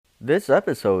This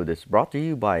episode is brought to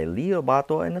you by Leo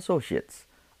Bato and Associates,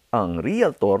 ang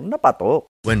realtor na patok.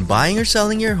 When buying or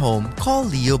selling your home, call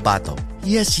Leo Bato.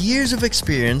 He has years of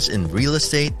experience in real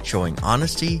estate, showing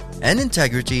honesty and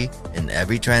integrity in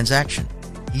every transaction.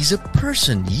 He's a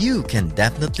person you can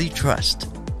definitely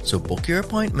trust. So book your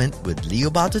appointment with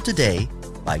Leo Bato today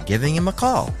by giving him a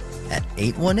call at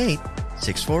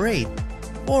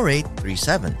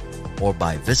 818-648-4837 or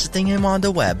by visiting him on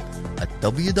the web at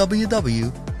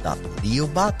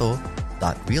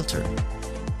www.leobato.realtor.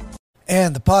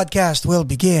 And the podcast will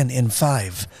begin in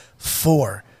 5,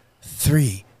 4,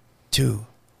 3, 2,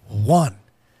 1.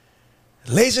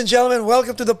 Ladies and gentlemen,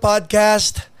 welcome to the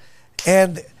podcast.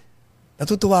 And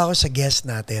natutuwa ako sa guest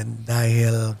natin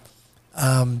dahil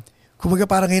kumbaga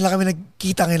parang ngayon lang kami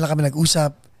nagkita, ngayon lang kami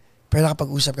nag-usap. Pero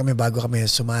nakapag-usap kami bago kami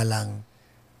sumalang.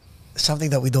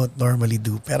 Something that we don't normally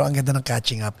do. Pero ang ganda ng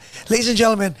catching up. Ladies and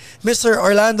gentlemen, Mr.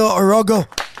 Orlando Orogo.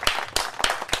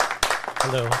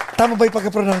 Hello. Tama ba yung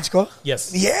pagka-pronounce ko?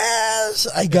 Yes.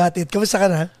 Yes! I got it. Kamusta ka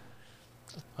na?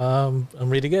 I'm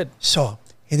really good. So,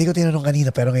 hindi ko tinanong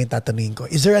kanina pero ngayon tatanungin ko.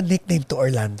 Is there a nickname to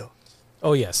Orlando?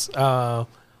 Oh, yes.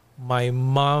 My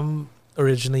mom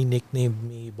originally nicknamed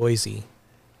me Boise,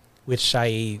 which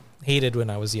I hated when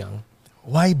I was young.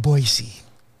 Why Boise?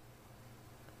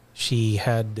 She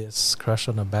had this crush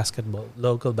on a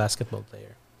local basketball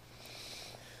player.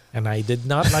 And I did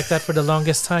not like that for the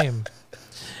longest time.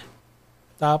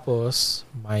 Tapos,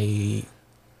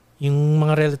 yung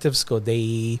mga relatives ko,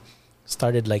 they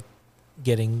started like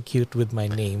getting cute with my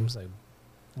names. Like,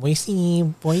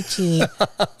 Boise.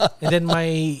 And then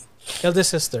my eldest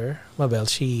sister, Mabel,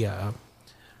 she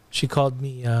called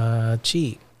me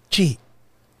Chi. Chi.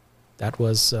 That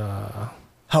was...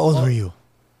 How old were you?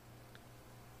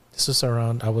 This was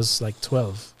around, I was like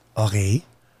 12. Okay.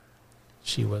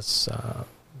 She was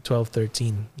 12,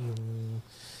 13.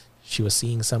 She was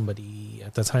seeing somebody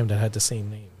at the time that had the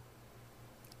same name.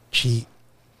 Chi.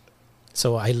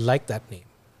 So I liked that name.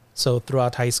 So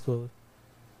throughout high school,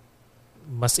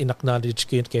 mas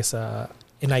inacknowledge ko yun kesa,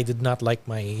 and I did not like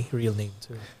my real name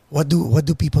too. What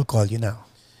do people call you now?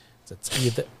 That's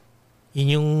either, yun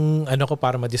yung ano ko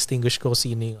para ma-distinguish ko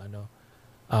sino yung ano.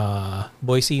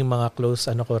 Boise yung mga close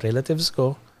relatives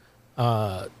ko.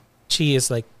 Chi is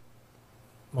like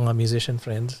mga musician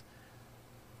friends.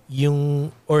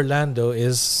 Yung Orlando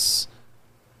is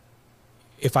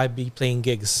if I be playing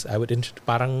gigs, I would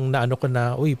parang naano ko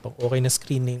na, uy, okay na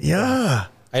screen name. Yeah.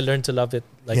 I learned to love it.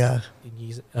 Like, yeah.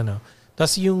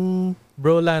 Tas yung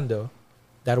Brolando,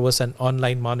 that was an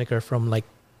online moniker from like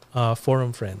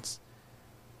forum friends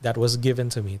that was given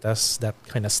to me. Tas that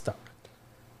kind of stuck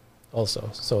also.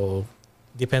 So,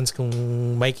 depends kung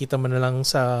makikita mo na lang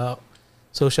sa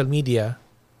social media,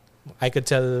 I could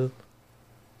tell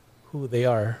who they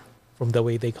are from the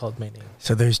way they called my name.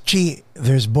 So there's Chi,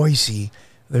 there's Boise,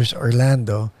 there's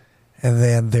Orlando, and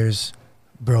then there's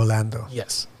Brolando.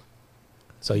 Yes.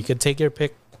 So you could take your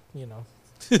pick, you know.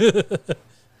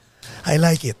 I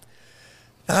like it.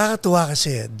 Nakakatuwa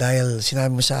kasi dahil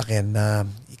sinabi mo sa akin na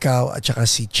ikaw at saka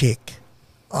si Chick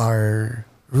are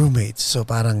roommates. So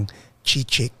parang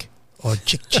Chi-Chick or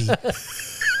Chick-Chi.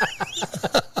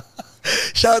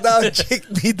 Shout out Chick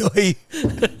Bidoy.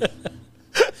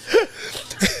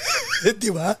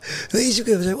 Di ba? Naisip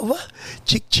ko,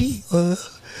 Chick-Chi.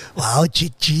 Wow,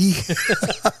 Chick-Chi.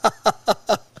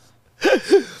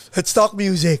 Let's talk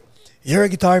music. You're a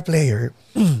guitar player.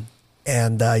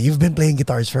 And you've been playing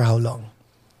guitars for how long?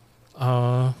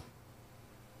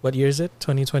 What year is it?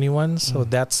 2021. So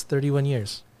that's 31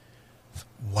 years.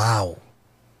 Wow.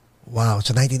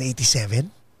 So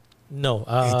 1987? No,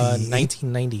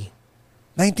 1990.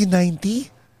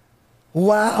 1990?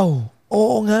 Wow.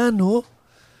 Oo nga, no?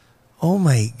 Oh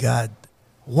my God.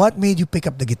 What made you pick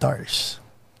up the guitars?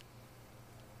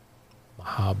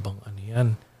 Mahabang ano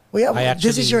yan. Well, yeah,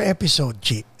 this is your episode,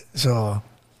 Chi. So,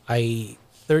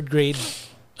 third grade,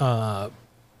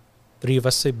 three of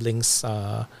us siblings,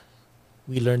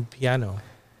 we learned piano.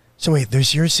 So wait,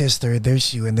 there's your sister,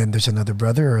 there's you, and then there's another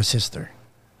brother or a sister?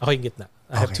 Ako yung gitna.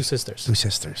 I have two sisters. Two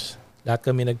sisters. Lahat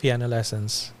kami nag-piano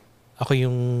lessons. Ako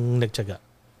yung nagtiyaga.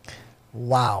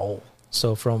 Wow.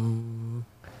 So from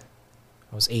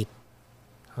I was 8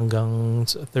 hanggang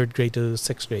third grade to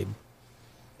sixth grade.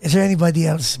 Is there anybody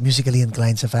else musically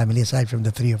inclined sa family aside from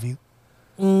the three of you?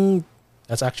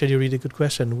 That's actually a really good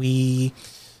question.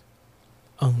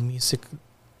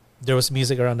 There was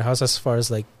music around the house as far as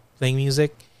like playing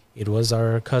music. It was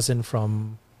our cousin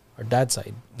from our dad's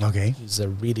side. Okay. He's a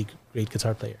really great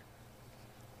guitar player.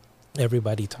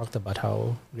 Everybody talked about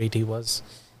how great he was.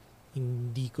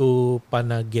 Hindi ko pa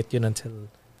na-get yun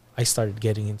until I started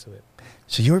getting into it.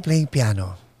 So you were playing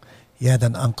piano. You had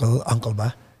an uncle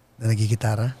ba na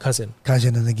nagigitara? Cousin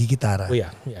Na nagigitara. Oh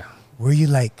yeah. Were you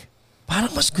like,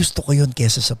 parang mas gusto ko yun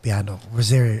kesa sa piano? Was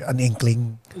there an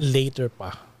inkling? Later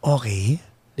pa. Okay.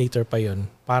 Later pa yun.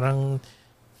 Parang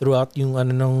throughout yung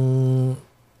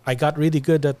I got really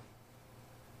good at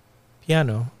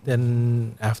piano.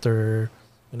 Then after,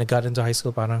 when I got into high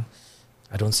school, parang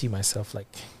I don't see myself like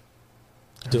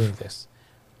doing this.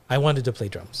 I wanted to play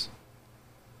drums.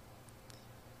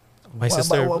 My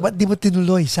sister... Ba't di mo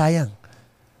tinuloy? Sayang.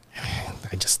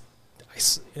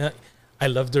 I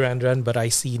love Duran Duran, but I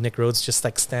see Nick Rhodes just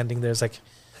like standing there. It's like,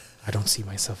 I don't see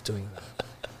myself doing that.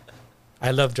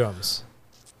 I love drums.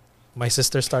 My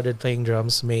sister started playing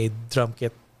drums, made drum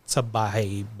kit sa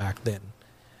bahay back then.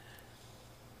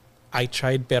 I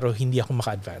tried pero hindi ako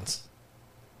maka-advance.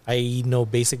 I know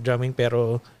basic drumming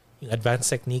pero yung advanced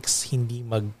techniques hindi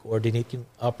mag-coordinate yung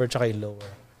upper tsaka yung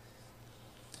lower.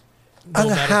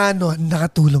 Ang Hanon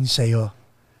nakatulong sa'yo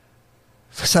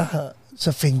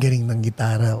sa fingering ng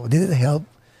gitara. Did it help?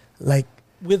 Like,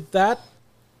 with that,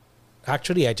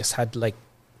 actually, I just had like,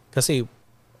 kasi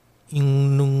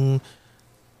yung nung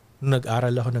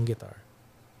nag-aral ako ng guitar,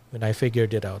 when I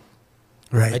figured it out,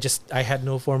 right. I had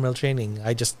no formal training.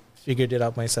 I just figured it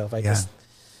out myself. I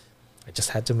just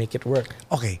had to make it work.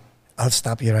 Okay, I'll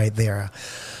stop you right there.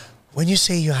 When you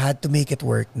say you had to make it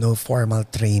work, no formal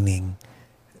training,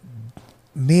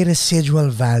 may residual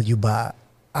value ba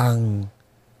ang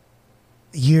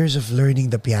years of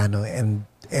learning the piano and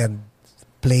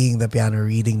playing the piano,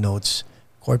 reading notes,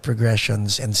 chord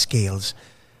progressions, and scales?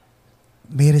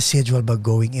 May residual ba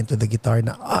going into the guitar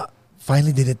na,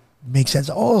 finally did it make sense?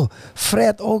 Oh,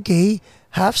 fret, okay.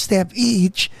 Half step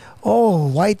each.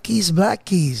 Oh, white keys, black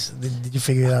keys. Did you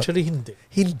figure it out? Actually, hindi.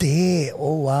 Hindi.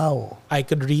 Oh, wow. I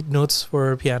could read notes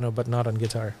for piano but not on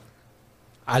guitar.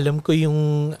 Alam ko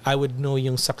yung, I would know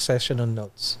yung succession on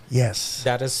notes. Yes.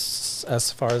 That is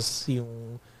as far as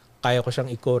yung kaya ko siyang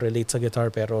i-correlate sa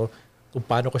guitar, pero kung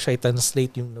paano ko siya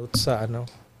i-translate yung notes sa ano.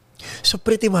 So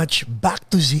pretty much back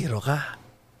to zero ka.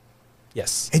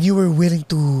 Yes. And you were willing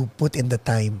to put in the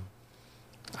time.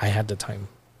 I had the time.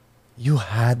 You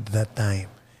had the time.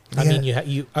 Hindi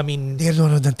Hindi ka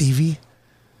nanonood ng TV?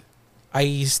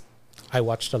 I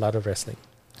watched a lot of wrestling.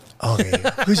 Okay.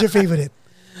 Who's your favorite?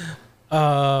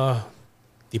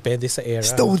 Depende sa era.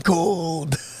 Stone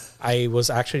Cold. I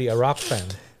was actually a Rock fan.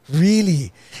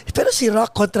 Really? Pero si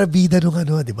Rock kontrabida nung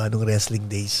di ba, nung wrestling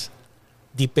days.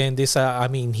 Depende sa,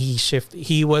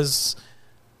 he was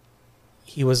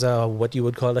what you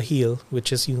would call a heel,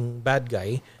 which is yung bad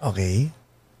guy. Okay.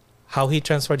 How he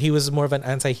transferred, he was more of an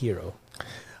anti-hero.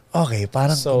 Okay,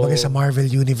 parang kumbaga sa Marvel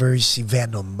Universe, si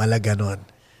Venom, malaganon.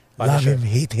 Love him,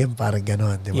 hate him, parang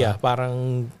ganon, di ba? Yeah,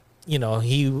 parang,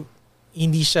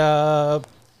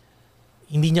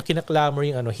 hindi niya kinaklamor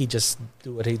yung he just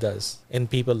do what he does.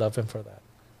 And people love him for that.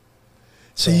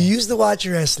 So you used to watch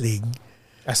wrestling?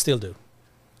 I still do.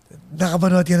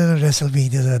 Nakapanood ka na ng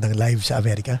WrestleMania ng live sa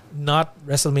Amerika? Not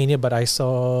WrestleMania, but I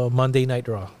saw Monday Night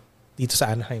Raw dito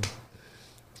sa Anaheim.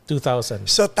 2000.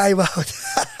 So time out.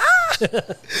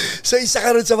 So isa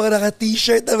ka rin sa mga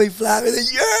naka-t-shirt na may flag na,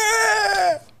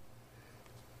 yeah!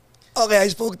 Okay, I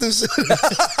spoke too soon.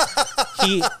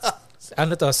 Si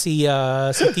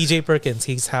TJ Perkins,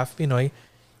 he's half Pinoy.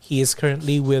 He is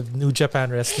currently with New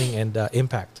Japan Wrestling and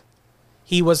Impact.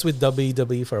 He was with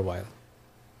WWE for a while.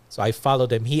 So I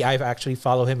followed him. I've actually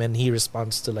followed him and he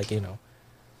responds to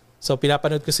So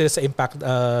pinapanood ko sila sa Impact,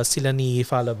 sila ni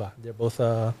Falaba. They're both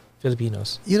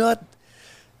Filipinos. You know what?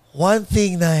 One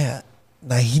thing na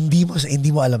hindi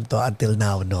mo alam to until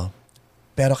now, no?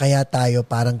 Pero kaya tayo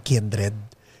parang kindred.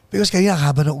 Because kanina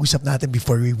haba ng usap natin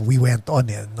before we went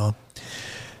on, no?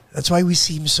 That's why we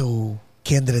seem so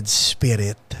kindred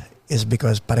spirit, is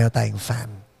because pareho tayong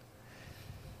fan.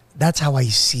 That's how I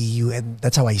see you and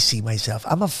that's how I see myself.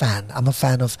 I'm a fan. I'm a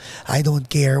fan of, I don't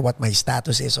care what my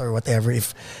status is or whatever.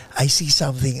 If I see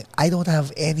something, I don't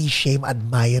have any shame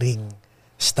admiring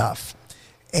stuff.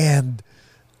 And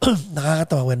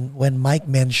nakakatawa when Mike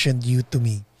mentioned you to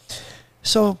me.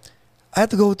 So, I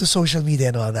had to go to social media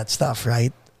and all that stuff,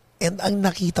 right? And ang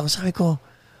nakita ko, sabi ko,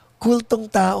 cool tong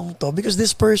taong to because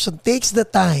this person takes the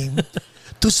time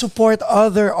to support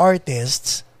other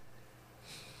artists,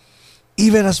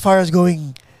 even as far as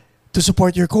going to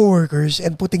support your coworkers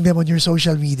and putting them on your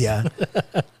social media.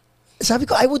 Sabi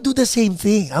ko, I would do the same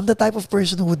thing. I'm the type of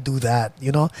person who would do that.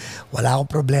 Wala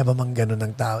akong problema mang ganun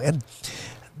ng tao. And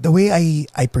the way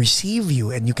I perceive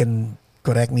you, and you can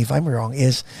correct me if I'm wrong,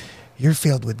 is you're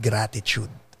filled with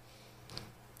gratitude.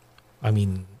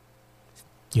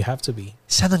 You have to be.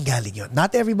 Saan ang galing yun?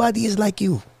 Not everybody is like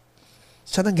you.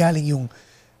 Saan nanggaling yung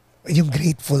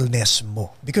gratefulness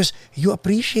mo? Because you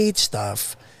appreciate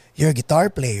stuff. You're a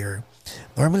guitar player.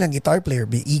 Normally, ang guitar player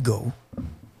be ego.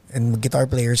 And guitar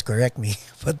players correct me.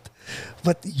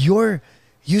 But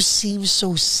you seem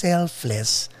so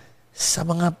selfless sa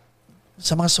mga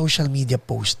social media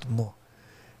post mo.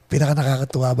 Pinaka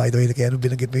nakakatuwa, by the way, kaya nung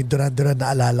binanggit mo yung Duran-Duran,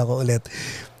 naalala ko ulit.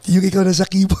 Yung ikaw na sa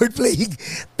keyboard playing,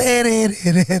 teren.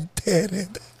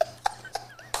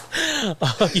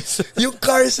 Yung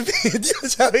Cars video,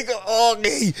 sabi ko,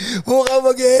 okay, mukhang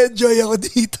mag-enjoy ako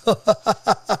dito.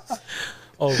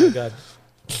 Oh my God.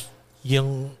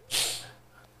 Yung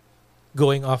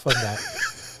going off on that,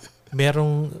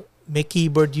 may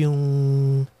keyboard yung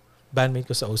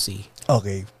bandmate ko sa OC.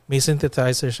 Okay. May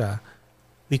synthesizer siya.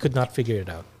 We could not figure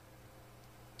it out.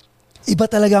 Iba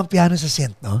talaga ang piano sa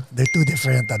synth, no? They're two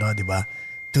different, di ba?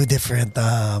 Two different,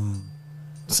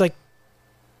 It's like,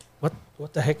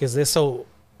 what the heck is this? So,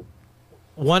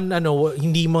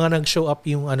 hindi mga nag-show up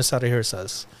yung sa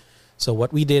rehearsals. So, what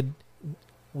we did,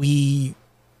 we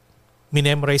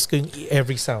memorize ko yung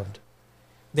every sound.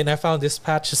 Then I found this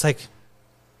patch. It's like,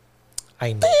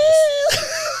 I know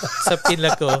this. Sa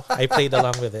pinla ko, I played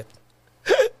along with it.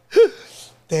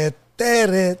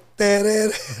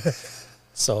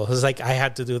 So, it was like, I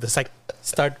had to do this. Like,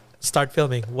 start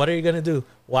filming. What are you gonna do?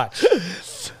 Watch.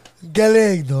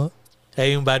 Galing, no?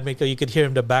 Kaya yung bandmate ko, you could hear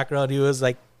him in the background. He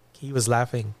was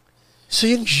laughing. So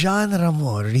yung genre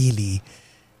mo really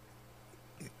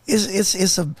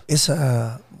is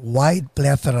a wide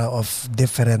plethora of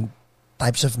different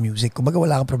types of music. Kumbaga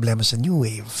wala kang problema sa new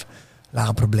wave,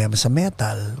 wala kang problema sa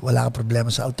metal, wala kang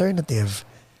problema sa alternative.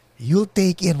 You'll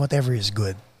take in whatever is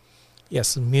good.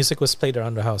 Yes, music was played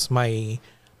around the house. My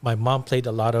mom played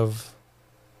a lot of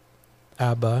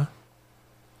ABBA,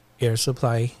 Air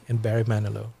Supply, and Barry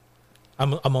Manilow.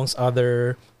 Amongst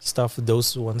other stuff,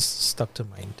 those ones stuck to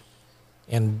mind.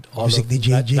 And all Music of ni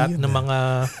JJ that yun, na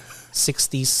mga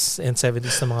 60s and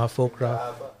 70s na mga folk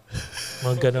rock.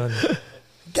 Mga ganon.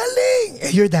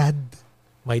 Galing! Your dad?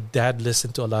 My dad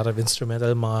listened to a lot of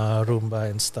instrumental, mga rumba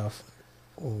and stuff.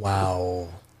 Wow.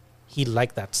 He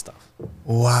liked that stuff.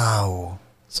 Wow.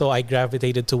 So I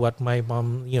gravitated to what my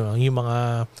mom, yung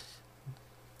mga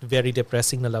very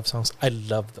depressing na love songs. I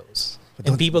love those.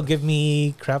 And people give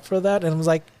me crap for that. And I was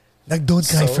like, Don't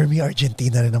Cry For Me,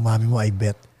 Argentina rin ang mami mo, I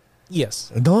bet. Yes.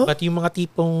 No? But yung mga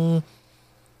tipong,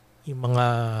 yung mga...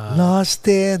 Lost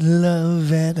in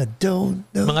Love and I Don't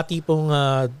Know. Mga tipong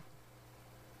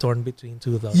Torn Between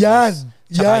Two Lovers. Yan!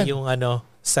 Tsaka Yan! yung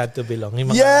Sad to Belong. Yung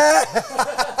mga, Yeah!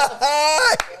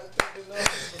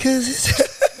 Cause it's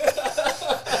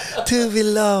to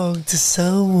belong to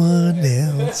someone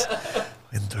else.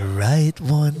 When the right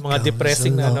one mga comes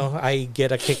depressing along. na I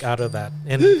get a kick out of that.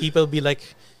 And people be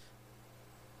like,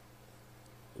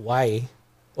 why?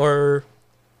 Or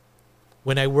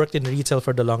when I worked in retail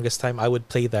for the longest time, I would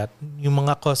play that. Yung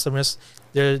mga customers,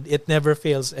 it never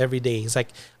fails every day. It's like,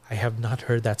 I have not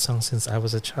heard that song since I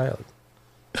was a child.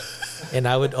 And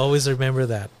I would always remember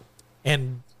that.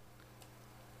 And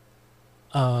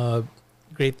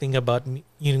great thing about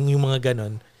yung mga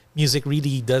ganon, music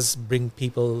really does bring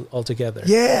people all together.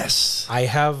 Yes. I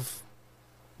have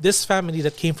this family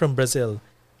that came from Brazil,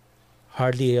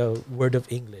 hardly a word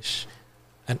of English.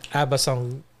 An ABBA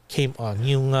song came on,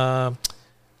 yung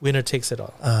Winner Takes It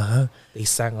All. Uh-huh. They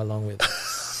sang along with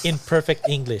it in perfect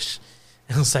English.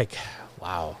 And I was like,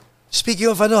 wow. Speaking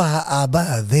of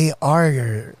ABBA, they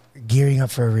are gearing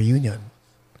up for a reunion.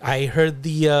 I heard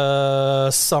the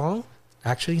song.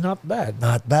 Actually, not bad.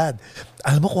 Not bad.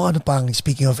 Alam mo kung ano pang,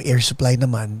 speaking of Air Supply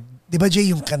naman, di ba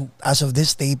Jay, as of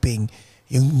this taping,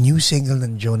 yung new single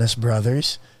ng Jonas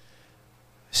Brothers,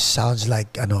 sounds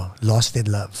like, Lost in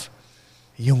Love.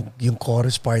 Yung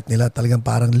chorus part nila talagang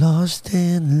parang Lost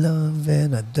in Love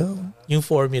and I don't. Yung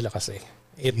formula kasi.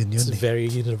 It's Yun eh. very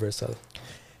universal.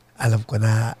 Alam ko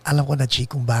na, Chi,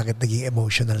 kung bakit naging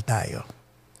emotional tayo.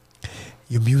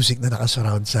 Yung music na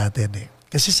nakasurround sa atin eh.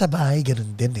 Kasi sa bahay,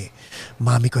 ganun din eh.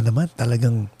 Mami ko naman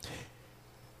talagang,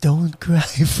 don't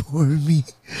cry for me,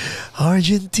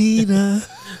 Argentina.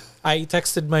 I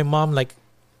texted my mom like,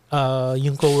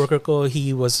 yung coworker ko,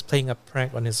 he was playing a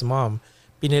prank on his mom.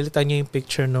 Pinilitan niya yung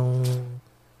picture nung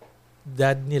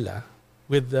dad nila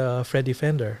with Freddie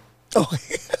Fender.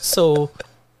 Okay. So,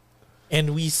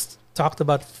 and we talked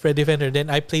about Freddie Fender.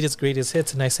 Then I played his greatest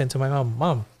hits and I sent to my mom,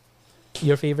 Mom,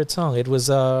 your favorite song. It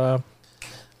was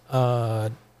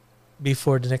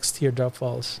Before the Next Teardrop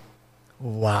Falls.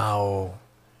 Wow.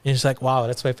 And she's like, wow,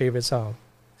 that's my favorite song.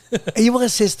 Yung mga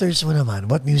sisters mo naman,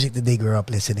 what music did they grow up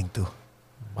listening to?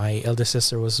 My elder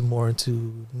sister was more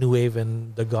into new wave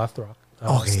and the goth rock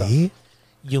stuff. Okay.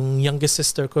 Yung youngest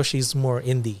sister ko, she's more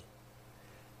indie.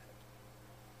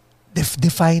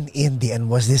 Define indie, and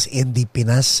was this indie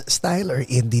Pinas style or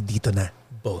indie dito na?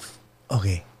 Both.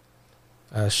 Okay.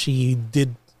 She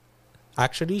did...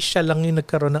 Actually, siya lang yung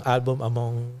nagkaroon ng album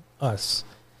among us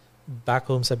back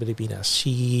home sa Pilipinas.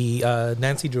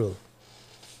 Nancy Drew.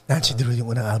 Nancy Drew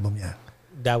yung unang album niya.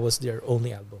 That was their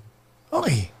only album.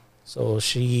 Okay. So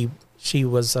she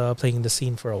was playing the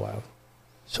scene for a while.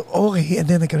 So okay, and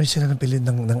then nagkaroon sila ng pili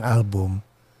ng album.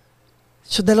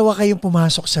 So dalawa kayong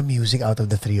pumasok sa music out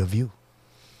of the three of you?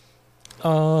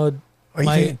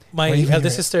 My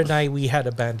eldest sister and I, we had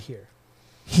a band here.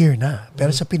 Here na.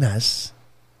 Pero sa Pinas?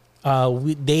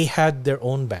 They had their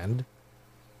own band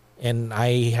and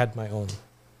I had my own.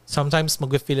 Sometimes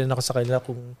mag-feel ako sa kanila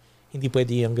kung hindi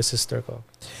pwede yung youngest sister ko.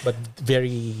 But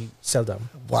very seldom.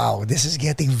 Wow, this is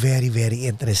getting very, very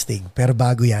interesting. Pero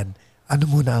bago yan, ano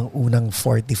muna ang unang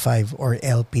 45 or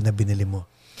LP na binili mo?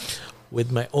 With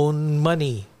my own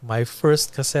money, my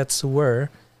first cassettes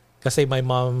were, kasi my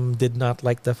mom did not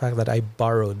like the fact that I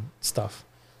borrowed stuff.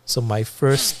 So my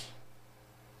first...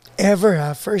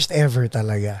 First ever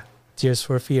talaga. Tears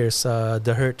for Fears,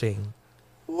 The Hurting.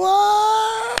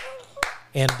 Wow!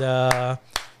 And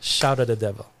Shout at the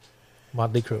Devil.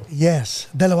 Motley Crue.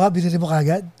 Yes. Dalawa, binili mo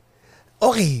kagad?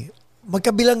 Okay.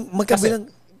 Magkabilang,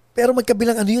 pero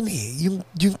magkabilang ano yun eh. Yung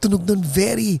tunog nun,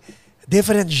 very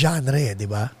different genre eh, di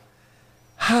ba?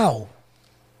 How?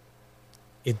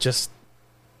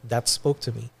 That spoke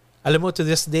to me. Alam mo, to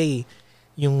this day,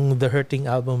 yung The Hurting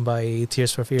album by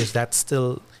Tears for Fears, that's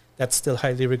still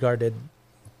highly regarded.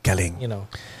 Galing. You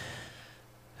know.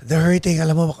 The Hurting,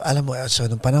 alam mo, so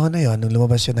nung panahon na yon, nung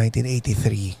lumabas yung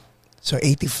 1983, so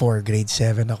 84, grade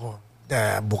 7 ako,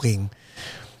 booking.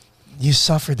 You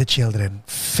Suffer the Children,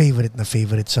 favorite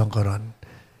song ko ron.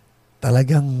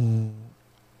 Talagang,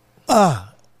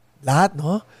 lahat,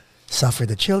 no? Suffer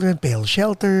the Children, Pale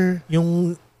Shelter,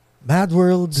 Yung, Mad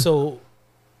World. so,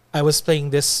 I was playing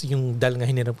this, yung dahil nga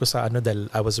hinirap ko sa dahil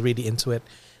I was really into it.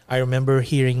 I remember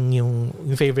hearing yung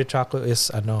favorite track ko is,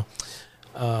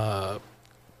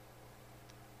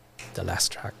 the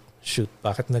last track. Shoot,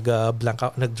 bakit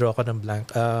nag-draw ka ng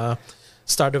blank?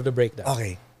 Start of the Breakdown.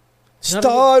 Okay.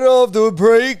 Start of the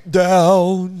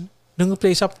Breakdown. Nung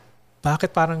play siya,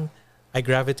 bakit parang I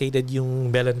gravitated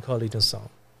yung melancholy ng song.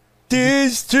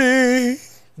 This day.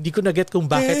 Hindi ko na-get kung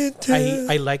bakit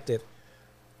I liked it.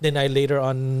 Then I later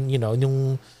on,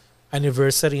 yung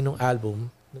anniversary ng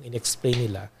album, nung in-explain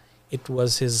nila, it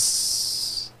was his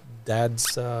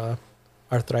dad's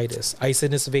arthritis. Ice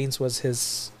in his veins was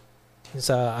his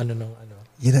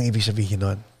Yun ang ibig sabihin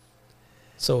nun.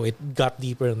 So it got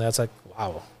deeper and that's like,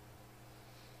 wow.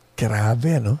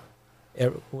 Grabe, no?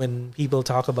 When people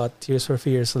talk about Tears for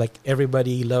Fears, like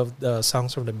everybody loved the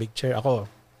songs from the Big Chair.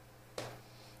 Ako,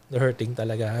 The Hurting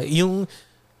talaga. Yung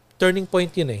turning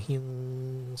point yun eh, yung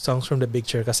songs from the Big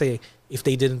Chair. Kasi if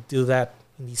they didn't do that,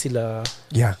 hindi sila,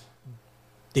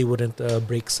 they wouldn't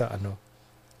break sa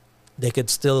They could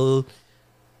still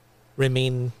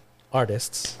remain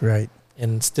artists. Right.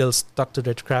 And still stuck to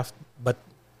their craft but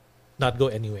not go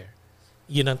anywhere.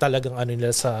 Yun ang talagang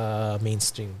nila sa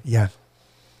mainstream. Yeah.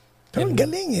 Pero ang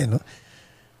galing no?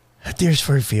 Tears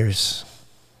for Fears.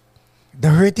 The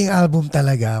Hurting album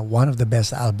talaga, one of the best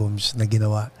albums na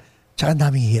ginawa. Tsaka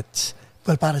daming hits.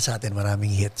 Well, para sa atin,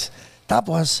 maraming hits.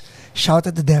 Tapos, Shout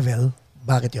at the Devil,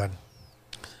 bakit yon?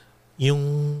 Yung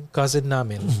cousin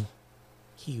namin,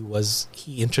 he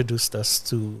introduced us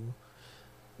to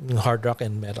hard rock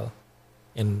and metal.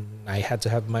 And I had to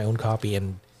have my own copy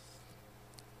and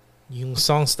yung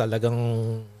songs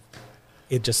talagang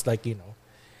it just like,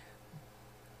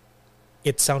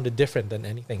 it sounded different than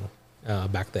anything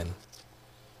back then.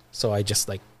 So I just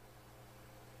like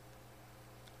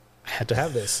I had to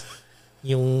have this.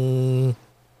 Yung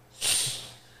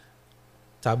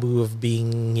taboo of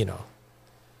being, May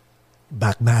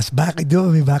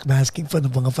backmasking pa ng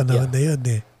mga panahon na yun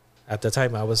eh. At the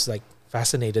time I was like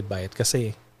fascinated by it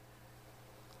kasi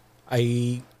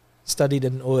I studied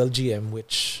in OLGM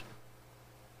which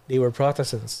they were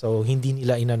Protestants, so hindi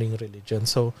nila inano yung religion.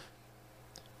 So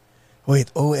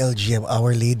wait, OLGM,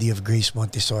 Our Lady of Grace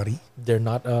Montessori? They're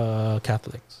not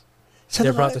Catholics.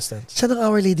 They're Protestants. Saan ang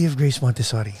Our Lady of Grace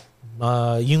Montessori?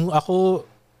 Yung ako,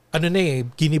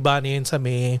 giniba na yun sa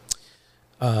may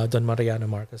Don Mariano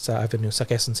Marcos sa Avenue sa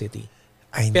Quezon City.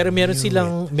 Pero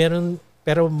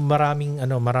maraming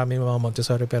mga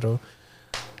Montessori, pero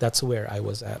that's where I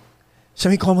was at. Sa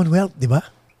may Commonwealth, di ba?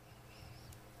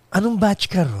 Anong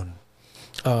batch ka ron?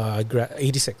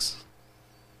 86.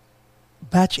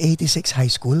 Batch 86 high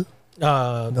school?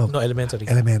 No, elementary.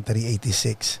 Elementary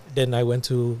 86. Then I went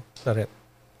to Claret.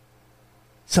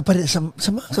 Sa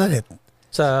Claret?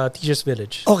 Sa Teachers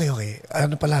Village. Okay.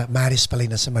 Ano pala, Maris pala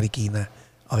yung nasa Marikina.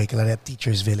 Okay, Claret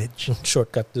Teachers Village.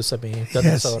 Shortcut doon sa may Yes.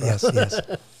 Dadasaura. Yes.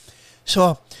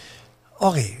 So,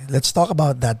 okay, let's talk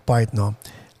about that part, no?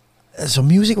 So,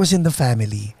 music was in the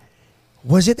family.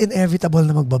 Was it inevitable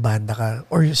na magbabanda ka?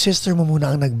 Or sister mo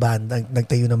muna ang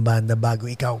nagtayo ng banda bago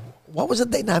ikaw? What was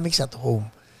the dynamics at home?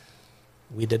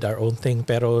 We did our own thing,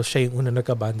 pero siya yung una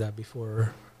nagkabanda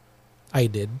before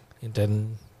I did. And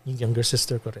then, yung younger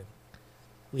sister ko rin.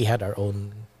 We did our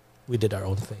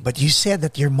own thing. But you said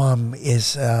that your mom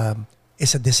is a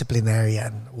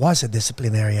disciplinarian, was a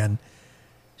disciplinarian.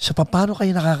 So, paano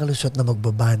kayo nakakalusot na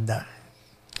magbabanda?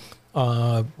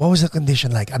 What was the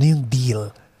condition like? Ano yung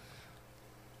deal?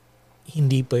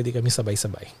 Hindi pwede kami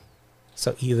sabay-sabay.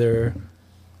 So, either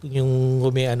yung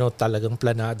talagang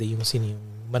planado yung sino yung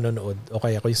manonood o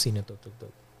kaya ko yung sino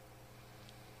tutugtog.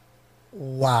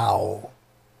 Wow.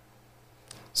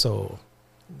 So,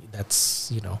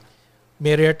 that's,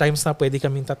 may rare times na pwede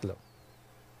kaming tatlo.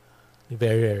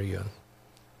 Very rare yun.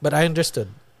 But I understood,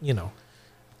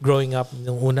 growing up,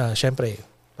 nung una, syempre,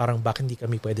 parang bakit hindi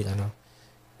kami pwedeng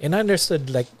And I understood,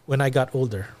 like, when I got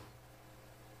older,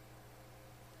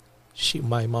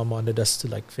 my mom wanted us to,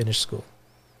 like, finish school.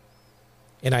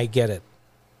 And I get it.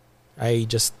 I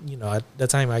just, at the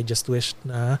time, I just wished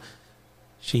na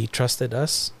she trusted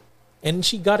us. And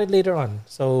she got it later on.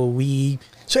 So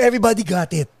everybody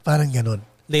got it. Parang ganun.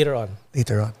 Later on.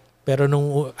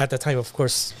 Pero at the time, of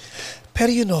course.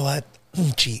 Pero you know what,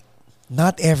 Chi?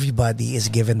 Not everybody is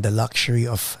given the luxury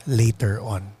of later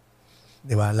on.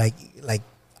 Diba? Like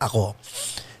ako,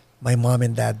 my mom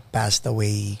and dad passed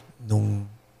away nung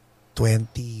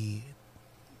 22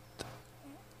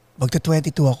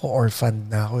 ako,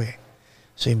 orphaned na ako eh.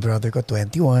 So yung brother ko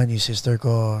 21, yung sister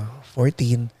ko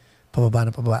 14,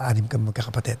 pababa, 6 kami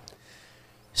magkakapatid.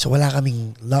 So wala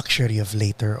kaming luxury of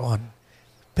later on.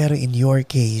 Pero in your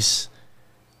case,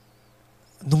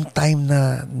 nung time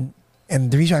na,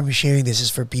 and the reason I'm sharing this is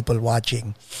for people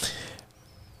watching,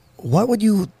 what would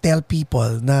you tell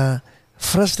people na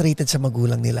frustrated sa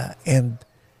magulang nila, and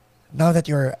now that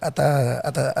you're at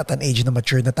an age na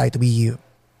mature na tayo to be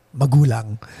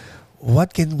magulang,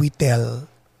 what can we tell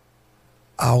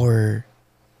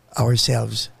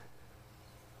ourselves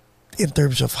in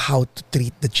terms of how to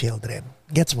treat the children?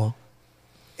 Gets mo?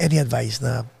 Any advice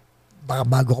na baka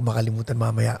bago ko makalimutan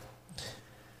mamaya?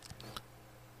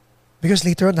 Because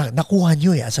later on, nakuha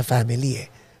nyo as a family eh.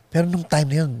 Pero nung time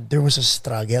na yun, there was a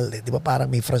struggle eh. Di ba? Parang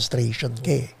may frustration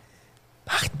ka eh.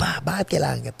 Bakit ba? Bakit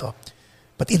kailangan ito?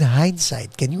 But in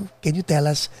hindsight, can you tell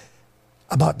us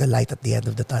about the light at the end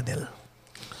of the tunnel?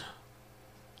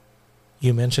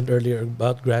 You mentioned earlier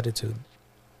about gratitude.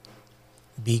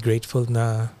 Be grateful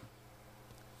na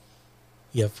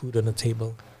you have food on the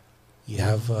table. You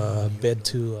have a bed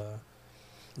to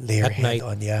lay your at head night.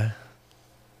 On, yeah.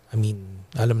 I mean,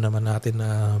 alam naman natin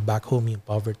na back home yung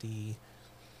poverty,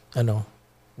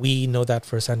 we know that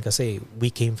firsthand kasi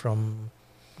we came from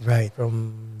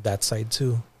that side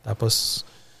too. Tapos,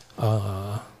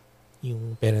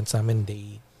 yung parents namin,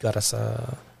 they got us,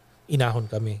 inahon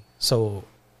kami. So,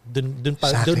 dun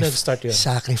nag-start yun.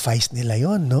 Sacrifice nila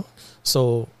yun, no?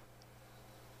 So,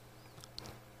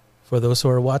 for those who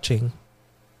are watching,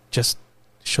 just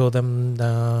show them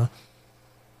na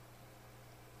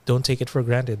don't take it for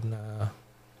granted na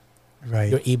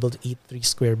you're able to eat 3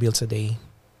 square meals a day.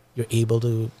 You're able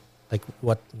to, like,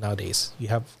 what nowadays? You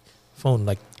have phone,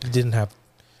 like, you didn't have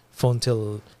phone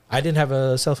till, I didn't have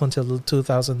a cell phone till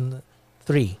 2003.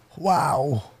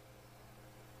 Wow.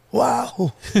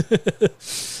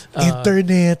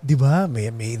 Internet, di ba? May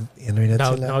internet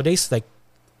sila. Nowadays, like,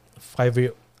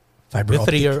 5-year, Fiber with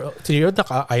optic. 3-year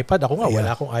naka-iPad. Ako nga,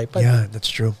 wala akong iPad. Yeah, that's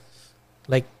true.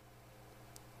 Like,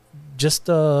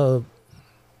 just, so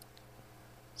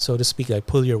to speak, like,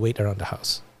 pull your weight around the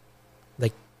house.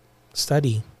 Like,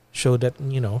 study. Show that,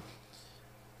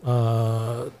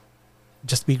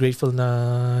 just be grateful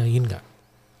na yun nga.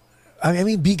 I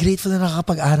mean, be grateful na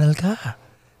nakakapag-aral ka.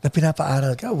 Na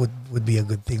pinapa-aral ka would be a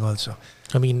good thing also.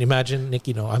 I mean, imagine, Nick,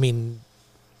 nung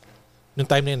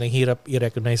time na yun, hirap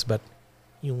i-recognize, but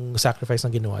yung sacrifice na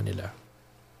ginawa nila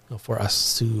for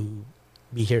us to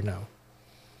be here now.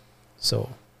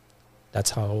 So, that's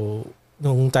how,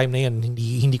 nung time na yun,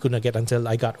 hindi ko na-get until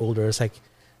I got older. It's like,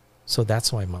 so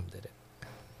that's why mom did it.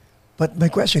 But my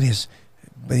question is,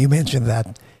 when you mentioned that,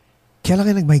 kailan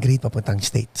kayo nag-migrate papuntang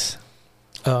States?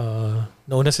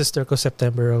 Nauna sister ko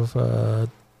September of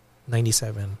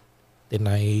 97. Then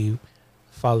I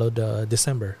followed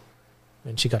December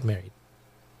when she got married.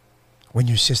 When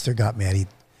your sister got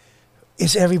married,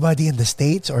 Is everybody in the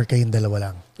States or kayong dalawa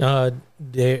lang?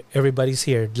 Everybody's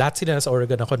here. Lahat sila nasa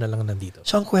Oregon, ako na lang nandito.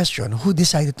 So ang question, who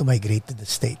decided to migrate to the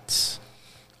States?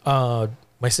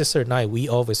 My sister and I, we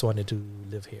always wanted to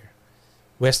live here.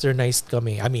 Westernized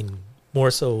kami. I mean,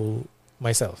 more so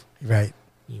myself. Right.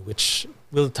 Which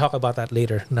we'll talk about that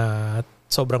later na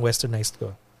sobrang westernized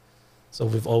ko. So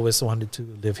we've always wanted to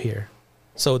live here.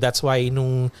 So that's why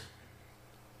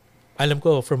alam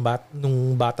ko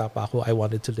nung bata pa ako, I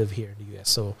wanted to live here in the US.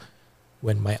 So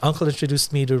when my uncle introduced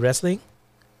me to wrestling,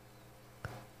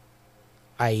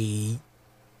 I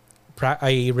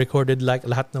recorded like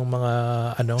lahat ng mga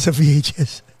Sa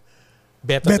VHS.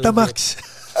 Betamax.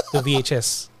 To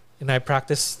VHS. And I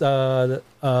practiced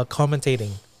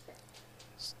commentating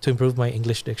to improve my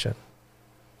English diction.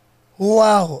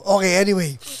 Wow. Okay,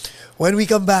 anyway. When we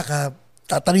come back,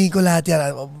 tatanungin ko lahat yan.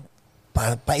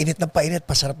 Painit na painit,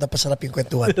 pasarap na pasarap yung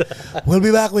kwentuhan. We'll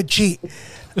be back with Chi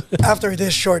after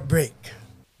this short break.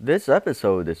 This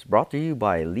episode is brought to you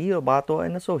by Leo Bato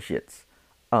and Associates,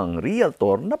 ang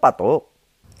realtor na patok.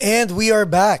 And we are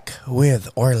back with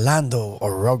Orlando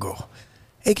Orogo,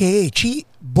 aka Chi,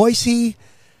 Boise,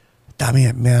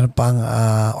 dami, meron pang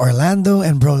Orlando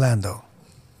and Brolando.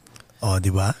 Oh,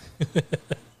 di ba?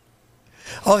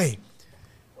 Okay.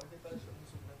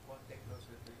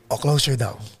 Oh, closer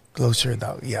daw. Closer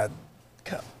daw. Yan.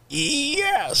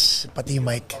 Yes! Pati yung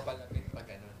mic.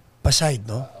 Pa-side,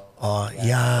 no? Oh,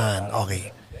 yan.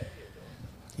 Okay.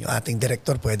 Yung ating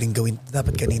director pwedeng gawin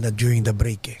dapat kanina during the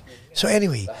break eh. So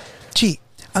anyway, Chi,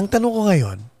 ang tanong ko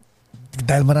ngayon,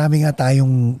 dahil marami nga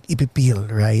tayong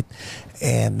ipipil, right?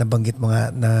 And nabanggit mo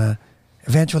nga na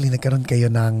eventually nagkaroon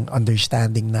kayo ng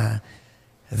understanding na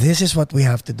this is what we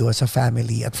have to do as a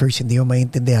family. At first, hindi mo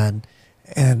maintindihan.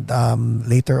 And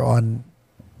later on,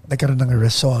 nagkaroon ng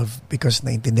resolve because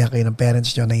naintindihan kayo ng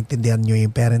parents nyo, naintindihan nyo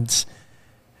yung parents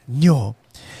nyo.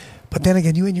 But then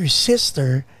again, you and your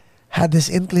sister had this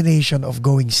inclination of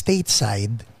going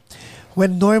stateside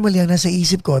when normally ang nasa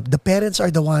isip ko, the parents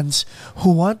are the ones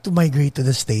who want to migrate to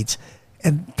the States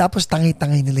and tapos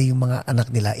tangay-tangay nila yung mga anak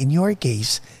nila. In your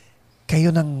case,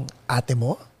 kayo ng ate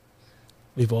mo?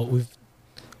 We've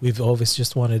always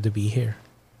just wanted to be here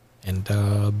and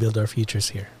build our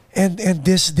futures here. And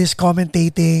this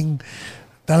commentating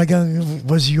talagang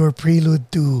was your prelude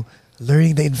to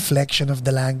learning the inflection of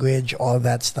the language, all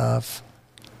that stuff.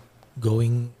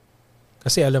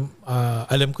 Kasi alam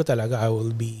ko talaga I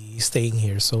will be staying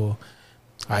here, so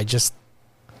I just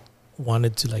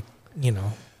wanted to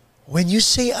When you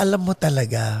say alam mo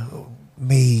talaga,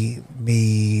 may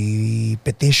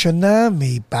petition na,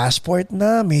 may passport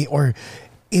na, or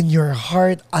in your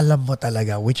heart alam mo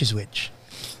talaga, which is which?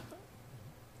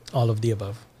 All of the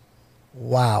above.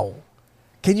 Wow.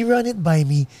 Can you run it by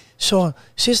me? So,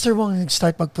 sister mo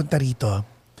start magpunta rito.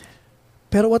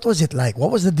 Pero what was it like?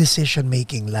 What was the decision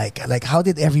making like? Like, how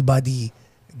did everybody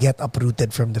get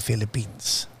uprooted from the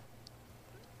Philippines?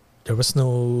 There was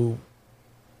no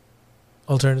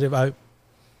alternative.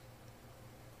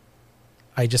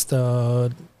 I just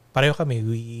pareho kami.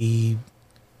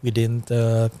 We didn't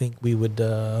think we would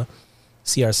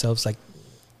see ourselves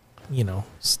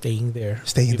staying there.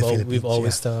 Staying in the Philippines. We've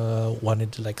always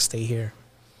wanted to stay here.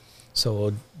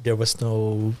 So there was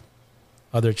no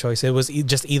other choice. It was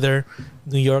just either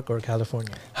New York or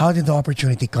California. How did the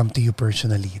opportunity come to you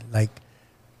personally?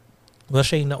 Well,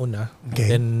 siya yung nauna. Okay.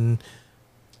 Then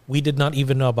we did not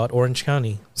even know about Orange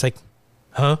County. It's like,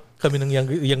 huh? Kami ng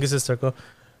youngest sister ko.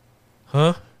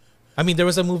 Huh? I mean, there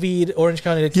was a movie, Orange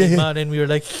County, that came out and we were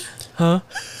like, huh?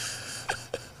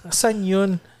 Saan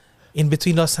yun? In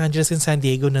between Los Angeles and San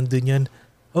Diego, nandun yun.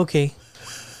 Okay.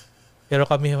 Pero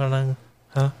kami parang,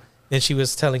 huh? Then she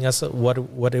was telling us what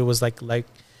it was like.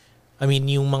 I mean,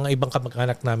 yung mga ibang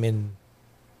kamag-anak namin,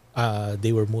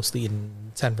 they were mostly in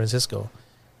San Francisco.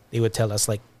 They would tell us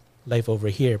life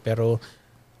over here. Pero,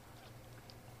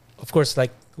 of course,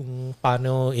 kung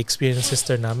paano experience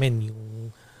sister namin,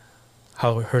 yung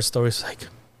how her story is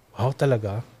wow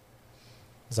talaga.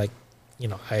 It's I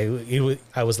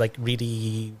was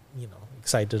really,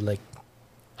 excited.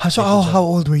 So how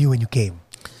old were you when you came?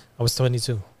 I was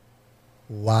 22.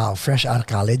 Wow, fresh out of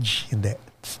college? Hindi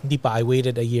pa. I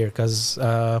waited a year because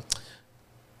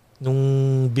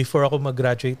nung before ako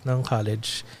mag-graduate ng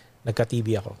college,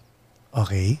 nagka-TB ako.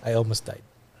 Okay. I almost died.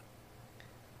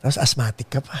 Tapos asthmatic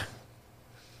ka pa.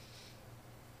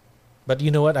 But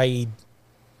you know what? I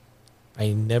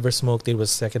never smoked. It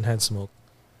was secondhand smoke.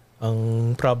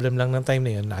 Ang problem lang ng time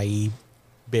na yun, I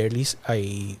barely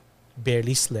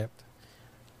slept.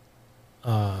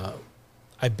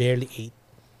 I barely ate.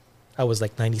 I was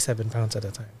 97 pounds at the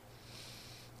time.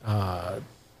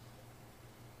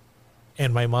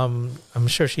 And my mom, I'm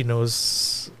sure she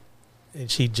knows, and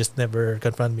she just never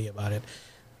confronted me about it.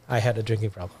 I had a drinking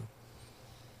problem.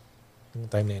 Yung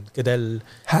time na yun. Dahil,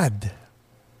 Had.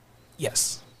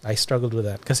 yes, I struggled with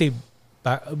that. Kasi,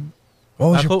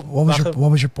 What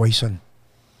was your poison?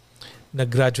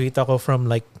 nag-graduate ako from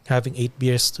like having 8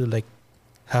 beers to like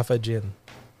half a gin.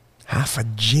 Half a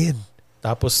gin.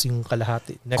 Tapos yung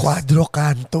kalahati. Next, Cuadro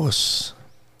Cantos.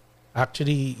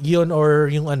 actually, yun or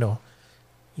yung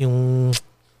yung,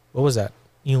 what was that?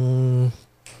 Yung,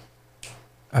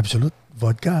 Absolute.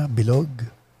 Vodka. Bilog.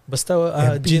 basta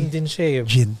MP. gin din siya eh.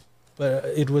 Gin. But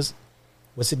it was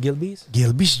it Gilby's?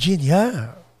 Gilby's gin,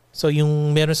 yeah. So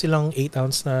yung meron silang 8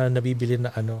 ounce na nabibili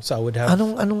na so I would have,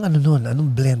 Anong nun?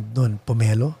 Anong blend nun?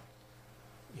 Pomelo?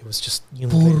 it was just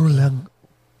yung, Puro lang.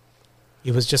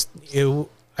 it was just,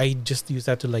 I just used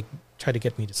that to like try to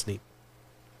get me to sleep.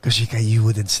 Kasi you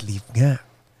wouldn't sleep nga.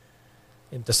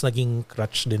 And tas naging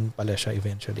crutch din pala siya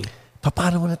eventually.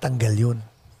 Paano mo natanggal yun?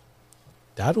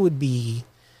 That would be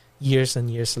years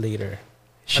and years later.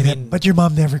 But your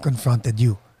mom never confronted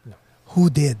you. No.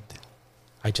 Who did?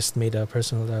 I just made a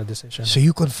personal decision. So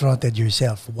you confronted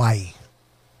yourself. Why?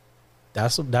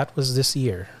 That was this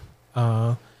year.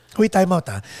 Wait, time out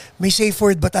ha. May safe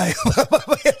word ba tayo?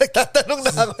 Mamaya nagtatanong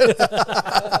na ako.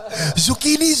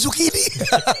 Zucchini!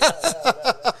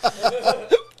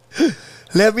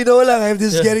 Let me know lang if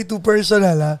this is getting too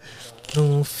personal ha.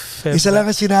 Nung Isa lang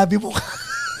ang sinabi mo.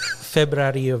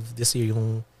 February of this year,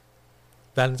 yung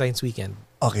Valentine's weekend,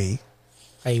 Okay.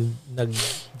 ay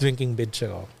nag-drinking binge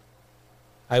ako.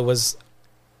 I was,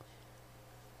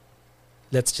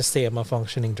 let's just say I'm a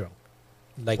functioning drunk.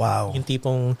 Like, Wow. yung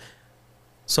tipong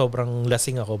sobrang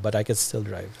lasing ako but I could still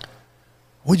drive.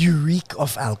 Would you reek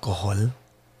of alcohol?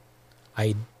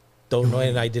 I don't know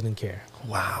and I didn't care.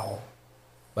 Wow.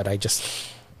 But I just,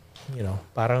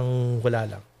 parang wala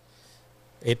lang.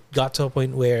 It got to a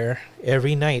point where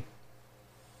every night,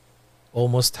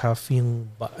 almost half yung,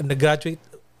 nag-graduate,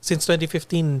 since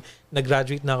 2015,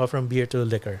 nag-graduate na ako from beer to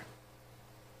liquor.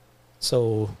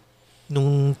 So,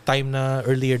 nung time na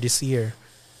earlier this year,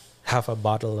 half a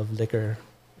bottle of liquor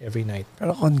every night.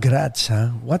 Pero congrats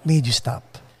ha. What made you stop?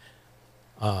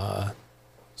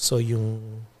 So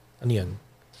yung, 12,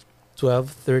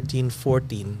 13,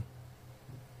 14,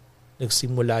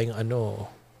 nagsimula yung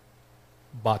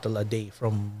bottle a day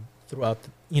from throughout,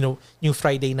 yung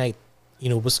Friday night,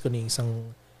 inubos ko na yung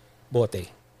isang bote.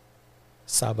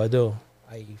 Sabado,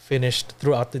 I finished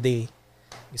throughout the day,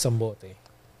 isang bote.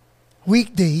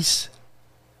 Weekdays?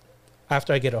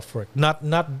 After I get off work. Not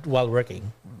while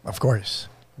working, Of course.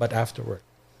 but after work.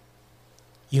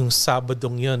 Yung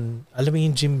Sabadong yun, alam mo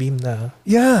yung Jim Beam na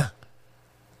Yeah.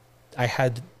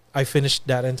 I finished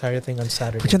that entire thing on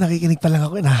Saturday. Pucha, nakikinig pa lang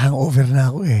ako. Na-hangover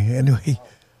na ako eh. Anyway.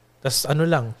 Tas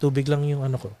tubig lang yung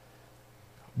ko.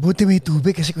 Buti may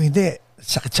tubig kasi kung hindi,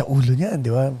 sakit sa ulo niyan,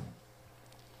 di ba?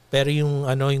 Pero yung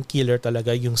yung killer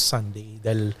talaga yung Sunday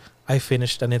dahil I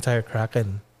finished an entire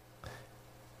Kraken.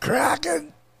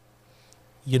 Kraken!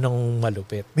 Yun ang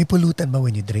malupit. May pulutan ba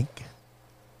when you drink?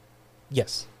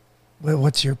 Yes. Well,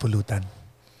 what's your pulutan?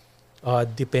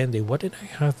 Depende. What did I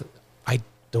have? I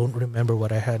don't remember what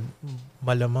I had.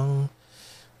 Malamang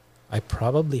I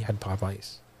probably had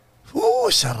Popeyes.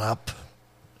 Ooh, sarap.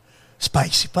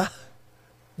 Spicy pa.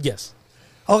 Yes.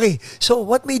 Okay, so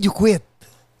what made you quit?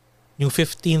 Yung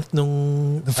 15th nung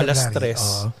The alas February,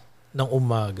 3 ng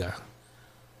umaga,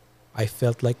 I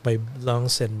felt like my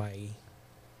lungs and my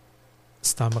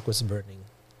stomach was burning.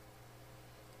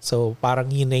 So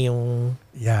parang yun na yung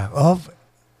Yeah,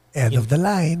 end of the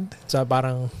line. so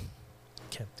parang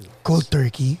can't do this. Cold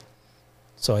turkey.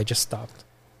 So I just stopped.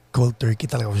 Cold turkey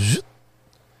talaga. Zzz.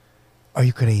 Are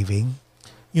you craving?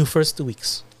 Yung first 2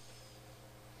 weeks.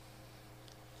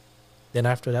 Then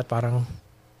after that, parang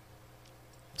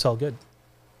it's all good.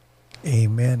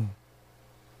 Amen.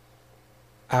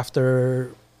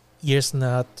 After years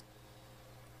na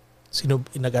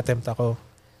nag-attempt ako,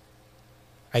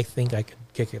 I think I could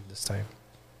kick it this time.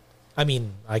 I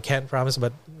mean, I can't promise,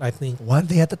 but I think One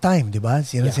day at a time, di ba?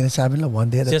 Yeah. Sinasabi nila,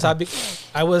 one day at a time.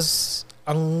 sinasabi,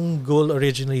 ang goal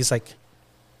originally is like,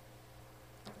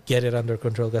 get it under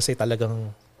control kasi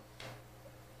talagang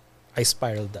I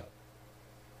spiraled out.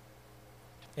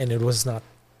 And it was not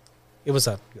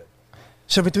good.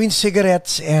 So between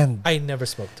cigarettes and, I never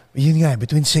smoked. yun nga,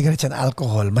 between cigarettes and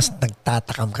alcohol, mas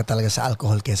nagtatakam ka talaga sa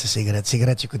alcohol kaysa cigarettes.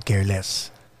 Cigarettes, you could care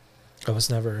less. I was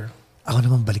never, Ako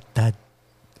naman baliktad.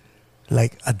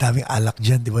 Like, ang daming alak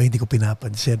dyan, di ba? Hindi ko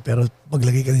pinapansin. Pero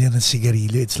maglagay ka niya ng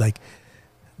sigarilyo, it's like,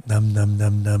 nam.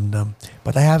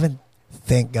 But I haven't,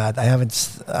 thank God, I haven't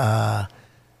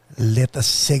lit a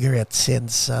cigarette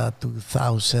since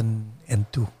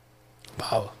 2002.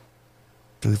 Wow.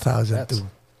 2002.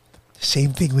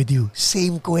 Same thing with you.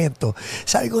 Same kwento.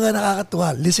 Sabi ko nga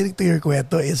nakakatuwa. Listening to your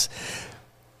kwento is,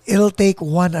 it'll take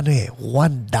one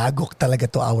dagok talaga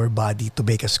to our body to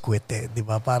make us quit eh. Di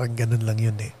ba? Parang ganun lang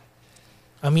yun eh.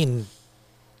 I mean,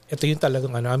 ito yung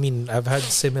talagang I mean, I've had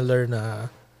similar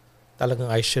na talagang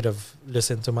I should have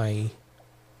listened to my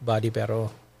body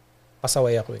pero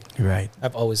pasaway ako eh. Right.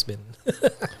 I've always been.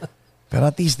 Pero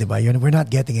at least, di ba, we're not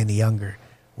getting any younger.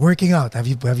 Working out, have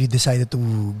you decided to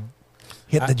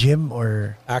hit the gym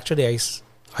or? Actually,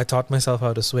 I taught myself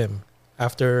how to swim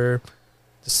after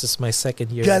this is my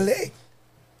second year. Galing!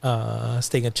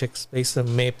 Staying at Chick's place.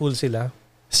 May pool sila.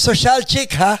 Social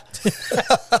chick, ha?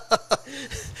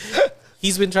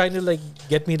 He's been trying to like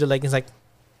get me to like, it's like,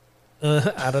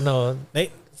 I don't know.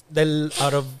 Dahil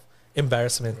out of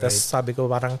embarrassment. Right. Tas sabi ko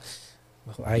parang,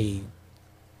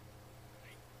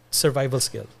 survival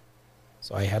skill.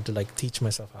 So I had to like teach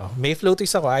myself how. May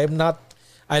floaties ako. I am not,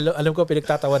 alam ko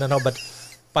pinagtatawanan ako, but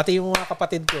pati yung mga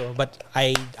kapatid ko, but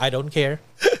I don't care.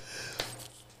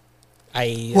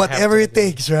 Whatever it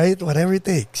takes, right? Whatever it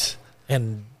takes.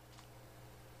 And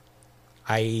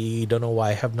I don't know why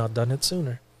I have not done it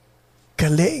sooner.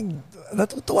 Galing.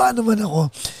 Natutuwa naman ako.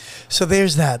 So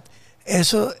there's that.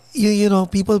 So, you know,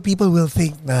 people will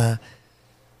think na,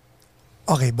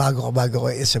 okay, bago ko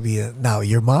sabihin, now,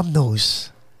 your mom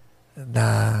knows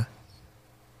na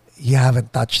you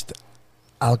haven't touched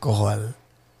alcohol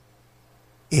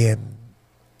in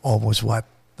almost what?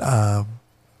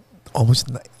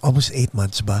 Almost 8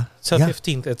 months ba? So Yeah.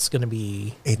 15th, it's gonna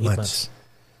be 8 months.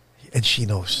 And she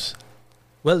knows.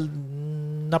 Well,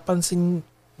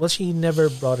 she never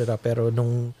brought it up. Pero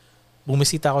nung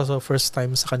bumisita ako sa first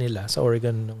time sa kanila, sa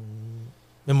Oregon, nung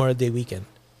Memorial Day weekend,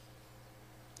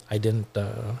 I didn't...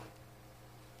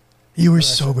 You were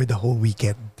sober the whole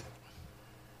weekend.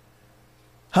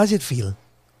 How does it feel?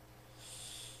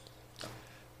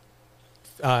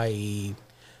 I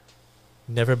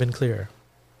never been clearer.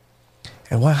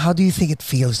 And how do you think it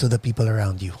feels to the people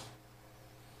around you?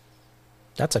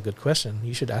 That's a good question.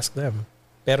 You should ask them.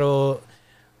 Pero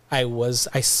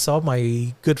I saw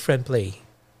my good friend play.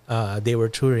 They were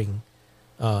touring.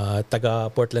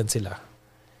 Taga Portland sila.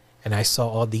 And I saw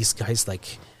all these guys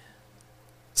like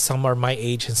some are my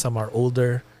age and some are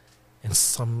older and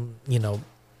some,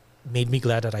 made me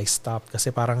glad that I stopped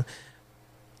kasi parang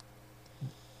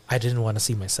I didn't want to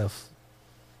see myself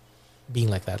being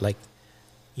like that. Like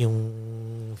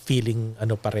yung feeling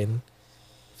pa rin,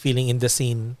 feeling in the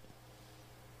scene,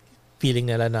 feeling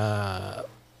nila na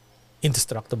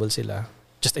indestructible sila,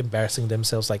 just embarrassing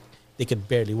themselves like they could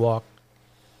barely walk,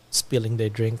 spilling their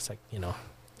drinks, like,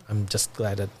 I'm just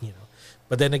glad that,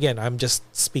 But then again, I'm just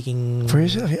speaking for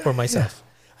yourself, yeah, for myself.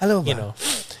 Yeah. Alam mo ba,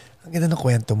 ang ganda ng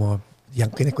kwento mo,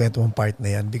 yung kinikwento mong part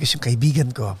na yan, because yung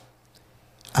kaibigan ko,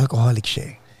 alcoholic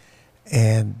siya.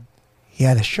 And he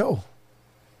had a show.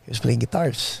 He was playing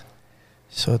guitars.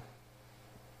 So,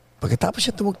 pagkatapos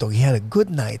siya tumugtog, he had a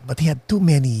good night, but he had too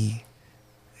many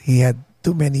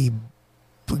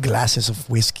glasses of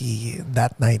whiskey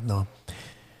that night, no?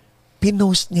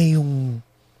 Pinost niya yung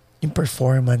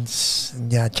performance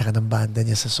niya tsaka ng banda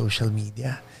niya sa social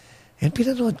media. And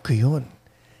pinanood ko yun.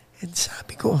 And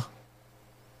sabi ko,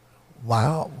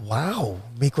 wow,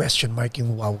 may question mark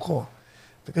yung wow ko.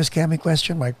 Because kaya may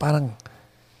question mark, parang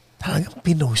talagang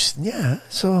pinost niya.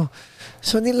 So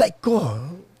nilike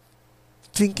ko.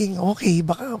 Thinking, okay,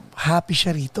 baka happy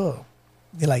siya rito.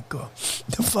 Nilike ko.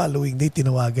 The following day,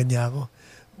 tinawagan niya ako.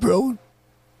 Bro,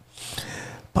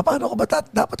 paano ko ba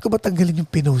dapat ko ba tanggalin yung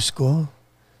pinost ko?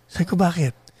 Sabi ko,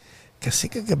 bakit? Kasi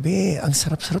kagabi, ang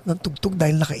sarap-sarap ng tugtog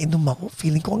dahil nakainom ako.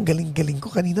 Feeling ko ang galing-galing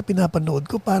ko. Kanina pinapanood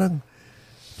ko, parang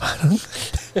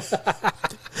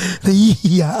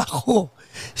nahihiya ako.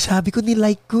 Sabi ko,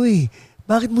 nilike ko eh.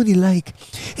 Bakit mo nilike?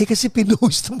 Eh kasi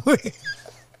pinost mo eh.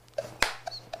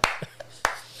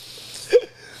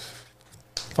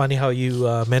 Funny how you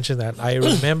mentioned that. I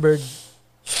remembered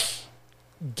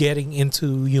getting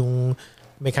into yung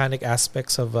mechanic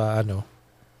aspects of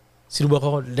sinubukan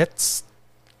ko,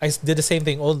 I did the same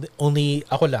thing, only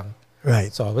ako lang.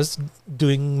 Right. So I was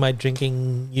doing my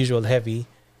drinking usual heavy.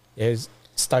 I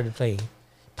started playing.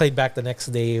 Played back the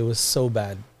next day. It was so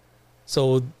bad.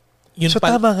 So, yun So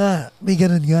tama nga. May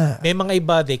ganun nga. May mga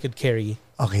iba they could carry.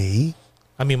 Okay.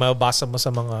 I mean, mababasa mo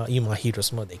sa yung mga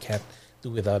heroes mo, they can't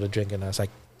do without a drink. And I was like,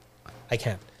 I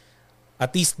can't.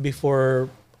 At least before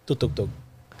tutugtog.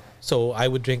 So I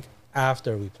would drink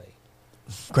after we play.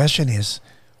 Question is,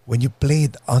 when you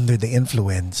played under the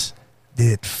influence,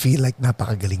 did it feel like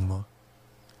napakagaling mo?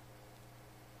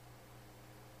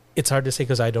 it's hard to say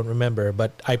because I don't remember,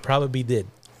 but I probably did.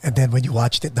 And then when you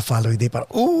watched it the following day, parang,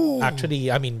 ooh!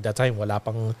 Actually, I mean, that time, wala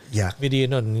pang Yeah. video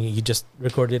nun. You just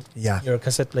recorded Yeah. your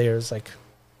cassette players. Like,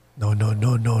 No.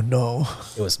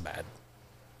 it was bad.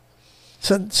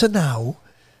 So now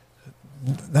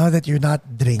that you're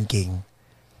not drinking,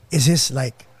 is this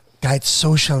like kahit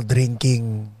social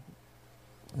drinking?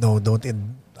 No, don't.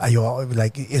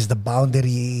 Like, is the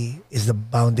boundary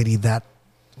that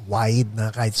wide na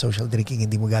kahit social drinking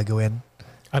hindi mo gagawin?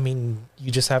 I mean,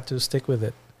 you just have to stick with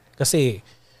it. Kasi,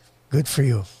 Good for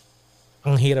you.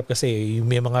 ang hirap kasi,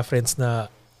 may mga friends na,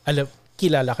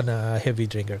 kilala ka na heavy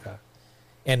drinker ka.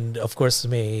 And of course,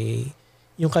 may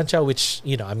yung kantsa, which,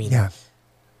 I mean, Yeah.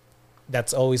 that's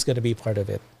always going to be part of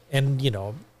it. And,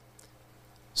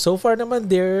 so far naman,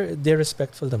 they're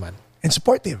respectful naman. And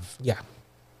supportive. Yeah.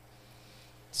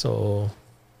 So,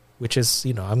 which is,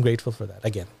 I'm grateful for that.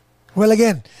 Again. Well,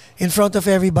 again, in front of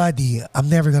everybody,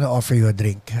 I'm never gonna offer you a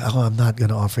drink. I'm not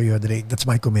gonna offer you a drink. That's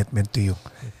my commitment to you.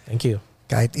 Thank you.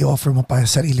 Kahit i-offer mo pa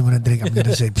sarili mo na drink, I'm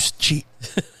gonna say, psst, cheat.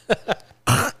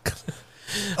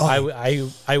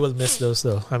 I will miss those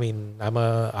though. I mean,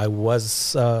 I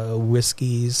was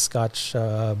whiskey, scotch,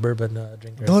 bourbon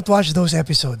drinker. Don't watch those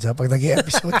episodes. Pag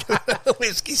nag-episode ka ng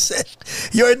whiskey session,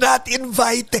 you're not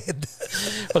invited.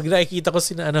 Pag nakikita ko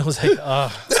I was like, I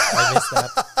missed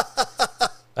that.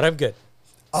 But I'm good.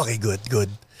 Okay, good.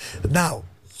 Now,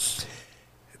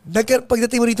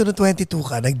 pagdating mo rito ng 22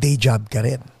 ka, nag-day job ka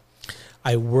rin.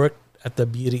 I worked at the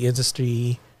beauty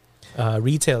industry,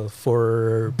 retail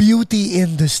for... Beauty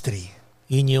industry.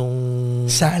 Yun yung...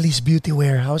 Sally's Beauty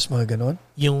Warehouse, mga ganon?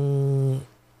 Yung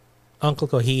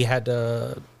uncle ko, he had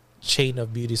a chain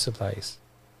of beauty supplies.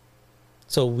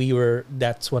 So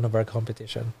that's one of our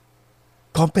competition.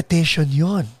 Competition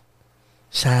yon.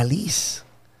 Sally's.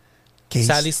 Okay.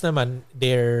 Sally's naman,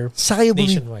 they're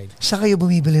nationwide. Sa kayo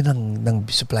bumibili ng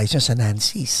supplies nyo sa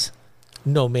Nancy's?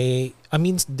 No,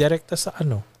 direkta sa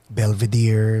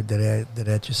Belvedere,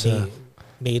 diretso sa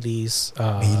Maylis.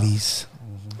 Maylis.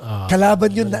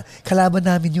 Kalaban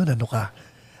namin yun, ano ka?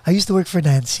 I used to work for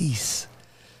Nancy's.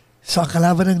 So, ang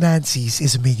kalaban ng Nancy's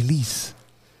is Maylis.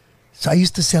 So, I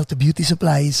used to sell to beauty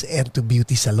supplies and to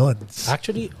beauty salons.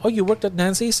 Actually, you worked at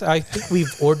Nancy's? I think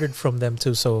we've ordered from them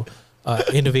too. So,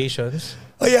 innovations.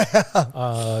 Oh, yeah.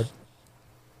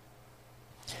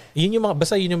 Yun yung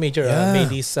basta yun yung major. Yeah.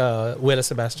 Maylis, Wella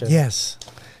Sebastian. Yes.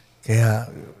 Kaya,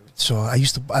 so I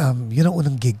used to, yun ang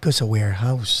unang gig ko sa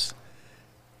warehouse.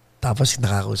 Tapos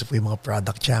nakakausap ko yung mga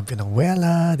product champion ng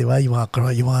Wella, di ba? Yung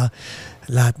mga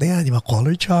lahat na yan, yung mga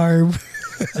color charm.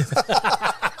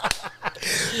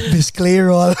 Miss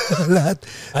Clairol, lahat.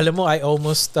 Alam mo, I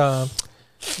almost,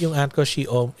 yung aunt ko,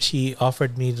 she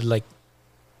offered me to like,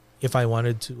 if I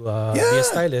wanted to be a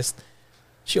stylist,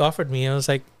 she offered me. I was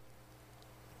like,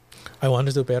 I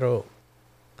wanted to, pero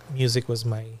music was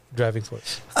my driving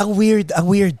force. Ang weird,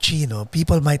 Chino.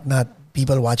 People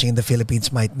watching in the Philippines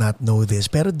might not know this,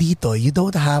 pero dito, you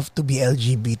don't have to be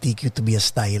LGBTQ to be a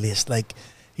stylist. Like,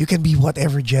 you can be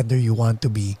whatever gender you want to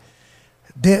be.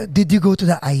 Did you go to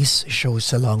the ICE shows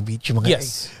sa Long Beach? Yung mga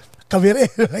Yes. Kami rin.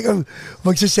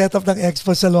 Magsiset up ng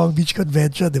expo sa Long Beach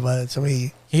Convention, di ba? So,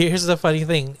 Here's the funny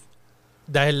thing.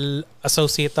 Dahil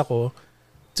associate ako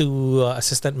to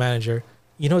assistant manager,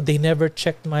 they never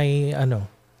checked my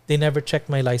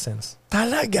license.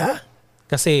 Talaga?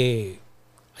 Kasi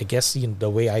I guess the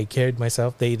way I carried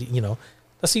myself, they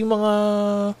tas yung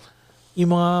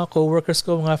mga coworkers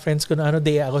ko, mga friends ko na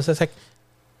they ako sa like,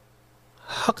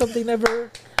 how come they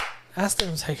never asked them?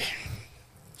 I was like,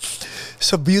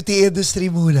 so beauty industry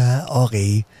muna,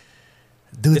 okay.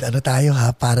 Dude, tayo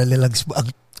ha? Parallel ang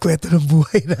kwento ng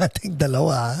buhay nating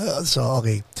dalawa. So,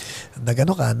 okay.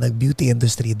 Nag-beauty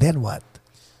industry, then what?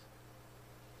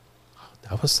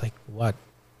 that was like what?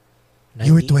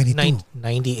 You were 22.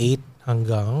 98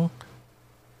 hanggang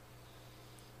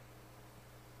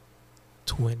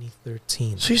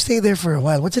 2013. So you stayed there for a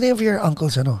while. What's the name of your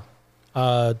uncle's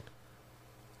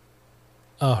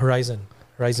Horizon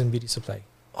Beauty Supply.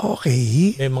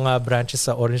 Okay. May mga branches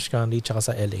sa Orange County tsaka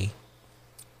sa LA.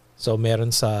 So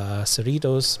meron sa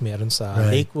Cerritos, meron sa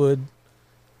Lakewood.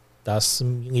 Tas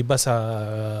yung iba sa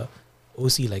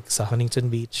OC like sa Huntington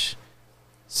Beach,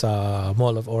 sa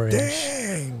Mall of Orange,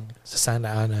 Dang. sa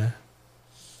Santa Ana.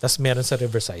 Tas meron sa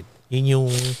Riverside. Yun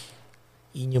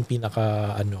yung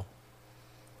pinaka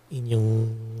yun yung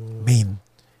Main.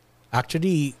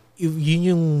 actually yun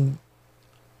yung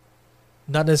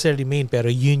not necessarily main pero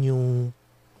yun yung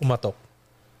umatok.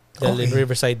 Dahil in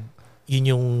Riverside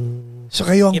yun yung so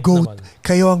kayo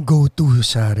ang go-to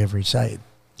sa Riverside.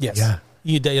 Yes. Yeah.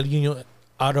 Dahil yun yung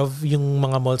out of yung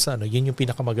mga malls yun yung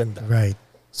pinakamaganda. Right.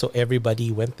 So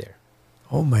everybody went there.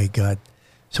 Oh my God.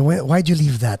 So why'd you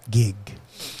leave that gig?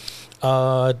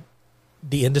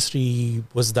 The industry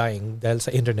was dying dahil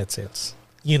sa internet sales.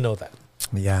 You know that.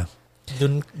 Yeah.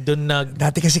 Dun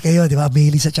Dati kasi kayo, di ba?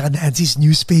 Bailey's at saka Nancy's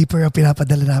newspaper ang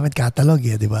pinapadala namin catalog,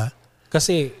 di ba?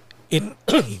 Kasi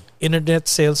internet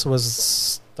sales was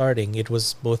starting. It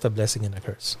was both a blessing and a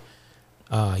curse.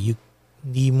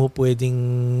 Hindi mo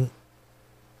pwedeng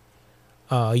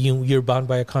you're bound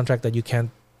by a contract that you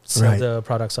can't sell the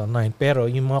products online. Pero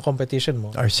yung mga competition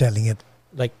mo are selling it.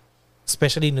 Like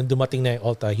especially nung dumating na yung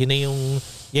Ulta, yan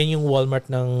yung Walmart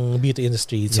ng beauty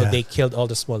industry. So they killed all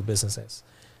the small businesses.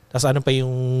 Tapos ano pa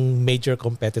yung major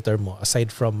competitor mo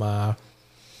aside from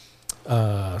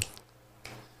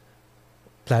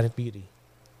Planet Beauty?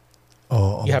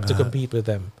 You have to compete with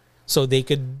them. So they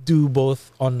could do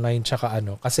both online tsaka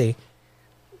kasi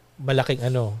malaking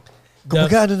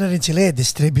Kumbaga na rin sila,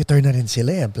 distributor na rin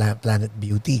sila, Planet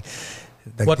Beauty.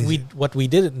 What we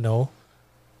didn't know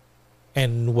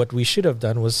and what we should have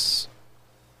done was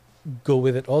go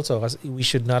with it also, kasi we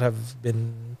should not have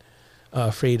been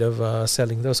afraid of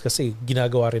selling those kasi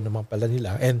ginagawa rin naman pala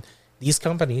nila. And these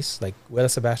companies like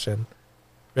Wella Sebastian,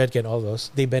 Redken, all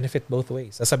those, they benefit both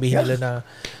ways. Sasabihin nila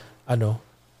na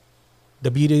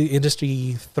the beauty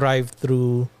industry thrived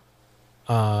through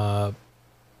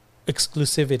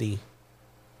exclusivity.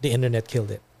 The internet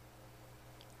killed it.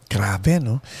 Grabe,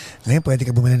 no? Ngayon, pwede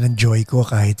ka bumili ng Joyco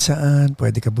kahit saan.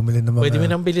 Pwede ka bumili ng mga... Pwede mo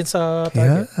nang bilhin sa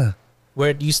Target. Yeah.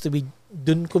 Where it used to be,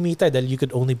 dun kumita dahil you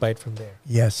could only buy it from there.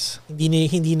 Yes. Hindi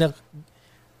na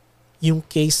yung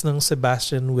case ng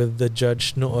Sebastian with the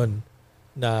judge noon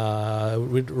na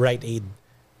with Rite Aid.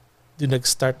 Doon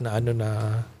nag-start na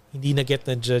na hindi na get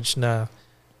na judge na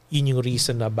yun yung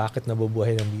reason na bakit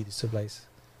nabubuhay ng beauty supplies.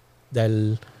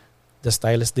 Dahil the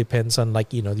stylist depends on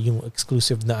yung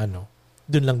exclusive na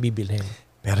dun lang bibilhin.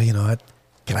 Pero you know what?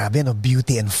 Grabe, no?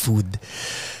 Beauty and food.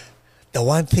 The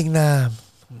one thing na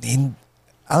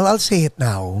I'll say it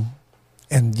now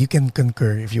and you can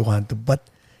concur if you want to, but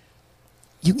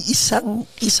yung isang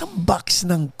box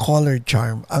ng color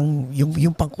charm,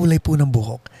 yung pangkulay po ng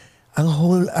buhok,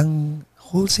 ang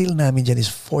wholesale namin dyan is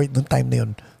noong time na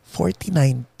yun,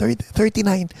 39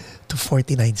 to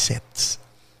 49 cents.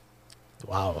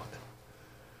 Wow.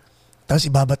 Tapos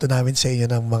ibabato namin sa inyo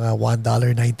ng mga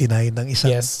 $1.99 ng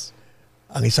isang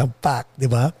ang isang pack, di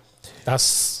ba?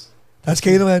 Tapos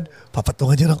kayo naman,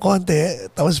 papatungan nyo ng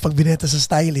konti. Tapos pag binenta sa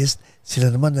stylist,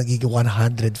 sila naman nagiging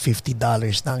 $150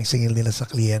 na ang singil nila sa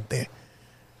kliyente.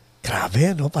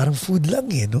 Grabe, no? Parang food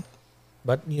lang no?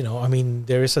 But,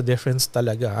 there is a difference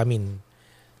talaga.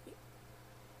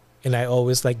 And I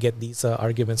always get these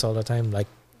arguments all the time.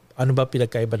 Like, ano ba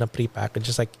pinagkaiba ng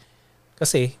pre-package? Just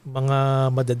kasi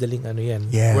mga madadaling yan.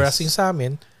 Yes. Whereas yung sa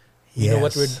amin, you know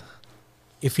what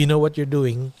if you know what you're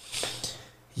doing,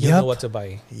 you know what to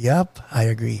buy. Yep,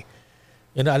 I agree.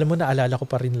 Alam mo, naalala ko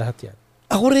pa rin lahat yan.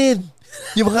 Ako rin.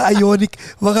 Yung mga ionic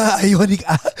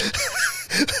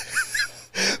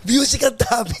music ang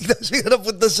topic na siya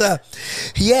napunta sa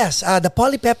the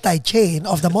polypeptide chain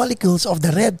of the molecules of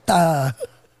the red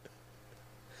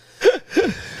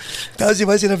Tapos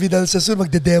sina Vidal Sassoon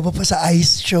magde-demo pa sa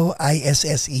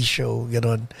ISSE show.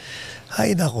 Ganon.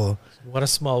 Ay, nako. What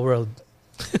a small world.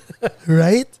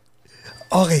 Right?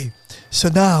 Okay.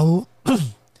 So now,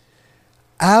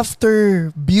 after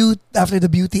the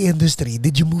beauty industry,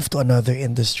 did you move to another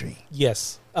industry?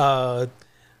 Yes. I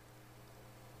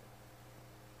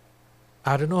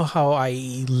don't know how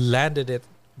I landed it,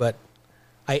 but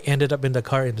I ended up in the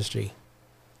car industry.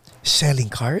 Selling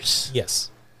cars?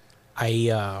 Yes.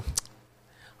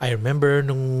 I remember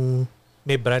nung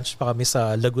may branch pa kami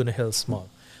sa Laguna Hills Mall.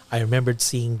 I remembered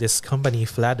seeing this company,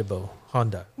 Fladibo,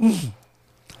 Honda.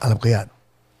 Alam ko yan.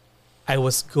 I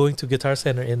was going to Guitar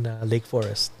Center in Lake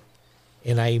Forest,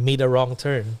 and I made a wrong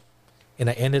turn,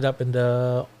 and I ended up in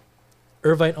the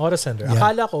Irvine Auto Center. Yeah.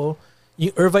 Akala ko,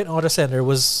 yung Irvine Auto Center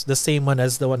was the same one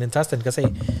as the one in Tustin kasi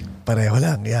pareho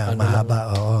lang. Yeah, mahaba.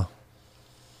 Oo.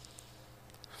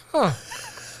 Huh.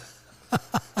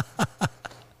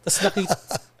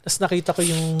 Tapos nakita ko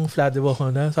yung Fladibo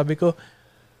Honda. Sabi ko,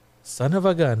 son of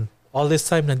a gun, all this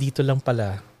time nandito lang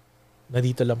pala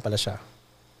siya.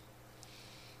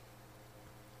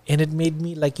 And it made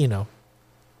me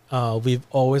we've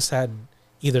always had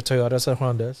either Toyotas or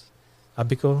Hondas.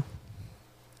 Sabi ko,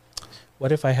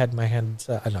 what if I had my hands,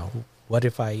 what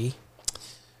if I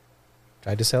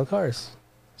tried to sell cars?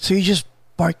 So you just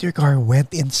parked your car,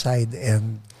 went inside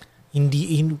and...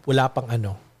 Wala pang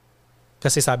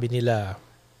Kasi sabi nila,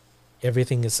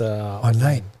 everything is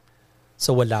online.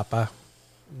 So wala pa.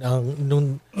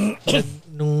 Nung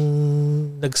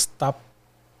nag-stop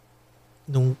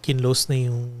nung kinlose na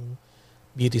yung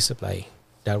beauty supply,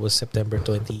 that was September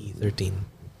 2013.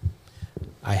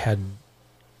 I had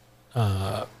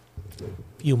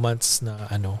few months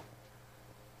na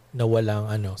na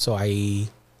walang so I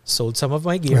sold some of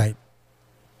my gear. Right.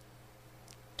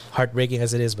 Heartbreaking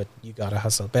as it is, but you gotta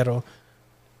hustle. Pero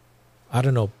I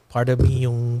don't know, part of me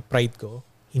yung pride ko,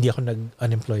 hindi ako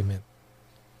nag-unemployment.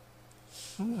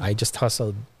 I just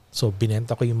hustled. So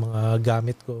binenta ko yung mga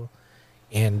gamit ko,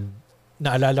 and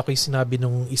naalala ko yung sinabi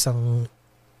nung isang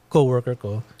coworker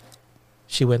ko,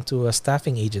 she went to a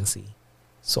staffing agency.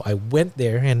 So I went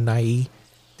there and I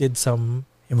did some...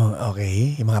 Yung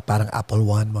mga parang Apple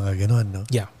One, mga ganun, no?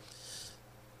 Yeah.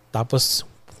 Tapos,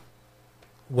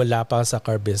 wala pa sa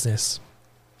car business.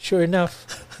 Sure enough,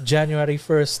 January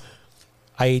 1st,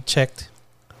 I checked.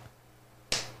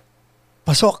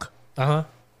 Pasok!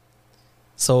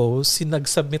 So,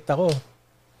 sinag-submit ako.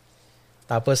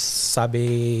 Tapos,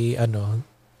 sabi,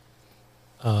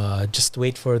 just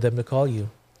wait for them to call you.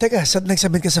 Teka,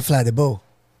 nagsubmit ka sa Fladebo?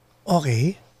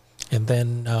 Okay. And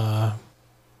then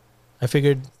I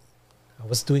figured I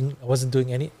wasn't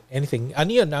doing anything. Ano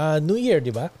yun? New Year,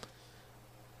 di ba?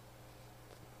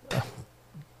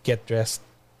 Get dressed.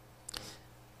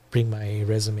 Bring my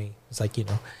resume. It's like,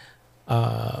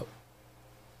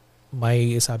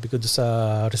 sabi ko doon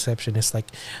sa receptionist,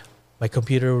 like, my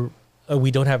computer,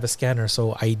 we don't have a scanner,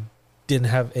 so I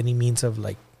didn't have any means of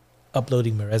like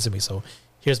uploading my resume. So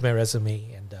here's my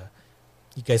resume, and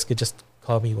you guys could just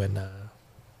call me when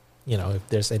if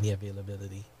there's any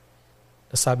availability.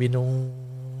 Sabi nung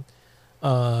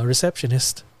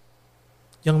receptionist,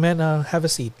 young man, have a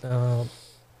seat.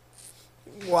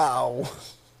 Wow.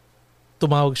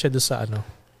 Tumawag siya doon sa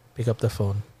pick up the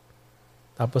phone.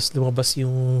 Tapos lumabas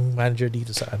yung manager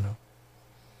dito sa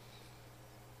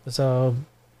So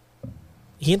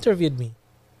he interviewed me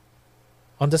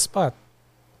on the spot.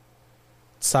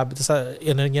 Sabi sa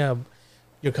niya,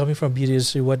 you're coming from beauty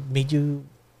industry, what made you,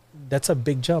 that's a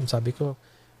big jump. Sabi ko,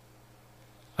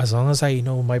 as long as I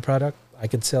know my product, I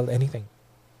can sell anything.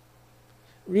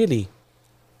 Really?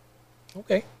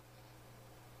 Okay.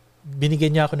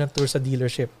 Binigyan niya ako ng tour sa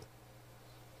dealership.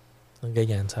 Ng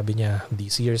ganyan. Sabi niya, do you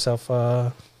see yourself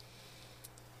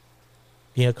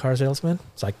being a car salesman?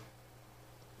 It's like,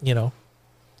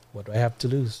 what do I have to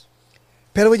lose?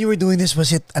 Pero when you were doing this,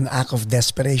 was it an act of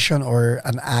desperation or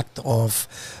an act of,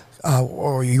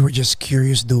 or you were just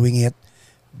curious doing it?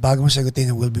 Bago mo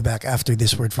sagutin, we'll be back after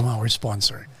this word from our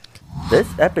sponsor. This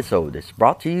episode is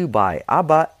brought to you by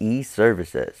ABBA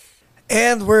E-Services.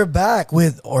 And we're back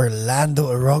with Orlando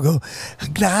Orogo.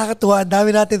 Nakakatuwa, ang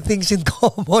dami natin things in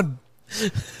common.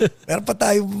 Meron pa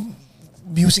tayong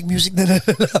music na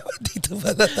nalalaman. Dito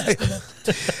pala tayo na.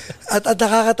 At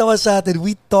nakakatawa sa atin,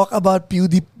 we talk about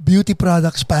beauty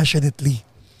products passionately.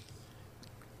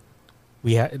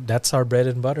 That's our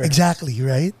bread and butter. Exactly,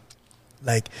 right?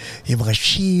 Like, yung mga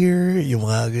sheer, yung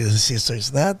mga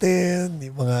sisters natin,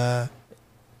 yung mga...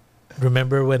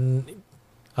 Remember when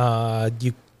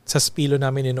sa Spilo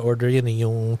namin in order yun,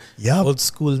 yung old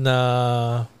school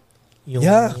na yung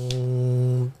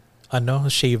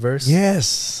shavers?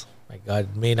 Yes. My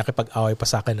God, may nakipag-away pa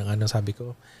sa akin ng sabi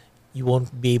ko, you won't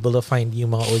be able to find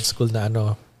yung mga old school na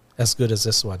as good as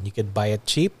this one. You could buy it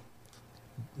cheap.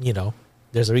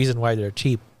 There's a reason why they're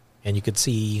cheap. And you could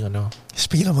see,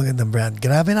 Speaking of magandang brand,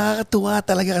 grabe nakakatuwa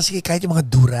talaga kasi kahit yung mga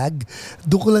durag,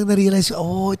 doon ko lang na-realize,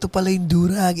 ito pala yung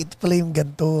durag, ito pala yung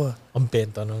ganito. Ang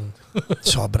benta nun.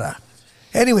 Sobra.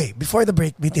 Anyway, before the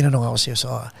break, may tinanong ako sa'yo.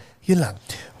 So, yun lang.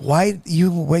 Why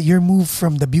your move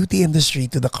from the beauty industry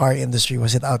to the car industry,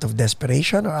 was it out of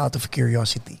desperation or out of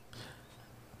curiosity?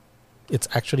 It's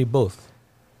actually both.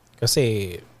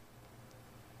 Kasi,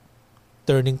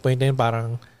 turning point na yun,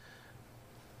 parang,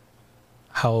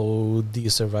 how do you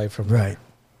survive from right there?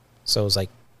 So it's like,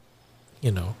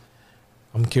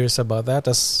 I'm curious about that.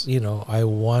 As I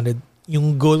wanted,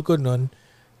 yung goal ko nun,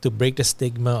 to break the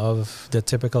stigma of the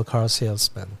typical car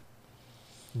salesman.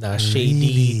 Na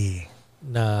shady,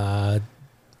 na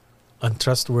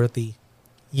untrustworthy.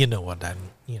 You know what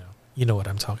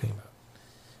I'm talking about.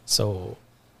 So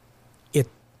it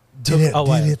took a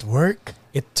while. Did it work?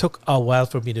 It took a while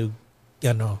for me to,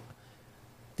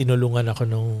 tinulungan ako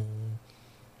nung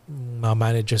mga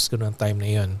managers ko noong time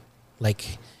na yun.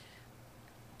 Like,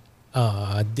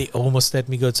 they almost let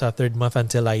me go sa third month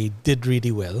until I did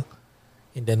really well.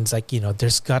 And then it's like,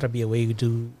 there's gotta be a way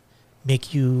to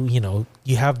make you,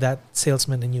 you have that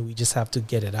salesman in you. We just have to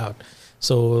get it out.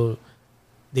 So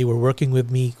they were working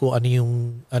with me kung ano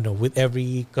yung, with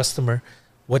every customer.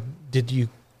 What did you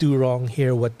do wrong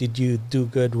here? What did you do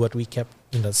good? What we kept,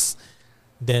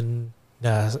 Then,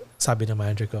 sabi ng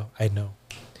manager ko, I know.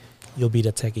 you'll be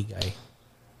the techie guy.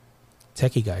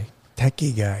 Techie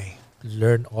guy.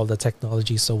 Learn all the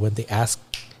technology, so when they ask,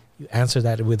 you answer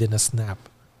that within a snap,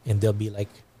 and they'll be like,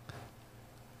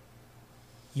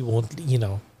 you won't,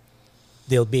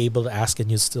 they'll be able to ask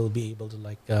and you'll still be able to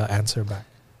like answer back.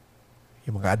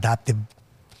 Yung mga adaptive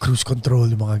cruise control,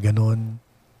 yung mga ganon.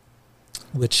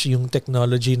 Which yung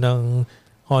technology ng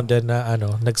Honda na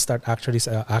nag-start actually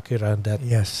sa Acura that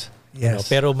Yes.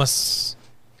 pero mas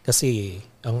kasi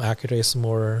ang Acura is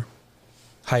more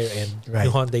higher end. Right.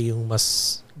 Yung Honda yung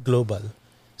mas global.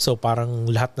 So parang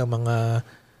lahat ng mga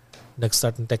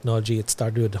nag-start ng technology, it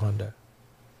started with Honda.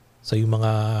 So yung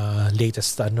mga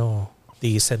latest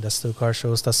they send us to car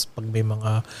shows, tas pag may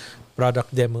mga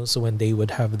product demos, when they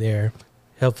would have their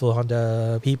helpful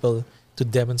Honda people to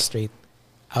demonstrate,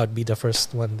 I would be the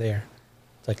first one there.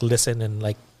 Like listen and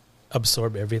like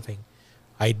absorb everything.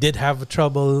 I did have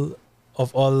trouble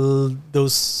of all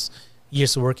those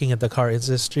years working at the car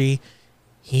industry.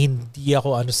 Hindi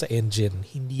ako sa engine.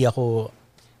 Hindi ako,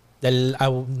 dahil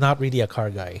I'm not really a car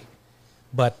guy.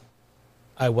 But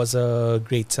I was a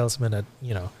great salesman at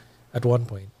one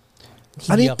point.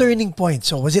 Ano yung turning point?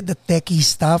 So was it the techie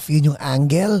stuff, yun yung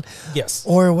angle? Yes.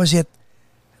 Or was it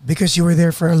because you were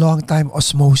there for a long time,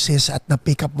 osmosis at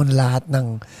na-pick up mo na lahat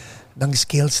ng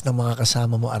skills ng mga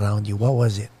kasama mo around you? What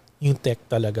was it? Yung tech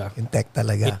talaga. Yung tech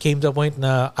talaga. It came to a point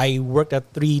na I worked at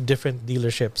 3 different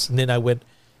dealerships, and then I went,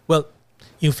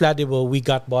 yung Fladibo, we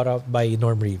got bought out by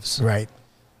Norm Reeves. Right.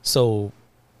 So,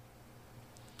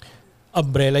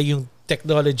 umbrella yung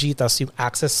technology, tas yung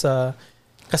access sa,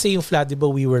 kasi yung Fladibo,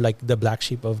 we were like the black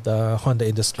sheep of the Honda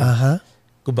industry.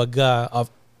 Kumbaga,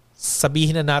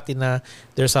 sabihin na natin na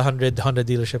there's 100 Honda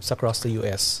dealerships across the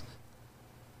US.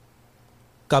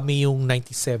 Kami yung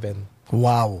 97.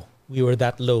 Wow. We were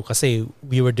that low kasi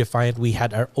we were defiant. We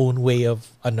had our own way of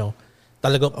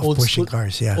talagang Of old pushing school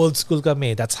cars, yeah. Old school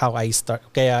kami. That's how I start.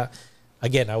 Kaya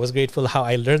again, I was grateful how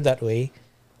I learned that way,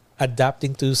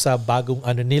 adapting to sa bagong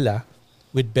nila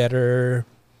with better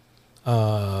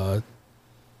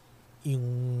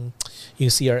yung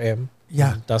CRM.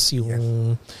 Yeah. Tas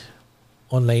yung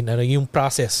online yung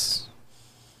process.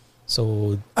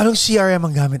 So anong CRM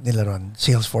ang gamit nila ron?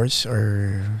 Salesforce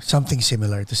or something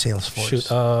similar to Salesforce?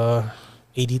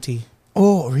 ADT.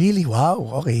 Oh, really?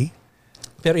 Wow. Okay.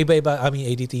 Pero iba-iba,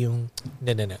 ADT yung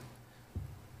no.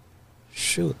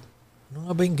 Shoot. Ano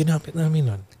nga ba yung ginamit namin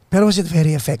nun? Pero was it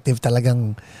very effective?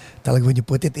 Talagang when you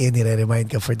put it in, i-remind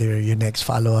ka for your next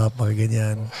follow-up, mga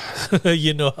ganyan.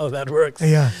 You know how that works.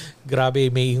 Yeah.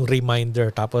 Grabe, may yung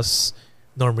reminder. Tapos,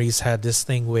 Norm Reeves had this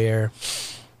thing where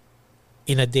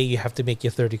in a day, you have to make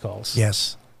your 30 calls.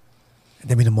 Yes. And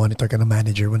then monitor ka ng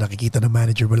manager mo, nakikita ng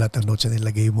manager mo lahat ng notes na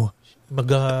nilagay mo.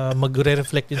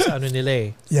 Magre-reflect yun sa nila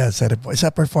eh. Yeah,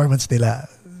 sa performance nila.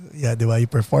 Yeah, di ba?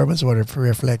 Yung performance what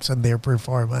reflects on their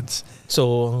performance.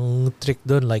 So, ang trick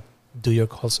doon, like, do your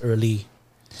calls early.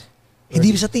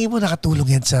 Hindi sa tingin mo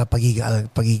nakatulong yan sa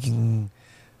pagiging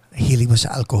hiling mo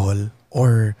sa alcohol?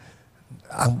 Or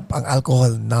ang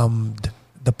alcohol numbed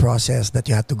the process that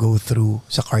you had to go through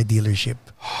sa car dealership?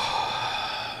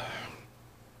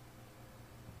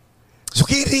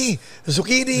 Zucchini!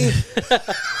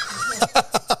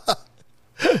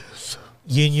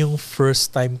 Yun yung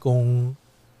first time kong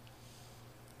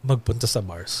magpunta sa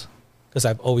bars. Because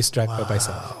I've always drank by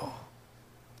myself.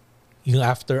 Yung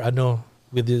after,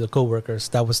 with the coworkers,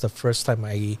 that was the first time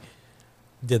I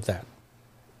did that.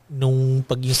 Nung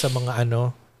pag yung sa mga,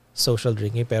 social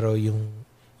drinking, pero yung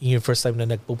first time na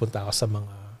nagpupunta ako sa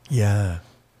mga... Yeah.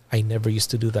 I never used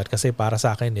to do that. Kasi para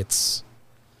sa akin, it's...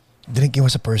 Drinking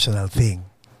was a personal thing.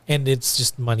 And it's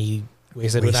just money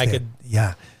wasted. When I could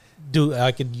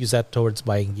I could use that towards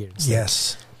buying gear instead.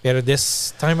 Yes. Pero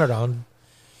this time around,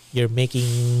 you're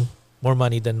making more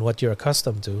money than what you're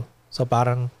accustomed to. So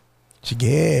parang...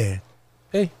 Sige.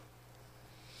 Hey.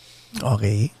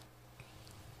 Okay.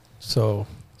 So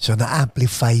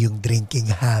na-amplify yung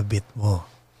drinking habit mo.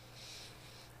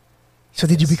 So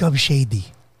did you become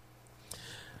shady?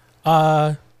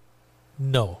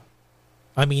 No.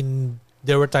 I mean,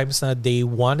 there were times na they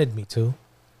wanted me to.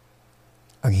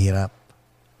 Ang hirap.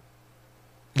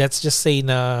 Let's just say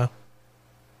na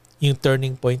yung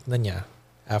turning point na niya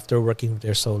after working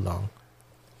there so long,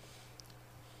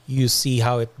 you see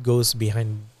how it goes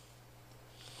behind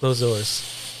closed doors.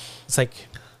 It's like,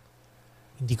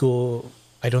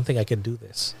 I don't think I can do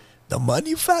this. The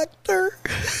money factor?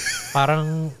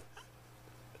 Parang,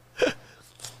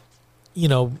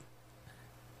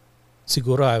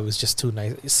 siguro I was just too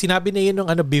nice. Sinabi na yun nung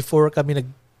before kami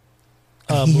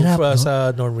Hirap, move no?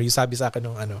 sa Normally. Sabi sa akin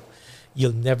nung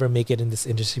you'll never make it in this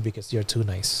industry because you're too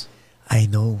nice. I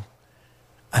know.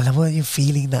 Alam mo, yung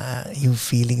feeling na,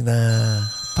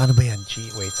 paano ba yan, Chi?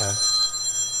 Wait,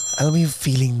 Alam mo yung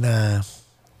feeling na,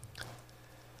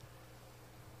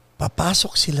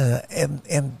 papasok sila and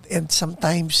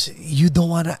sometimes you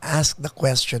don't want to ask the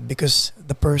question because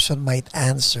the person might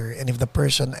answer, and if the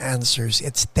person answers,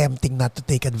 it's tempting not to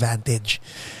take advantage.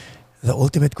 The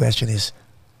ultimate question is,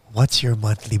 what's your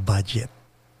monthly budget?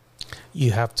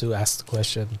 You have to ask the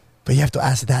question. But you have to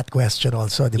ask that question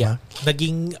also, di ba?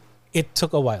 Yeah. It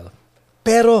took a while.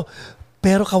 Pero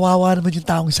kawawa naman yung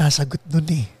taong sasagot nun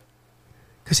eh.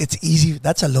 Because it's easy,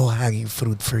 that's a low-hanging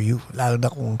fruit for you. Lalo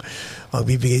na kung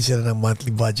magbibigay sila ng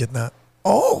monthly budget na,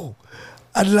 oh,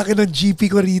 ang laki ng GP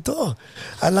ko rito.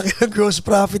 Ang laki ng gross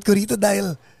profit ko rito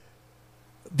dahil,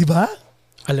 di ba?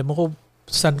 Alam mo ko,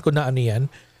 saan ko na ano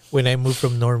yan? When I moved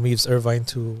from Norm Reeves Irvine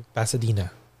to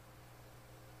Pasadena.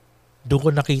 Doon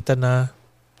ko nakita na,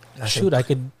 shoot, I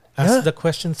could ask the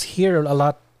questions here a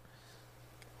lot.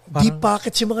 Deep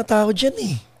pockets yung mga tao dyan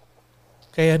eh.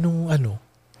 Kaya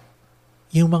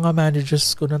yung mga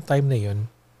managers ko ng time na yun,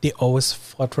 they always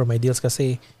fought for my deals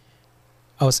kasi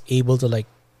I was able to like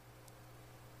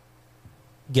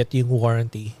get yung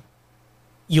warranty.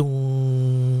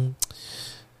 Alam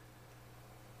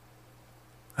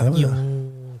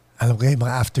ko yung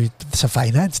mga after sa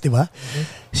finance, di ba?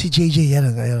 Mm-hmm. Si JJ yan,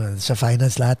 sa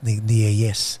finance lahat ni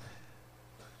yes.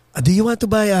 Do you want to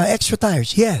buy extra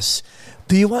tires? Yes.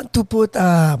 Do you want to put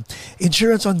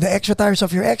insurance on the extra tires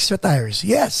of your extra tires?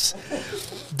 Yes.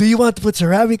 Do you want to put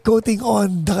ceramic coating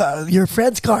on your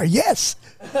friend's car? Yes.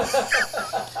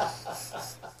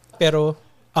 Pero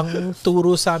ang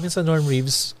turo sa amin sa Norm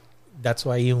Reeves, that's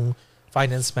why yung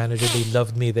finance manager, they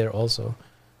loved me there also.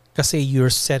 Kasi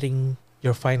you're setting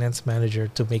your finance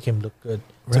manager to make him look good,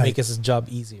 to make his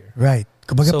job easier. Right.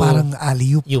 Kumbaga parang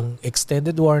alley-oop. Yung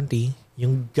extended warranty,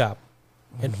 yung gap,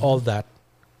 and all that,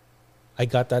 I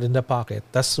got that in the pocket.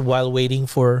 That's while waiting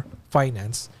for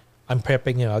finance. I'm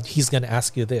prepping him out. He's gonna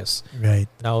ask you this. Right.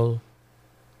 Now,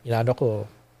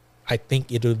 I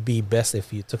think it would be best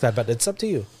if you took that, but it's up to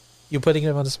you. You're putting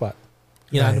him on the spot.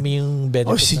 Mo yung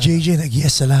benefit. Si JJ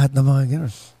nag-yes sa lahat ng mga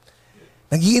gano'n.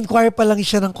 Nag-i-inquire pa lang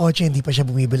siya ng kotse, hindi pa siya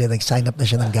bumibili. Nag-sign up na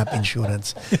siya ng gap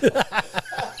insurance.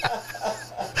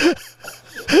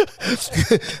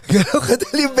 Gano'n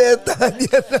kadali bentahan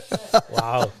yan.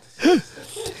 Wow.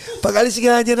 Pag alis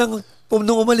nga niya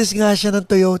nung umalis nga siya ng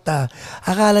Toyota,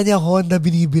 akala niya Honda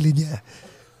binibili niya.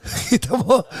 Kita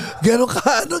mo,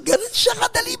 gano'n siya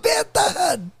kadali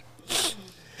bentahan.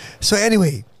 So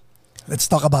anyway, let's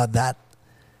talk about that.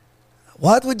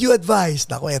 What would you advise?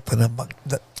 What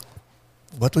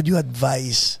would you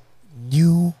advise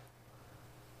new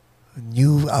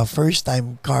first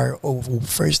time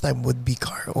would-be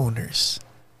car owners?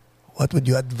 What would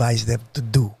you advise them to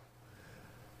do,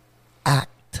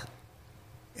 act,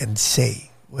 and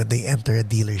say when they enter a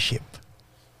dealership?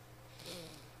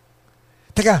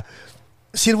 Teka,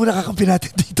 sino mo nakakampi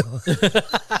natin dito?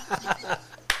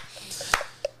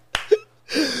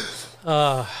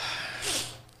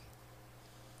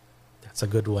 That's a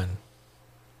good one.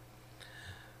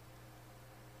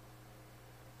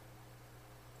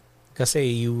 Kasi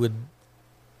you would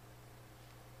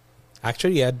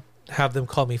actually, I'd have them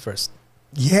call me first.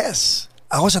 Yes.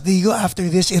 Ako sa tingin ko, after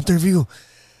this interview,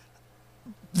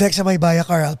 next time I buy a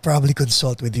car, I'll probably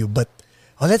consult with you. But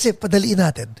let's say, padaliin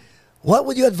natin. What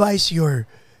would you advise your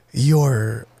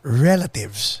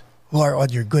relatives who are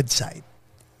on your good side,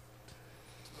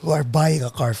 who are buying a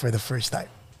car for the first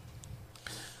time?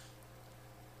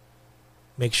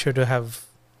 Make sure to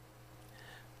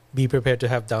be prepared to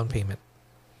have down payment.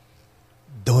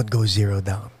 Don't go zero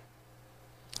down.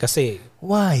 Kasi,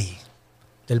 why?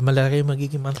 Dahil malaki yung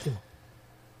magiging monthly mo.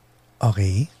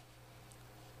 Okay.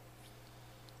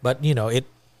 But,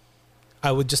 I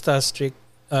would just straight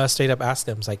up ask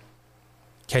them, like,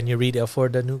 can you really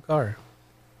afford a new car?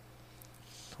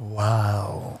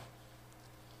 Wow.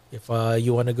 If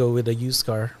you want to go with a used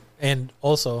car. And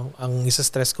also, ang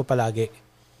isa-stress ko palagi,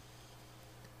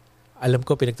 alam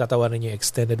ko pinagtatawanan yung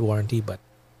extended warranty, but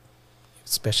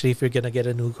especially if you're gonna get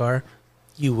a new car,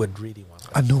 you would really want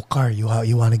that. A new car, you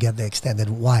want to get the extended.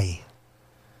 Why?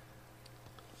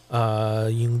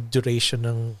 Yung duration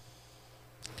ng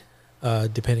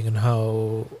depending on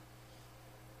how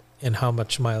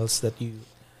much miles that you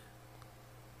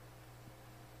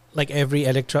like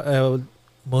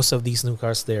most of these new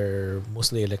cars, they're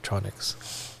mostly electronics.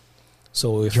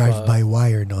 So if drive by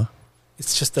wire, no?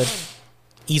 It's just a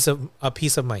peace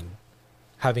of mind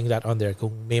having that on there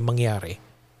kung may mangyari.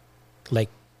 Like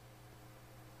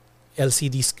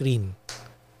LCD screen,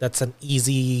 that's an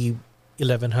easy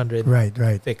 1100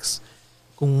 right fix.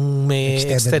 Kung may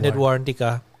extended warranty. warranty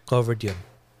ka, covered yun.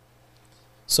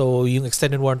 So, yung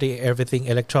extended warranty, everything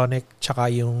electronic, tsaka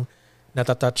yung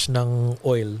natatouch ng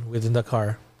oil within the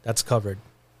car, that's covered.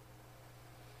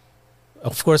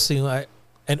 Of course,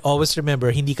 and always remember,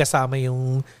 hindi kasama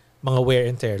yung mga wear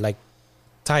and tear, like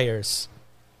tires,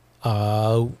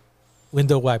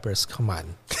 window wipers, come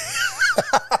on.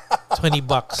 $20.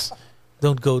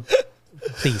 Don't go,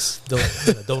 please.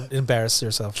 Don't embarrass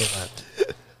yourself with that.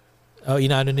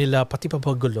 Inaano nila, pati pa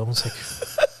pagulong. It's like,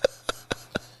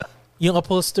 yung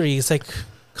upholstery is like,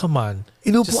 come on.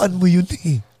 Inupuan mo yun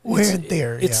eh. Wear and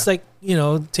tear. It's like,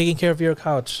 taking care of your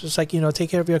couch. It's like, take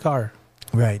care of your car.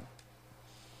 Right.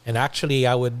 And actually,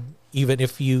 I would, even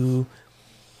if you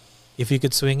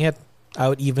could swing it,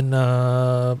 I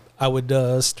would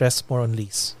stress more on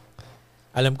lease.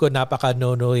 Alam ko, napaka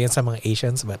no-no yan sa mga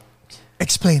Asians, but...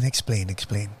 Explain.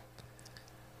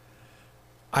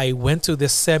 I went to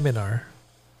this seminar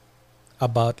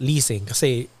about leasing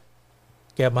kasi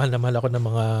kaya mahal na mahal ako ng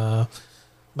mga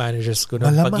managers ko.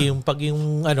 Pag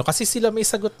yung kasi sila may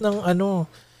sagot ng ng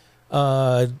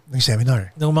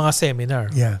seminar. Ng mga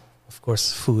seminar. Yeah. Of course,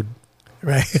 food.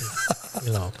 Right.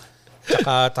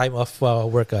 Tsaka time off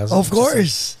work. Of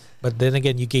course. But then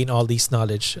again, you gain all these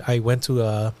knowledge. I went to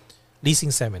a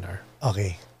leasing seminar.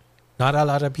 Okay. Not a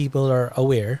lot of people are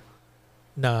aware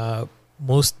na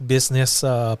most business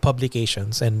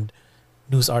publications and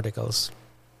news articles,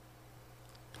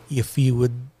 if you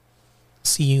would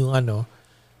see yung halos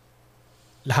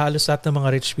lahat ng mga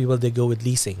rich people, they go with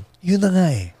leasing. Yun na nga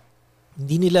eh.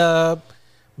 Hindi nila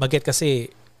mag-get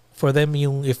kasi for them,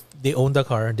 if they own the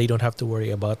car, they don't have to worry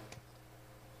about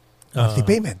monthly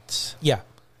payments. Yeah,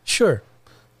 sure.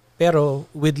 Pero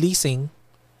with leasing,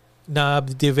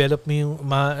 na-develop mo yung,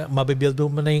 mabibuild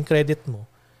mo na yung credit mo,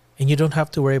 and you don't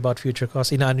have to worry about future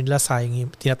costs. Inaano nila,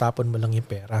 sayang tinatapon mo lang yung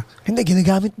pera. Hindi,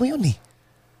 ginagamit mo yun eh.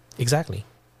 Exactly.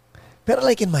 Pero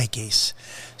like in my case,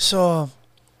 so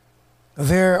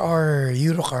there are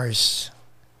Euro cars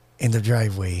in the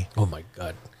driveway. Oh my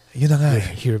God. Yun na nga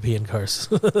eh. European cars.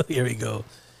 Here we go.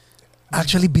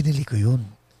 Actually, binili ko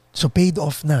yun. So paid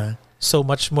off na. So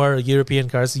much more European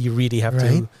cars, you really have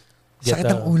to get sakit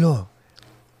ng ulo.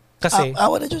 Kasi,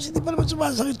 awa na Diyos, hindi pa naman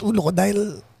sumasakit ulo ko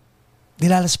dahil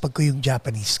nilalaspag ko yung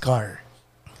Japanese car.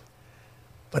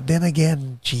 But then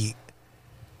again,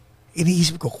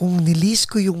 iniisip ko, kung nilease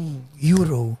ko yung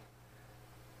Euro,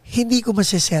 hindi ko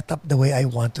masiset up the way I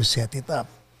want to set it up.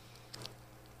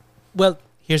 well,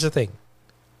 here's the thing.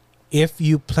 If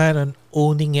you plan on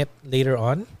owning it later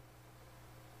on,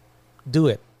 do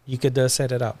it. You could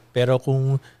set it up.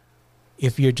 Pero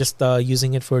if you're just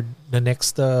using it for the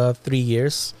next 3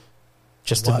 years,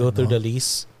 just to go through the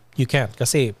lease, you can't.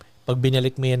 Kasi pag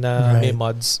binalik mo yan na may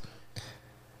mods.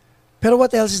 Pero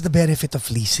what else is the benefit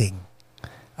of leasing?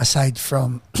 Aside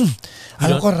from,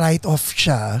 alam ko write-off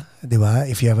siya, di ba?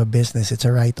 If you have a business, it's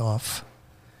a write-off.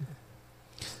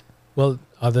 Well,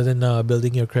 other than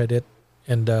building your credit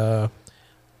and...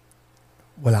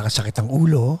 wala kang sakit ang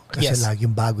ulo kasi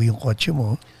laging bago yung kotse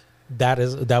mo. That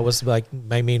was like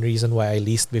my main reason why I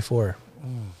leased before.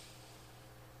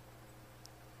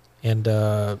 And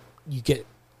you get...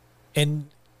 And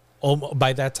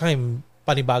by that time,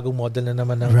 panibagong model na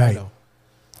naman ng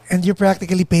And you're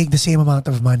practically paying the same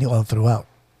amount of money all throughout.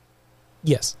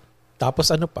 Yes. Tapos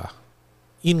pa?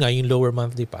 Yun nga, yung lower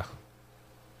monthly pa.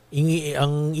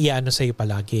 Ang iano sa'yo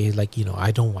palagi, like,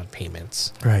 I don't want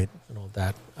payments. Right. And all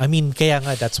that. I mean, kaya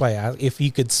nga, that's why, if you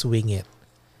could swing it.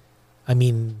 I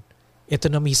mean,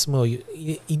 ito na mismo,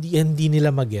 hindi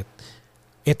nila mag-get.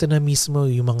 Ito na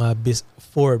mismo yung mga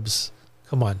Forbes.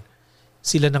 Come on.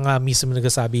 Sila na nga mismo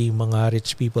nagsasabi yung mga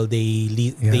rich people, they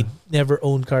never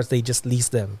own cars, they just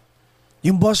lease them.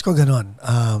 Yung boss ko ganon.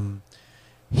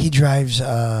 He drives,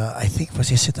 I think,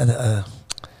 it's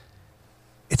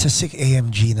a 6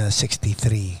 AMG na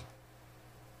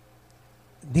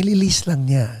 63. Nililease lang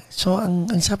niya. So, ang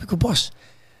sabi ko, boss,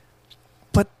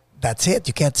 but that's it.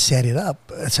 You can't set it up.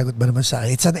 Sagot ba naman sa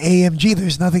akin, it's an AMG.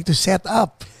 There's nothing to set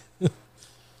up.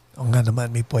 O nga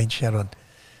naman, may point siya ron.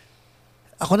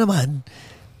 Ako naman,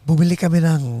 bumili kami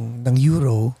ng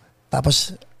Euro.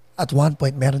 Tapos, at one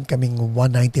point, meron kaming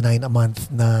 $199 a month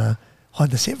na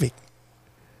Honda Civic.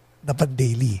 Dapat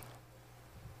daily.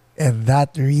 And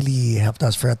that really helped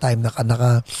us for a time.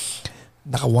 Naka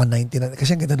 199.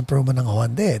 Kasi ang ganda ng promo ng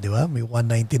Honda, di ba? May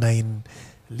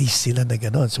 199 lease sila na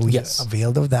gano'n. So we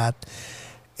availed of that.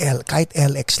 Kahit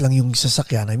LX lang yung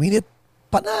sasakyan. I mean,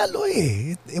 panalo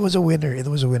eh. It was a winner. It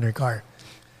was a winner car.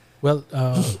 Well,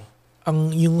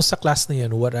 yung sa class na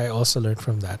yan, what I also learned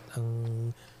from that,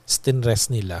 ang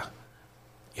stinrest nila,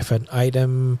 if an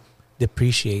item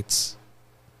depreciates,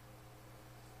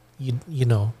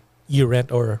 you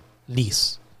rent or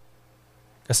lease.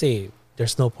 Kasi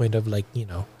there's no point of like,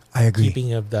 I agree.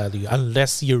 keeping a value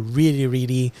unless you really,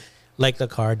 really like the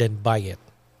car, then buy it.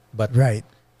 But Right.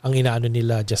 ang inaano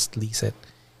nila, just lease it.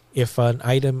 If an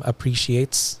item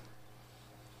appreciates,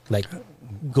 like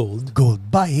gold,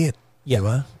 Buy it. yeah.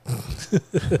 Diba?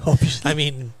 Obviously. I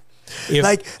mean, if,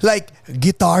 like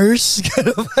guitars.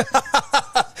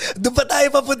 Doon ba tayo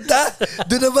papunta?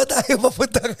 Doon na ba tayo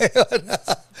papunta ngayon?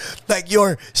 Like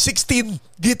your 16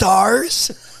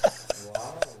 guitars?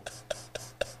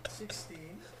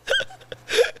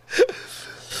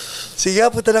 Sige,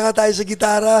 punta na nga tayo sa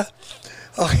gitara.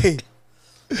 Okay.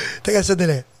 Teka,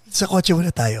 sandali. Sa kotse muna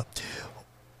tayo.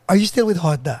 Are you still with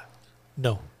Honda?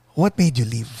 no. What made you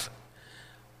leave?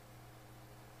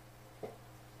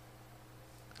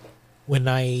 When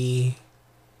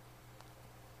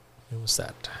was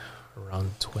that?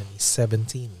 Around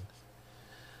 2017.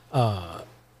 That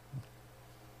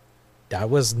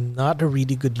was not a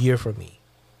really good year for me.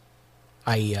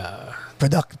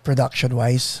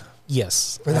 Production-wise?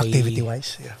 Yes.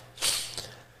 Productivity-wise? Yeah.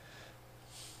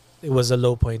 It was a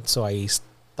low point, so I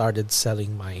started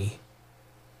selling my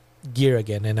gear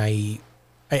again, and I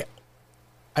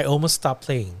almost stopped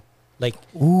playing. Like,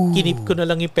 Ooh. kinip ko na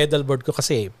lang yung pedal board ko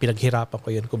kasi pinaghirapan ko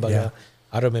yun, kumbaga,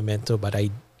 out of memento, but I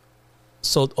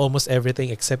sold almost everything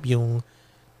except yung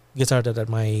guitar that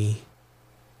my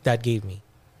dad gave me.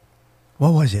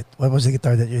 What was it? What was the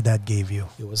guitar that your dad gave you?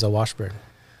 It was a Washburn.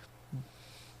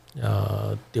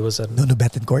 It was a Nuno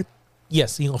Betancourt?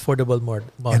 yes, yung affordable model.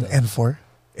 N4?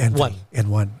 N3? One.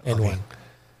 N1. And Okay. one.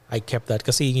 I kept that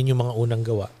kasi yun yung mga unang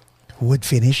gawa. Wood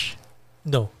finish?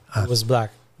 No, Ah. it was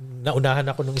black. Naunahan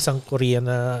ako nung isang Korean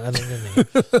na ano yun eh.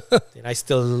 And I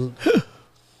still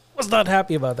was not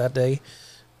happy about that day.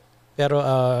 Pero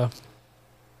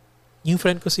yung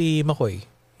friend ko si Makoy,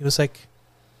 he was like,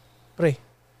 pre,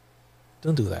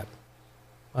 don't do that.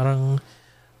 Parang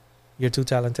you're too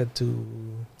talented to...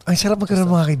 Ang sarap magkaroon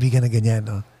ng mga kaibigan na ganyan,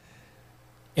 no?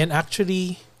 And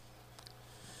actually,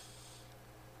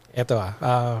 eto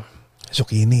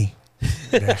Zucchini.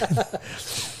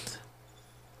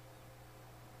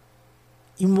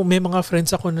 may mga friends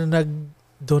ako na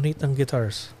nag-donate ng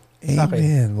guitars. Sa akin.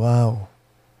 Amen. Wow.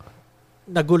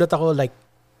 Nagulat ako like,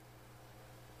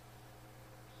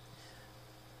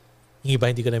 yung iba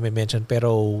hindi ko na may mention,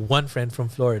 pero one friend from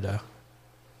Florida,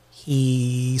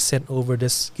 he sent over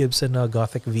this Gibson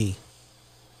Gothic V.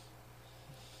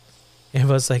 It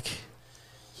was like,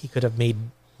 he could have made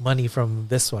money from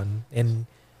this one. And,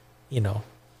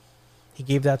 he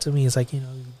gave that to me. It's like,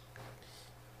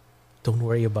 don't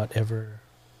worry about ever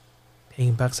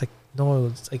paying back. It's like, no,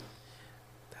 it's like,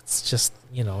 that's just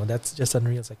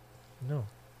unreal. It's like, no,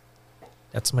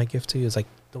 that's my gift to you. It's like,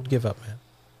 don't give up, man.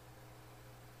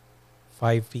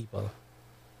 5 people.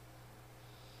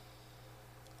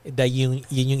 Yun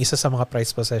yung isa sa mga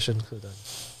prized possession ko doon.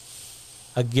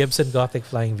 A Gibson Gothic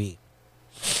Flying V.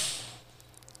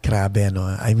 Grabe, no?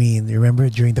 I mean, remember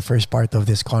during the first part of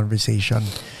this conversation,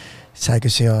 sabi ko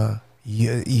sa'yo,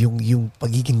 yung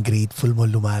pagiging grateful mo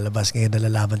lumalabas. Ngayon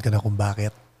nalalaman ka na kung bakit.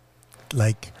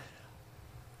 Like,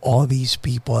 all these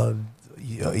people,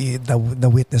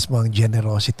 na-witness mo ang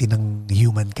generosity ng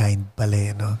humankind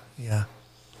pala, no? Yeah.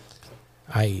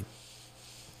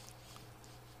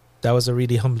 That was a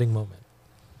really humbling moment.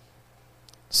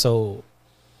 So,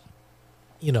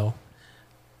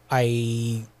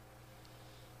 I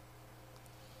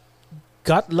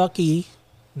got lucky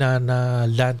na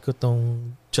land ko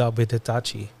tong job with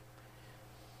Hitachi.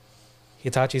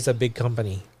 Hitachi is a big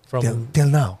company. Till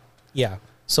now. Yeah.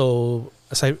 So,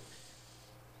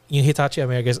 yung Hitachi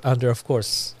America is under, of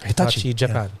course, Hitachi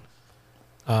Japan.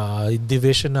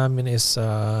 Division namin is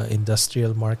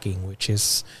industrial marking, which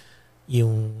is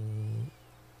yung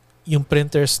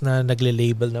printers na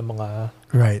nagle-label ng mga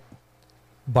Right.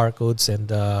 barcodes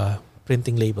and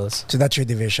printing labels. So that's your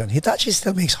division. Hitachi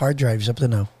still makes hard drives up to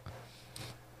now.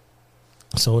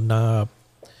 So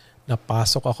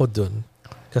napasok ako dun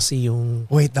kasi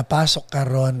yung Wait, napasok ka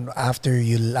ron after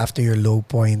your low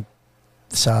point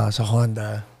sa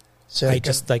Honda. So I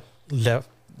just like left.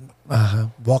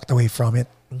 walked away from it.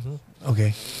 Mhm.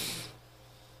 Okay.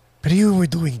 But you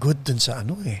were doing good dun sa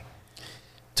ano eh.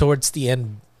 Towards the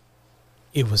end,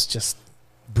 it was just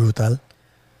Brutal.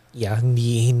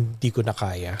 hindi ko na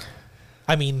kaya.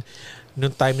 I mean,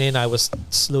 noong time na yun, I was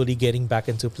slowly getting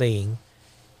back into playing,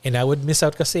 and I would miss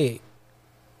out kasi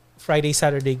Friday,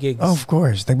 Saturday gigs. Oh, of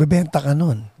course. Nagbebenta ka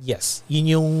nun. Yes. Yun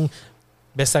yung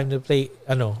best time to play.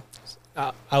 I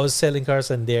was selling cars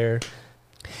and there.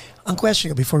 Ang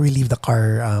question, before we leave the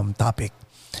car topic.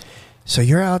 So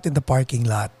you're out in the parking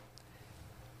lot.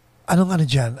 Anong ano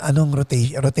dyan? Anong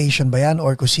rotation ba yan?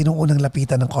 Or kung sinong unang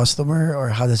lapitan ng customer? Or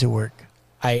how does it work?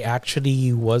 I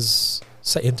actually was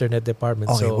sa internet department.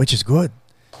 Okay, So, which is good.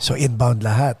 So inbound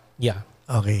lahat. yeah.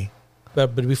 Okay.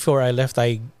 But before I left,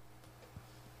 I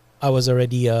was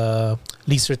already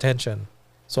lease retention.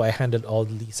 So I handled all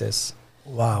the leases.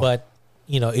 Wow. But,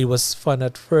 it was fun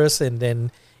at first, and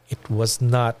then it was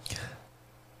not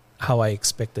how I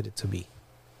expected it to be.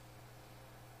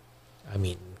 I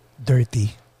mean,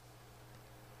 dirty.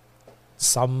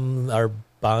 some are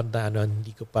bound na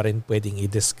hindi ko pa rin pwedeng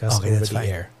i-discuss Okay, over that's the fine.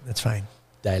 air. That's fine.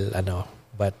 Dahil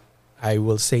but I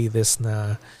will say this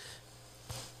na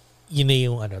yun na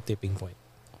yung tipping point.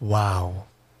 Wow.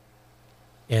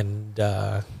 And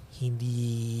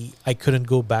I couldn't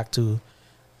go back to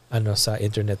sa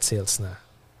internet sales na.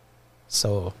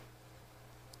 So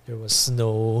there was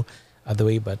no other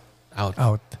way but out.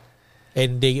 Out.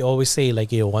 And they always say like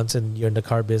once you're in the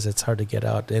car business, it's hard to get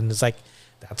out. And it's like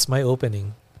that's my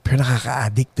opening. Pero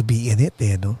nakaka-addict to be in it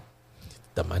no?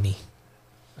 The money.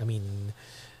 I mean,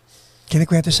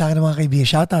 Kinikwento sa akin ng mga kaibigan.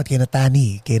 Shoutout kay na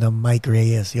Tani, kay na Mike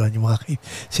Reyes. Yun, yung mga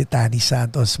si Tani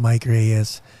Santos, Mike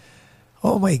Reyes.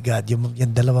 Oh my God, yung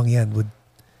dalawang yan would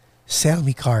sell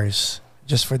me cars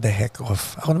just for the heck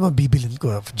of. Ako naman bibilin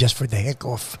ko just for the heck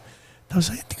of.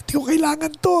 Tapos, hindi ko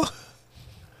kailangan to.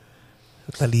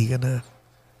 Tali ka na.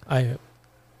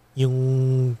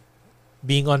 yung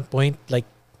being on point, like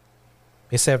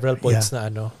may several points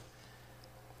na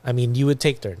I mean, you would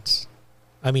take turns.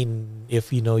 I mean,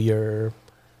 if you're,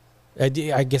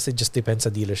 I guess it just depends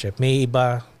on dealership. May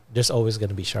iba, there's always going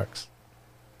to be sharks.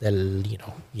 Well,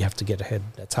 you have to get ahead.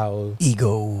 That's how.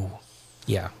 Ego.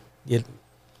 Yeah.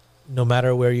 No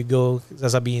matter where you go,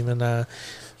 sasabihin na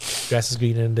grass is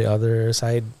greener on the other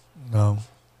side. No.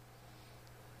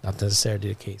 Not necessarily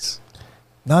the case.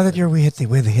 Now that you're with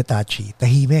Hitachi,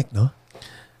 tahimik, no?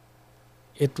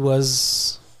 It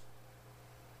was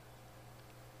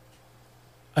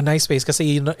a nice space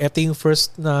kasi ito yung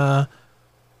first na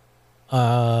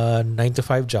 9 to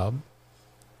 5 job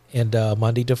and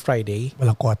Monday to Friday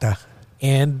Walang kwota.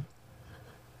 and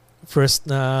first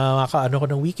na makaano ko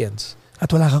ng weekends.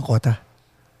 At wala kang kwota.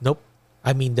 Nope.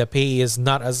 I mean, the pay is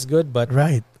not as good but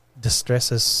Right. the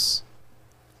stress is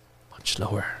much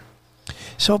lower.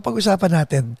 So pag-usapan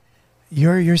natin,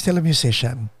 you're still a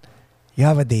musician. You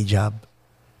have a day job.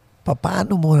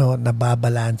 Paano mo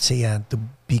nababalanse yan to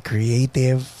be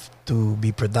creative, to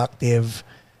be productive,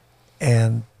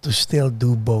 and to still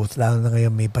do both, lalo na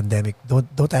ngayon may pandemic?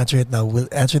 Don't answer it now. We'll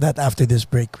answer that after this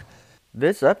break.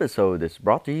 This episode is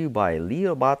brought to you by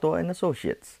Leo Bato and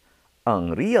Associates,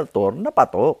 ang realtor na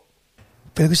patok.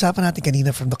 Pinag-usapan natin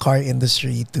kanina from the car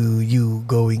industry to you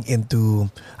going into,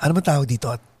 ano ba tawag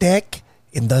dito? Tech,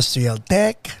 industrial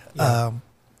tech, Yeah.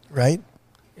 right?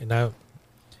 And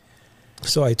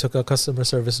so I took a customer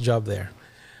service job there.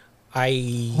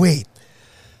 Wait.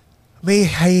 May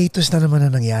hiatus na naman na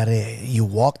nangyari. You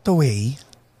walked away,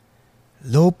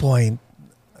 low point.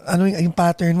 Ano yung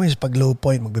pattern mo is pag low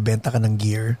point, magbebenta ka ng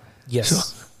gear. Yes.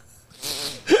 So-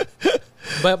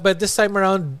 but this time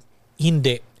around,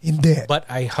 hindi. Hindi. But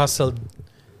I hustled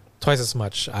twice as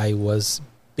much. I was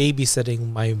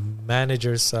babysitting my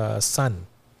manager's son.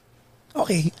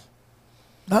 Okay.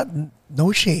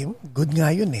 No shame. Good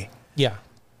nga yun eh. Yeah.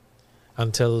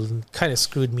 Until kind of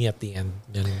screwed me at the end.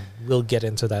 And we'll get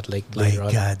into that My later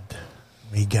on. God.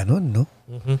 May ganun, no?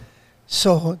 Mhm.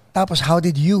 So, tapos how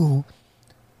did you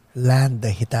land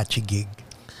the Hitachi gig?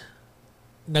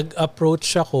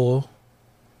 Nag-approach ako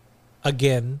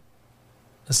again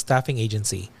a staffing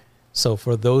agency. So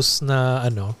for those na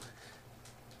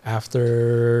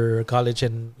after college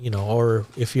and or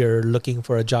if you're looking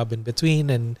for a job in between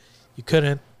and you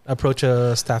couldn't, approach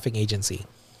a staffing agency.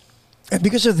 And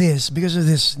because of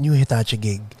this new Hitachi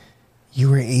gig, you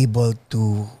were able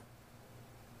to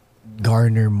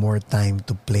garner more time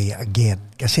to play again.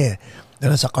 Kasi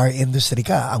sa car industry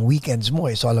ka, ang weekends mo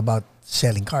is all about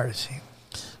selling cars.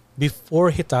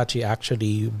 Before Hitachi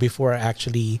before I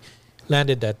actually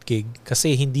landed that gig,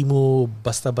 kasi hindi mo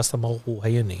basta-basta makukuha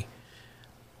yun eh.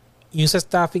 Yung sa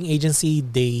staffing agency,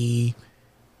 they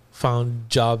found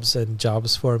jobs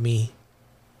for me.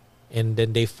 And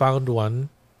then they found one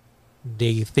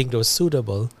they think that was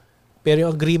suitable. Pero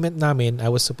yung agreement namin, I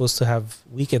was supposed to have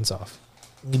weekends off.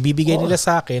 Ibibigay nila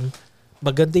sa akin,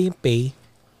 maganda yung pay,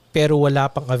 pero wala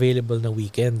pang available na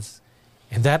weekends.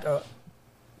 And that,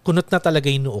 kunot na talaga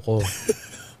yung noo ko.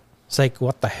 It's like,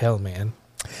 what the hell, man?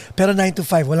 Pero 9 to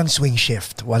 5, walang swing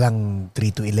shift. Walang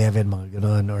 3 to 11, mga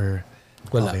ganun. Or,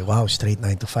 Wala. okay, wow, straight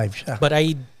 9 to 5 siya. But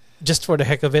just for the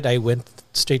heck of it, I went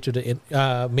straight to the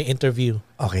may interview.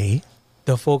 Okay.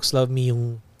 The folks love me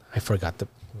yung I forgot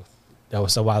that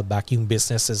was a while back. Yung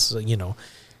businesses,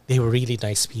 they were really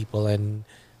nice people, and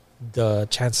the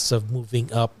chances of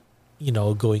moving up,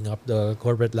 going up the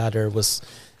corporate ladder was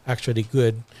actually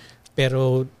good.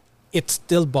 Pero it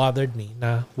still bothered me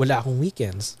na wala akong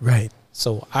weekends. Right.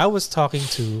 So I was talking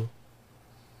to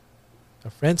a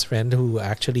friend's friend who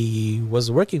actually was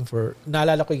working for,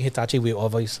 naalala ko yung Hitachi, we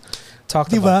always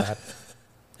talked about that.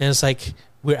 And it's like,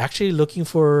 we're actually looking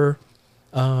for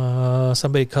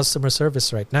somebody customer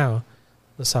service right now.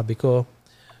 So sabi ko,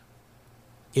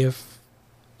 if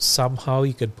somehow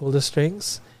you could pull the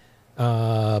strings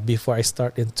before I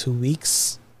start in 2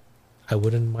 weeks, I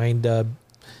wouldn't mind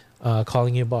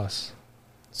calling you boss.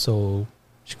 So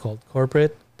she called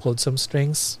corporate, pulled some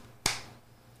strings.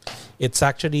 It's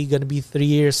actually going to be 3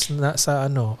 years na sa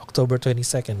October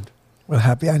 22nd. Well,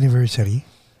 happy anniversary.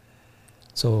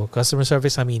 So customer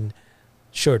service, I mean,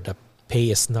 sure, the pay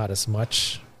is not as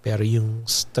much, pero yung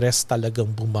stress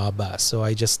talagang bumaba. So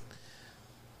I just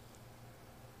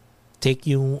take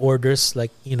yung orders like,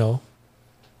 either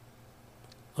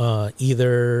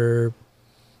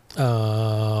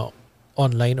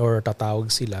online or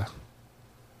tatawag sila.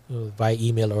 Via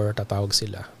email or tatawag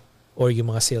sila. Or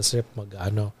yung mga sales rep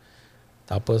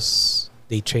Tapos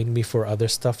they train me for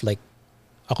other stuff like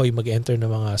ako yung mag-enter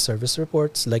ng mga service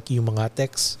reports like yung mga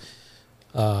texts.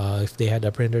 If they had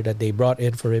a printer that they brought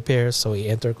in for repairs, so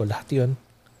i-enter ko lahat yun.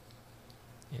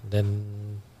 And then,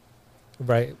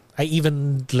 right, I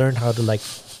even learned how to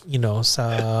sa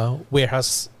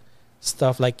warehouse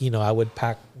stuff I would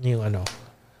pack yung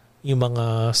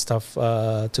mga stuff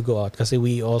to go out. Kasi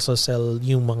we also sell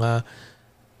yung mga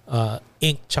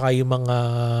ink tsaka yung mga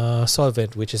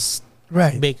solvent, which is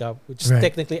makeup, which is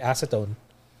technically acetone.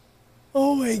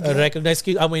 Oh my God. Recognize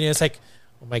ko, it's like,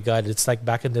 oh my God, it's like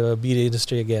back in the beauty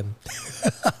industry again.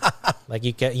 Like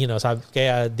you can,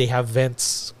 kaya they have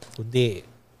vents, kundi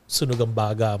sunog ang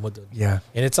baga mo dun. Yeah.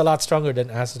 And it's a lot stronger than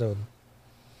acetone.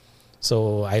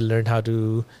 So I learned how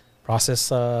to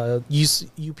process, use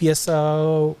UPS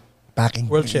packing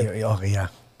world ship. Okay, yeah.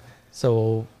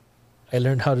 So I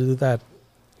learned how to do that.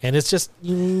 And it's just,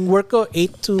 yung work ko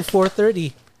 8 to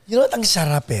 4:30. You know what, ang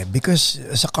sarap because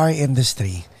sa car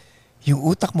industry, yung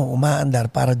utak mo umaandar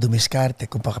para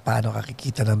dumiskarte kung paano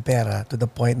kakikita ng pera to the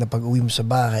point na pag uwi mo sa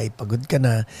bahay, pagod ka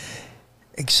na,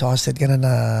 exhausted ka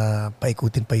na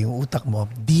paikutin pa yung utak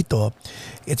mo. Dito,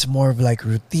 it's more of like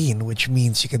routine, which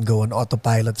means you can go on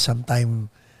autopilot sometime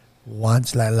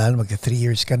once, lalo magka 3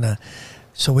 years ka na.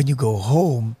 So when you go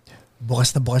home,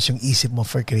 bukas na bukas yung isip mo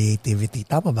for creativity.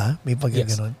 Tama ba? May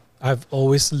pagkaganon? Yes. I've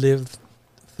always lived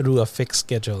through a fixed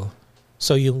schedule.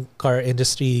 So yung car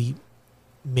industry,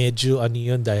 medyo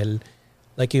yun dahil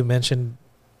like you mentioned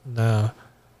na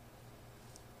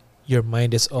your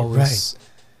mind is always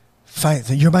fine.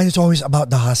 So your mind is always about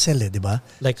the hustle, di ba?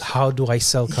 Like, how do I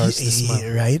sell cars this month?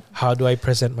 Right? How do I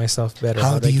present myself better?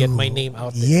 How do I get my name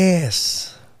out there? Yes.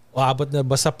 O abot na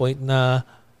ba sa point na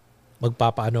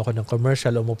magpapaano ako ng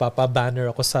commercial o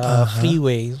magpapa-banner ako sa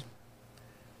freeway?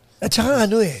 At saka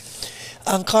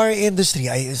ang car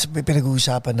industry ay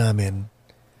pinag-uusapan namin.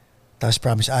 Tapos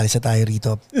promise, alis na tayo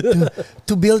rito.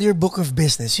 To build your book of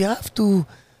business, you have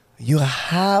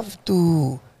to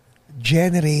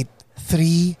generate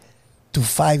 3 to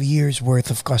 5 years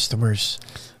worth of customers.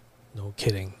 No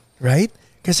kidding. Right?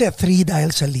 Kasi 3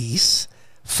 dahil sa lease,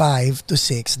 5 to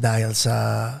 6 dahil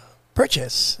sa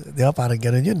purchase. Di ba? Parang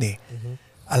ganun yun Mm-hmm.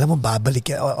 Alam mo, babalik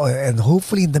and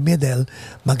hopefully in the middle,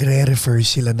 magre-refer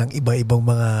sila ng iba-ibang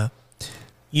mga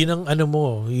yun ang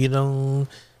yun ang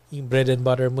yung bread and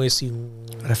butter mo is yung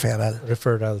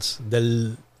referrals.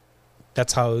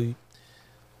 That's how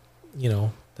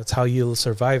that's how you'll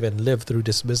survive and live through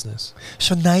this business.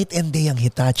 So night and day ang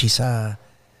Hitachi sa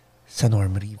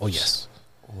Norm Reeves. Oh yes.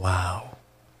 Wow.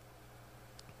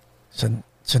 So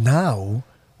now,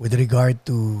 with regard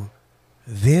to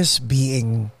this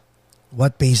being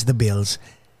what pays the bills,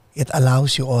 it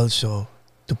allows you also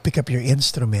to pick up your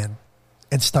instrument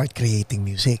and start creating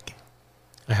music.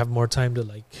 I have more time to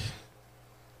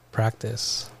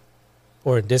practice.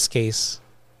 Or in this case,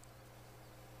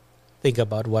 think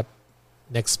about what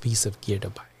next piece of gear to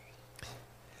buy.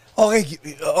 Okay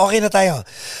na tayo.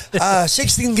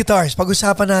 16 guitars,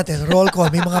 pag-usapan natin. Roll call,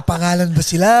 may mga pangalan ba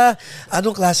sila?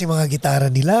 Anong klase mga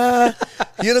gitara nila?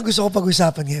 Yun ang gusto ko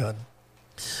pag-usapan ngayon.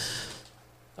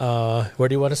 Where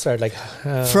do you want to start?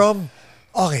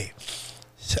 Okay.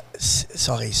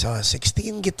 So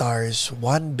 16 guitars,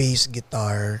 1 bass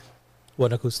guitar,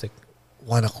 1 acoustic.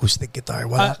 1 acoustic guitar.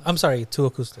 I'm sorry, 2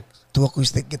 acoustics. 2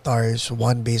 acoustic guitars,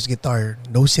 1 bass guitar,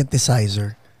 no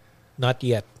synthesizer. Not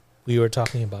yet. We were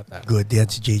talking about that. Good. Yan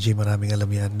si JJ, maraming alam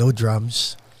yan. No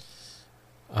drums.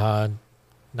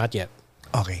 Not yet.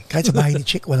 Okay. Kahit sa bahay ni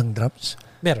Chick, walang drums?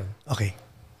 Meron. Okay.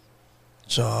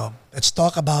 So, let's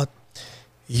talk about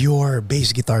your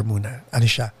bass guitar muna. Ano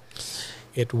siya?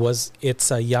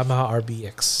 It's a Yamaha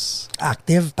RBX.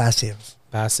 Active, passive?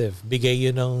 Passive.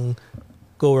 Bigay yun ng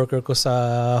coworker ko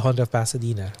sa Honda of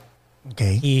Pasadena.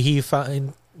 Okay. He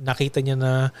found, nakita niya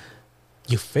na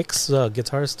you fix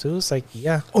guitars too? It's like,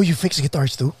 yeah. Oh, you fix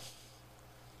guitars too?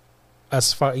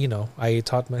 As far, I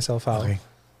taught myself how. Okay.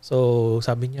 So,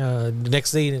 sabi niya, the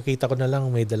next day, nakita ko na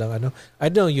lang, may dalang ano. I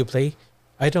know you play.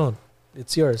 I don't.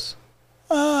 It's yours.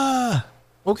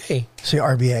 Okay. So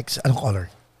yung RBX, anong color?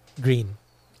 Green.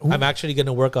 Ooh. I'm actually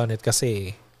gonna work on it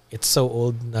kasi it's so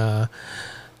old na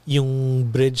yung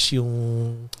bridge,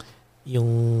 yung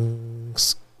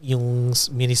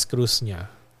mini screws niya.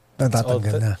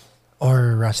 Natatanggal na.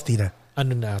 Or rusty na.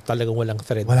 Ano na, talagang walang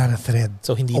thread. Wala na thread.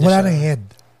 So, hindi o na wala siya. na head.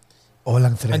 O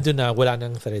walang thread. Andun na, wala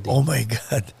nang thread. Oh my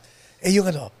God. Eh yung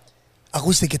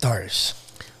acoustic guitars.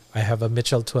 I have a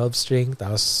Mitchell 12 string.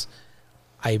 Tapos,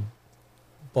 I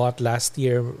bought last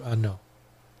year,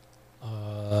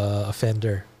 a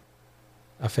Fender.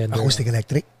 A Fender. Acoustic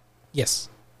electric? Yes.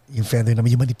 Yung Fender naman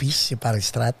yung manipis, yung parang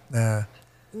Strat na...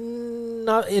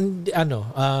 Not in,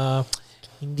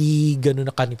 hindi ganun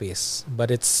na kanipis.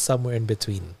 But it's somewhere in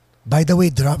between. By the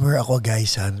way, drummer ako,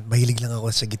 guys. Mahilig lang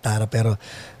ako sa gitara, pero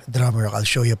drummer ako. I'll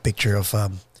show you a picture of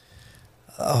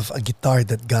a guitar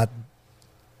that got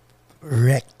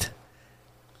wrecked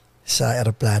sa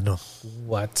aeroplano.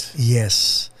 What?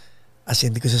 Yes. As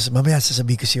in, mamaya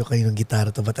sasabihin ko sa'yo kaninong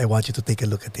gitara to, but I want you to take a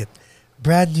look at it.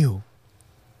 Brand new.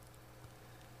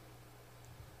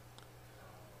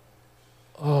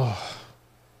 Oh.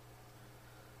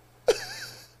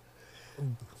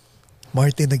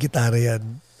 Martin na gitara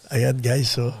yan. Ayan,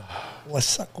 guys. So,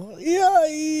 wasak ko.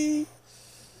 Yay!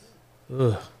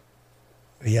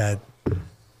 Ayan.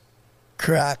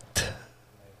 Cracked.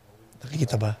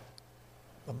 Nakikita ba?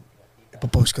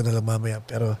 Ipapost ko na lang mamaya.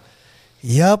 Pero,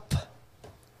 yup.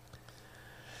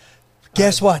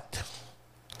 Guess what?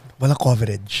 Walang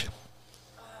coverage.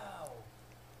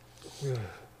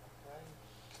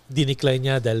 Dinicline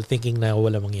niya dahil thinking na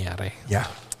wala mangyayari.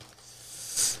 Yeah.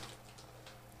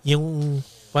 Yung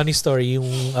funny story, yung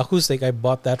acoustic, I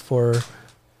bought that for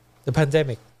the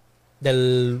pandemic.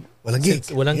 Dahil Walang gig.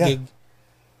 Walang Yeah. gig.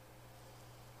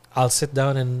 I'll sit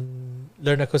down and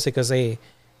learn acoustic kasi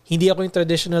hindi ako yung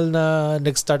traditional na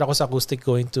nag-start ako sa acoustic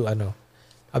going to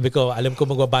sabi ko, alam ko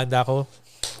magbabanda ako,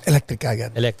 Electric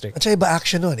agad. electric. At saka iba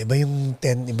action nun. Iba yung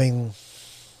iba yung...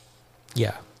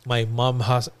 Yeah. My mom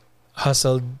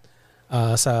hustled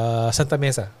sa Santa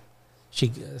Mesa.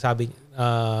 Sabi,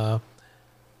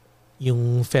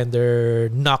 yung Fender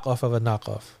knockoff of a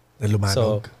knockoff. Na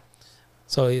lumanog.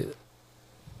 So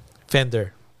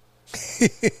Fender.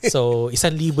 So,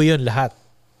 1,000 yun lahat.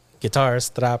 Guitar,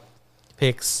 strap,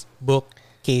 picks, book,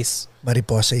 case.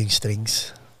 Mariposa yung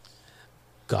strings.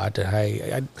 God,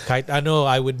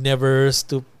 I would never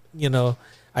stoop,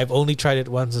 I've only tried it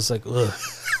once. It's like, ugh.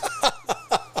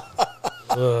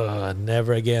 Ugh,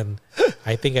 never again.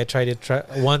 I think I tried it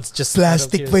once just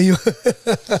Plastic pa yung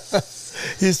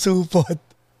yung supot.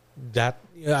 That,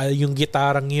 yung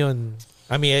gitarang yun.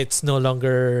 I mean, it's no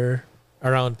longer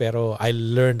around pero I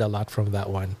learned a lot from that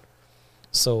one.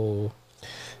 So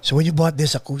when you bought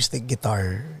this acoustic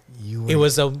guitar, it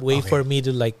was a way for me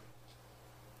to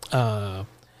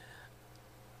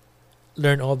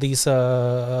learn all these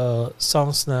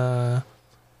songs na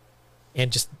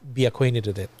and just be acquainted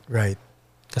with it. Right.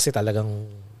 Kasi talagang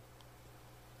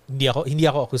hindi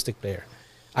ako acoustic player.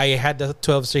 I had the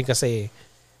 12 string kasi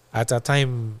at that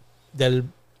time dahil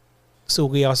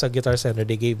sugi ako sa Guitar Center,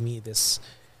 they gave me this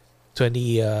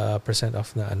 20%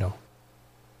 off na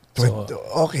So,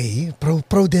 okay.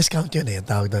 Pro discount yun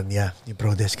tawag doon. Yeah, yung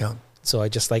pro discount. So I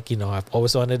just I've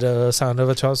always wanted the sound of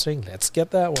a 12 string. Let's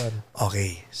get that one.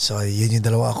 Okay. So yun yung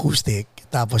dalawa acoustic.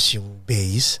 Tapos yung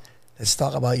bass. Let's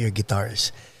talk about your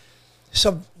guitars.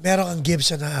 So meron kang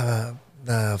Gibson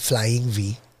na Flying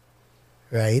V.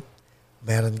 Right?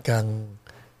 Meron kang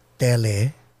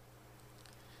Tele.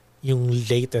 Yung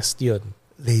latest yun.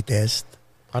 Latest.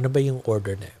 Ano ba yung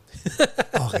order na yun?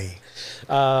 Okay.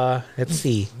 Let's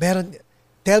see.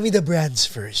 Tell me the brands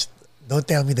first. Don't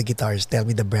tell me the guitars. Tell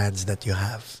me the brands that you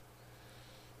have.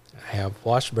 I have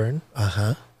Washburn.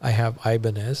 Uh-huh. I have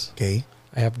Ibanez. Okay.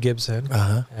 I have Gibson.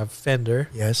 Uh-huh. I have Fender.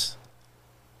 Yes.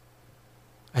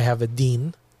 I have a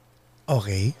Dean.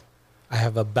 Okay. I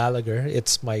have a Balaguer.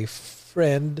 It's my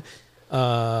friend.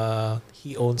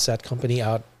 He owns that company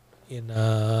out in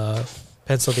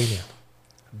Pennsylvania.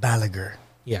 Balaguer.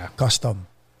 Yeah. Custom.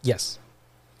 Yes.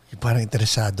 Yung parang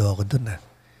interesado ako dun .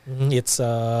 It's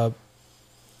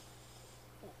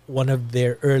one of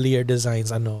their earlier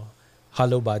designs.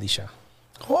 Hollow body siya.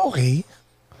 Okay.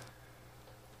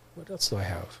 What else do I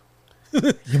have?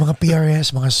 Yung mga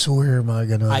PRS, mga sewer,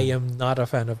 mga ganon. I am not a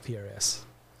fan of PRS.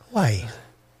 Why?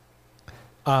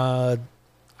 I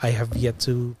have yet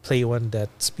to play one that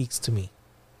speaks to me.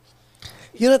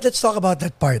 You know, let's talk about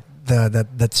that part,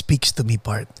 that speaks to me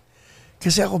part.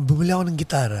 Kasi ako, bumili ako ng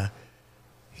gitara,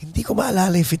 hindi ko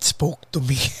maalala if it spoke to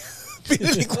me.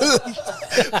 Pinili ko lang.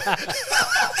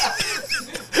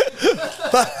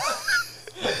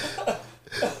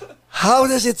 How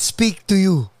does it speak to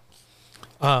you?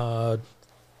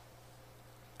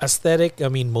 Aesthetic, I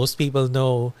mean, most people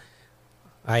know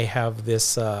I have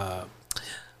this, how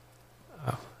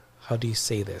do you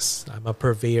say this? I'm a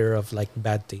purveyor of like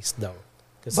bad taste daw.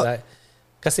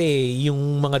 Kasi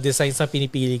yung mga designs na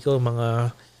pinipili ko,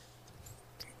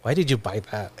 why did you buy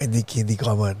that? Hindi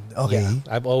ko man. Okay. Yeah,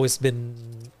 I've always been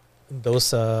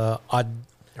those odd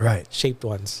shaped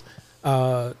ones.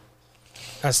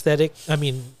 Aesthetic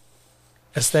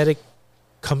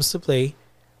comes to play.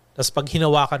 Tapos pag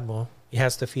hinawakan mo, it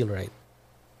has to feel right.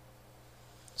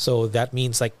 So that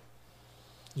means like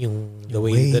the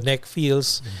way the neck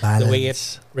feels, balance, the way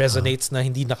it resonates na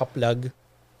hindi naka-plug.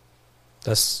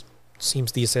 Tapos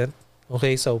seems decent.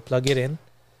 Okay, so plug it in.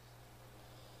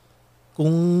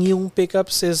 Kung yung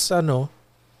pickups is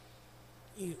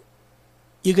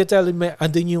you can tell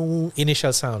andun yung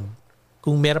initial sound.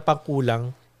 Kung meron pang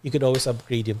kulang, you could always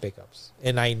upgrade yung pickups.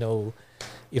 And I know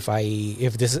if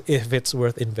it's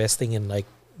worth investing in like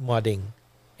modding.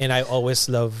 And I always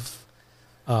love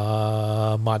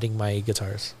modding my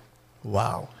guitars.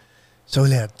 Wow. So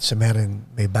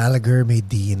may Balaguer, may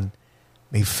Dean,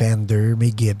 may Fender,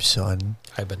 may Gibson,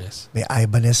 Ibanez. May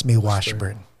Ibanez, may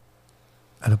Washburn.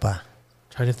 Ano pa?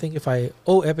 Trying to think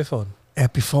Epiphone.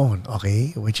 Epiphone,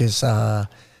 okay, which is a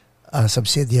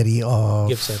subsidiary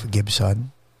of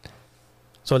Gibson.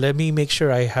 So let me make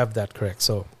sure I have that correct.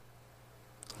 So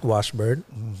Washburn,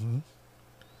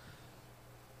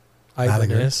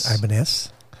 Ibanez,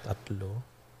 tatlo,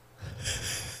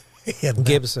 Yan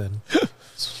Gibson,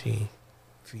 G,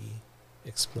 V,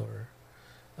 Explorer,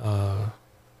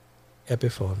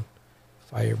 Epiphone,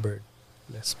 Firebird,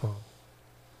 Les Paul.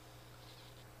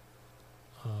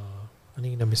 Ano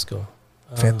yung na-miss ko?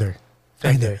 Fender.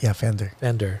 Fender.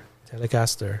 Fender.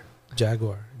 Telecaster,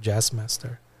 Jaguar,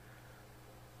 Jazzmaster,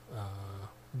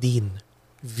 Dean,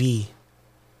 V,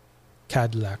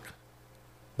 Cadillac,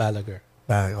 Balaguer.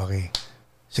 Okay.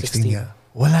 16 nga.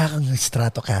 Wala kang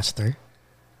Stratocaster?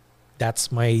 That's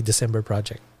my December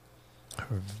project.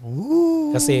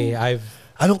 Ooh. Kasi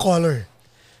Anong color?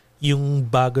 Yung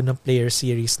bago ng player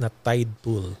series na Tide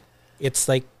Pool.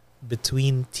 It's like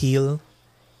between teal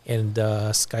and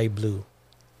sky blue.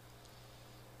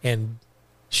 And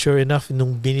sure enough,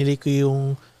 nung binili ko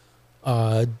yung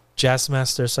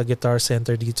Jazzmaster sa Guitar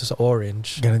Center dito sa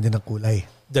Orange, ganun din ang kulay.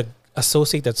 The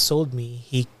associate that sold me,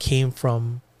 he came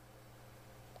from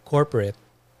corporate.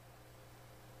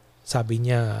 Sabi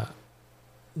niya,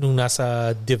 nung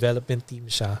nasa development team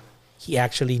siya, he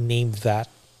actually named that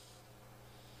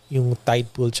yung Tide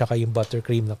Pool tsaka yung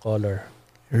Buttercream na color.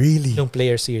 Really? Yung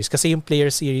player series. Kasi yung player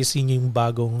series, yun yung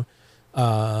bagong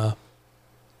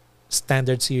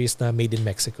standard series na made in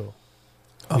Mexico.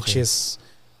 Okay. Which is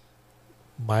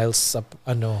miles up,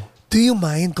 Do you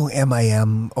mind kung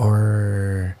MIM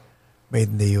or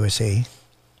made in the USA?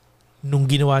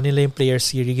 Nung ginawa nila yung player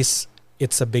series,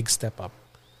 it's a big step up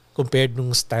compared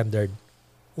nung standard.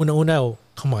 Una-una,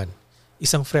 come on.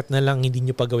 Isang fret na lang, hindi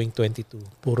nyo pa gawing 22.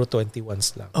 Puro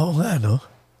 21s lang. Oo nga, no?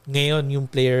 Ngayon, yung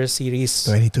player series,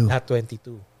 22. lahat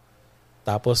 22.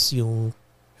 Tapos yung...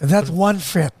 That one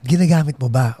fret, ginagamit mo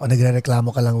ba? O nagre-reklamo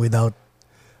ka lang without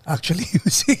actually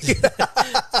using it?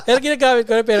 Pero ginagamit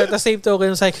ko na, pero at the same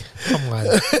token, it's like, come on.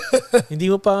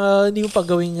 hindi mo pa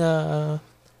gawing...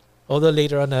 although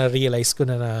later on, na-realize ko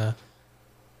na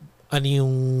ano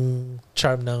yung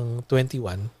charm ng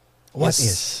 21. What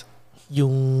is?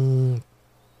 Yung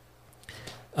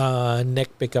neck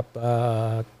pickup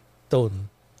tone.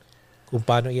 Kung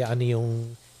paano ano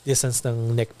yung distance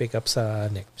ng neck pickup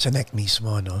sa neck. Sa neck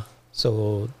mismo, no?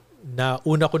 So,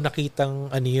 una ko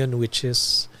nakitang ano yun, which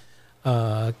is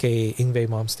kay Yngwie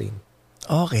Malmsteen.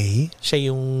 Okay. Siya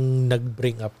yung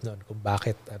nag-bring up nun kung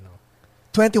bakit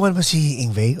 21 ba si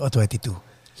Yngwie o 22?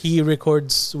 He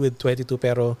records with 22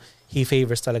 pero he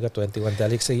favors talaga 21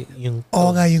 dahil yung...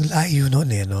 Oo nga, yung layo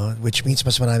nun no? Which means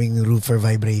mas maraming room for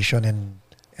vibration and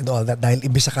all that dahil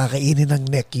imbis na kakainin ng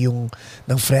neck yung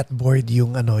ng fretboard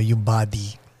yung yung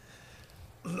body.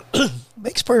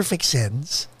 Makes perfect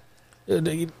sense.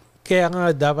 Kaya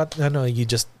nga dapat you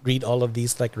just read all of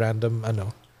these like random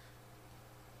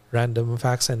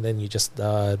facts and then you just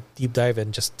deep dive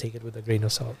and just take it with a grain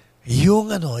of salt.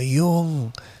 Yung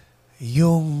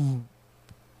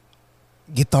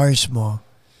guitars mo,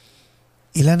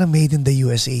 ilan na made in the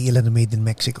USA, ilan na made in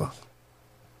Mexico?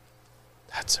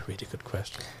 That's a really good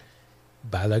question.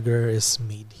 Balaguer is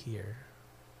made here.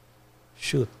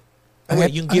 Shoot.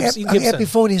 Yung Gibson. Ang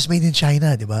Epiphone is made in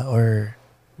China, di ba? Or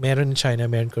meron in China,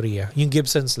 meron Korea. Yung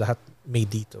Gibsons lahat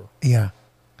made dito. Yeah.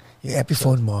 Yung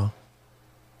Epiphone mo.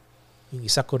 Yung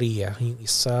isa Korea, yung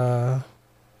isa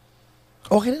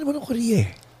okay na naman ang Korea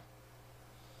eh.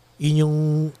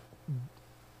 Yun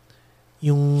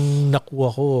yung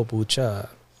nakuha ko, pucha.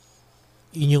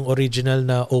 Yun yung original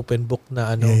na open book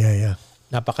na Yeah.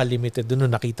 napaka-limited dun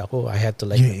nung nakita ko. I had to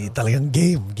talagang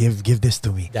game. Give this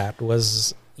to me. That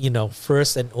was,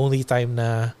 first and only time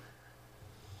na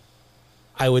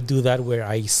I would do that where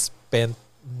I spent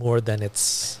more than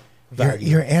its value.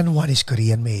 Your N1 is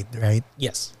Korean made, right?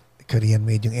 Yes. Korean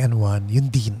made yung N1. Yung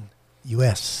Dean,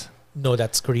 US. No,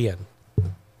 that's Korean.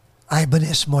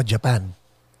 Ibanez mo, Japan.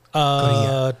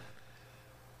 Korea.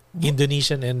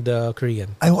 Indonesian and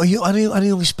Korean. Ano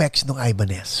yung specs ng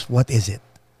Ibanez? What is it?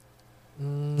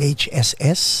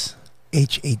 HSS?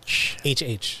 HH?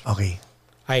 HH. Okay.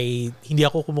 Hindi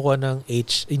ako kumukuha ng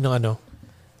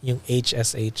yung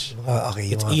HSH.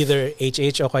 Okay. It's either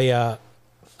HH o kaya,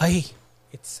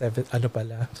 it's 7,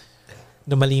 pala.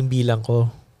 Na mali yung bilang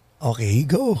ko. Okay,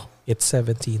 go. It's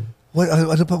 17.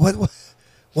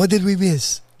 What did we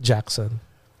miss? Jackson.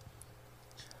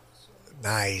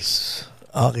 Nice.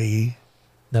 Okay.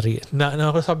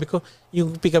 Sabi ko,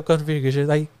 yung pickup configuration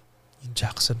yung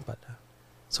Jackson pala.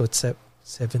 So it's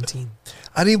 17.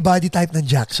 Ano yung body type ng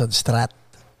Jackson? Strat?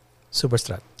 Super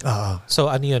Strat. So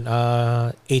ano yun?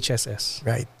 HSS.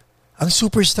 Right. Ang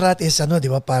Super Strat is di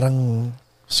ba parang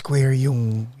square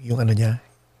yung niya?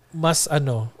 Mas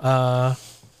how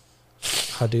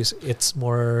do you say? It's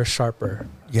more sharper.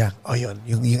 Yeah. Yun.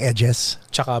 Yung edges.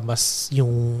 Tsaka mas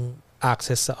yung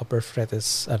access sa upper fret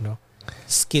is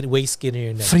way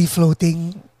skinnier na. Free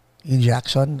floating yung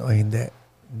Jackson o hindi?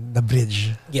 The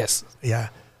bridge. Yes. Yeah.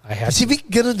 I had Pacific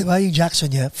ganun, di ba? Yung Jackson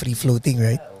niya, free floating,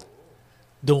 right?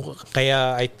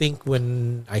 Kaya I think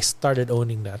when I started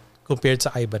owning that, compared sa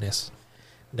Ibanez,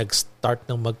 nag-start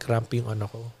ng mag-cramp yung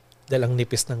ko. Dahil ang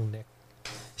nipis ng neck.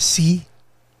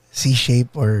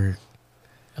 C-shape or...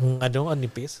 Ang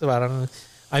nipis. Parang,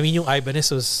 yung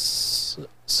Ibanez was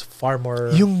far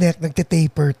more... Yung neck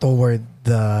nagte-taper toward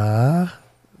the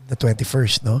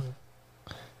 21st, no?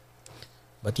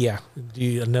 But yeah,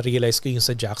 na-realize ko yung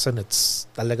sa Jackson, it's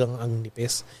talagang ang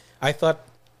nipis. I thought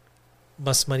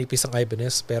mas manipis ang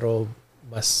Ibanez pero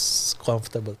mas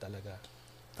comfortable talaga.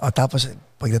 Tapos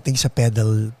pagdating sa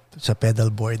pedal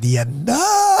board, yan na!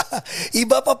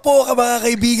 Iba pa po mga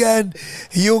kaibigan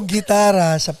yung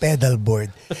gitara sa pedal board.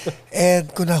 And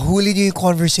kung nahuli niyo yung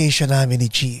conversation namin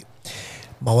ni Chi,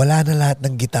 mawala na lahat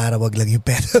ng gitara, wag lang yung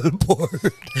pedal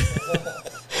board.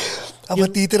 Ang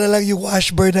matitira lang yung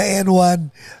washburn na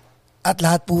N1 at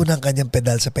lahat po ng kanyang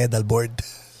pedal sa pedal board.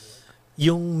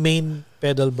 Yung main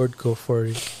pedal board ko for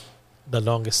the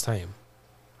longest time,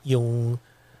 yung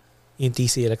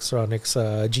TC Electronics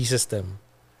G-System,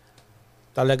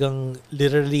 talagang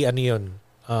literally yun,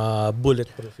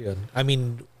 bulletproof yun.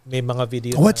 May mga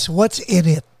video What's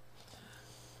in it?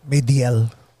 May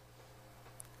DL?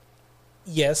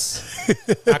 Yes.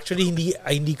 Actually,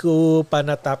 hindi ko pa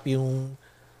natap yung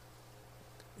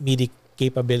MIDI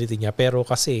capability niya, pero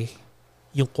kasi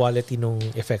yung quality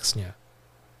ng effects niya,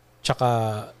 tsaka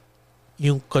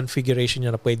yung configuration niya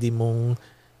na pwede mong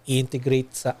i-integrate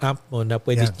sa amp mo, na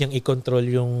pwede niyang i-control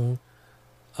yung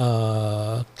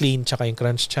clean tsaka yung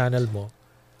crunch channel mo.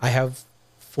 I have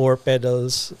 4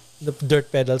 pedals,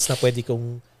 dirt pedals na pwede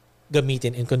kong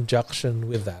gamitin in conjunction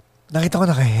with that. Nakita ko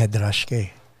naka-head rush ka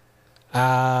eh.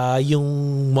 Yung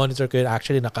monitor ko yun,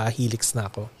 actually naka-helix na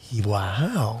ako.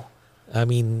 Wow.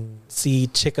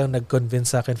 Si Chick ang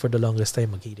nag-convince sa akin for the longest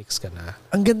time, mag-helix ka na.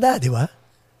 Ang ganda, di ba?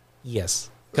 Yes.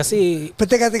 Kasi...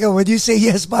 Teka, when you say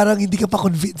yes, parang hindi ka pa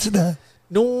convinced na.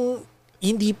 Nung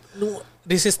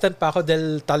resistant pa ako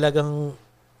dahil talagang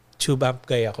tube amp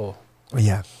guy ako. Oh,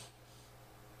 yeah.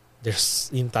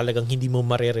 There's talagang hindi mo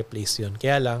mare-replace yun.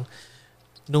 Kaya lang,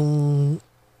 yung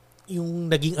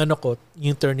naging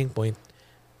yung turning point,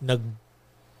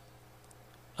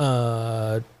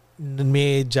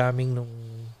 may jamming nung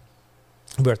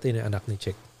birthday ng anak ni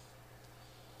Chick.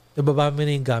 Nababa mo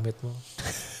na yung gamit mo.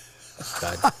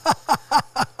 God.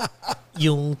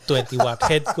 Yung 20 watt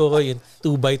head ko, yung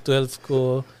 2x12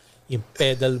 ko, yung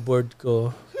pedal board ko.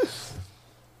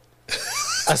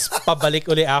 As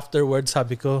pabalik uli afterwards,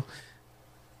 sabi ko,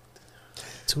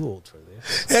 too old for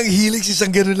this. Ang Helix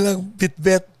isang ganun lang,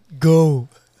 bit-bit, go.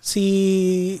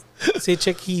 Si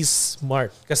Chick, he's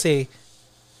smart. Kasi,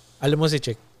 alam mo si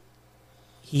Chick,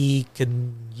 he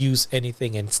can use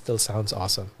anything and still sounds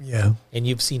awesome. Yeah. And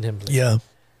you've seen him play. Yeah.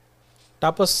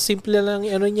 Tapos, simple lang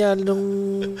ano niya,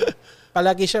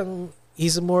 palagi siyang,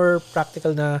 he's more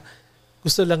practical na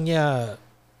gusto lang niya,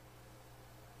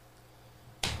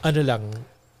 ano lang,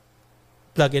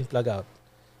 plug in, plug out.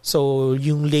 So,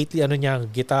 yung lately,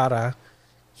 gitara,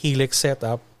 Helix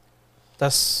setup,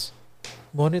 tas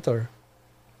monitor.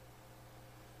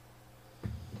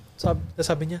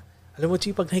 Sabi niya, alam mo,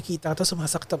 Chi, pag nakikita ito,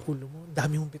 sumasakit ang ulo mo.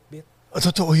 Dami mong bit-bit.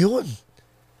 Totoo yun.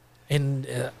 And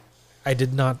I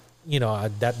did not,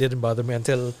 that didn't bother me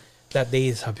until that day.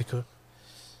 Sabi ko,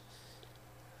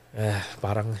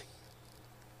 parang,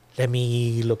 let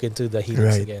me look into the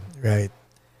Helix again. Right.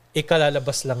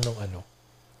 Ikalalabas lang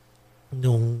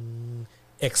nung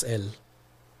XL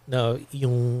na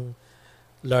yung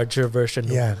larger version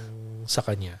sa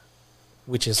kanya,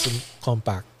 which is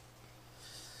compact.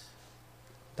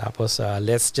 Tapos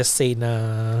let's just say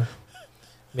na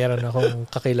meron akong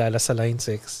kakilala sa Line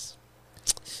 6.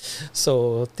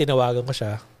 So tinawagan ko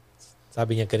siya.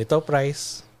 Sabi niya ganito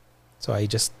price. So I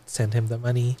just sent him the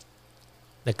money.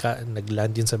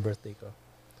 Nag-land yun sa birthday ko.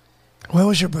 When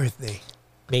was your birthday?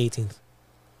 May 18th.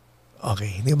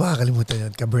 Okay, hindi ko makakalimutan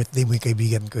yun. Ka-birthday mo yung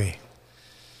kaibigan ko eh.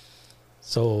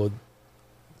 So,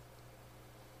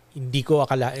 hindi ko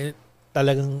akalain.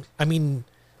 Talagang,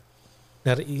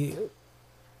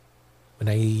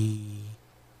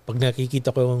 pag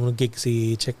nakikita ko yung gig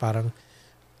si Chick, parang,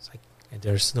 it's like,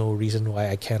 there's no reason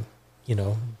why I can't,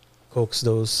 coax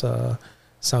those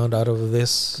sound out of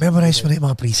this. Memorize mo na yung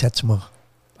mga presets mo.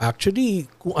 Actually,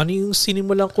 kung ano yung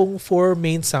sinimulan kong 4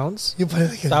 main sounds. Yung pala,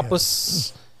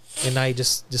 tapos, and I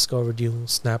just discovered yung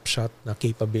snapshot na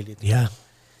capability. Yeah.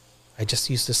 I just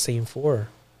used the same 4.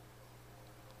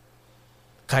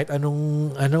 Kahit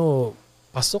anong,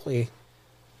 pasok eh.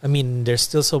 There's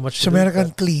still so much So, to do. meron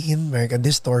kang clean, meron kang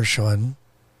distortion.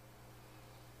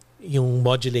 Yung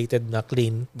modulated na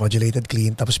clean. Modulated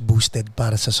clean, tapos boosted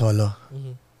para sa solo.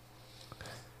 Mm-hmm.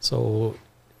 So,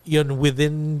 yun,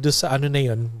 within do sa na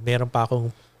yun, meron pa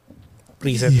akong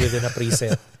preset within a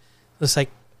preset. It's like,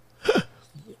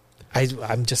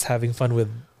 I'm just having fun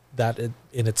with that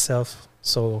in itself.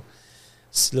 So,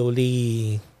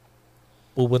 slowly,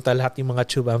 pupunta lahat yung mga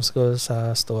tube amps ko sa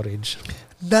storage.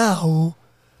 Now,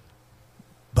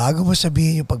 bago mo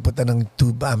sabihin yung pagpunta ng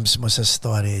tube amps mo sa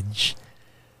storage,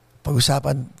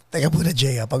 teka muna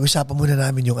Jay, pag-usapan muna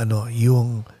namin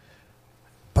yung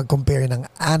pag-compare ng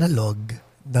analog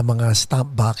na mga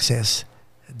stamp boxes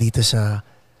dito sa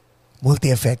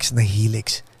multi-effects na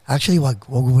Helix. Actually, wag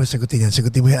mo muna sagutin yan.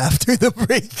 Sagutin mo yan after the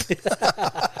break.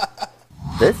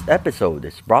 This episode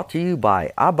is brought to you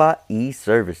by ABBA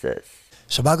E-Services.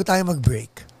 So bago tayo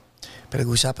mag-break,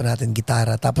 pinag-usapan natin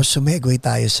gitara, tapos sumegoy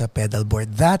tayo sa pedal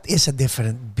board. That is a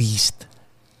different beast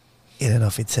in and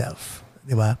of itself.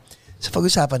 Di ba? So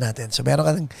pag-usapan natin. So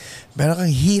meron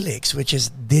kang Helix, which is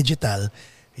digital.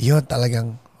 Yun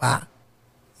talagang,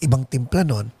 ibang timpla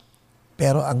nun.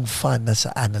 Pero ang fun na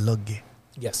sa analog eh.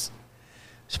 Yes.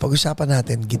 So pag-usapan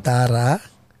natin, gitara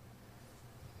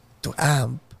to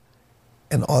amp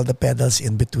and all the pedals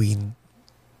in between.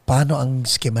 Paano ang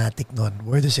schematic nun?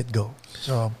 Where does it go?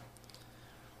 So,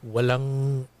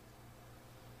 walang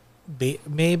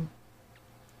may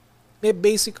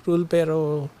basic rule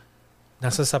pero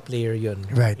nasa sa player yun.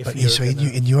 right. But so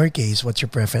in your case, what's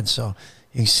your preference? So,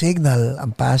 yung signal,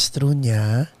 ang pass-through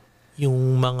niya,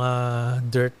 yung mga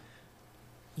dirt,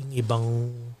 yung ibang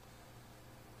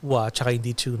tsaka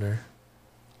hindi tuner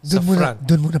sa front.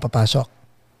 Doon muna papasok.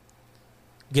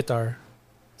 Guitar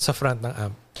sa front ng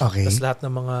amp. Okay. Tapos lahat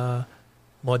ng mga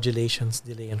modulations,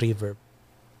 delay, and reverb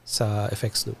sa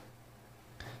effects loop.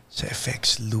 Sa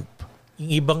effects loop. Yung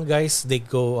ibang guys, they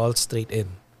go all straight in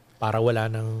para wala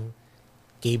ng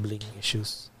cabling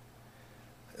issues.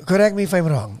 Correct me if I'm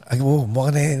wrong.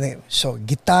 So,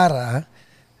 gitara,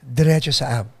 diretso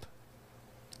sa amp.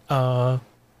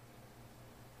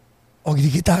 O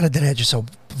gitara diretso sa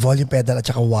volume pedal at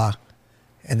saka wah.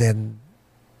 And then,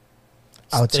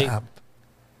 out straight. sa amp.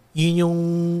 Yun yung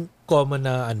common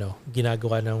na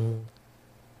ginagawa ng...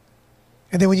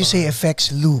 And then when you say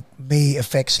effects loop, may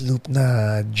effects loop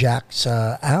na jack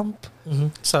sa amp?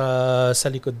 Sa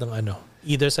likod ng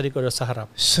either sa likod o sa harap.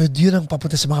 So yun ang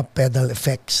papunta sa mga pedal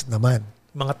effects naman.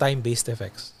 Mga time-based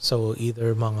effects. So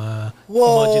either mga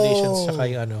Whoa! modulations saka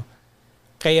yung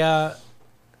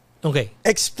Okay.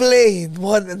 Explain.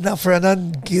 For a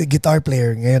non-guitar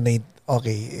player ngayon,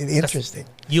 Okay, interesting.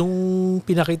 Yung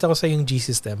pinakita ko sa yung G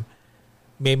system,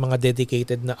 may mga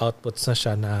dedicated na outputs na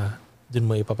siya na dun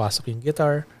mo ipapasok yung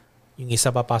guitar, yung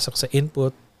isa papasok sa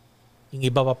input, yung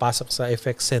iba papasok sa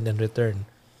effects send and return.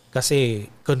 Kasi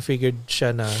configured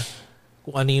siya na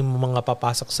kung ano yung mga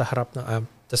papasok sa harap ng amp,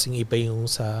 tapos yung iba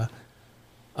yung sa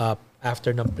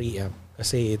after ng preamp.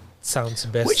 Kasi it sounds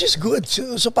best. Which is good.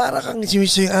 So para kang yung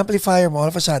amplifier mo, all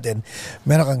of a sudden,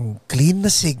 meron kang clean na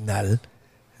signal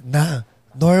na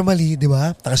normally, di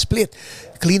ba? Naka-split.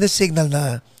 Clean na signal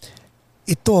na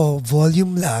ito,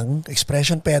 volume lang,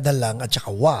 expression pedal lang, at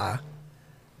saka wah.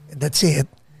 And that's it.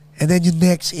 And then yung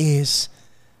next is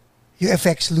yung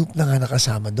effects loop na nga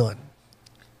nakasama doon.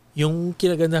 Yung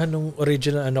kinagandahan ng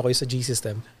original ko sa G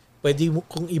system, pwede mo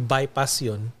kung i-bypass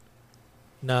yun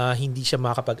na hindi siya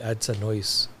makapag-add sa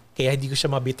noise. Kaya hindi ko siya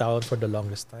mabitawan for the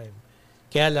longest time.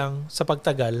 Kaya lang, sa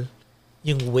pagtagal,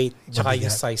 yung weight tsaka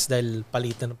yung size dahil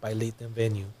palitan ng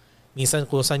venue. Minsan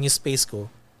kung saan yung space ko,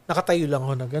 nakatayo lang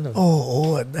ako na ganun.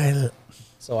 Oo, dahil...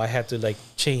 So I had to like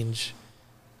change.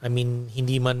 I mean,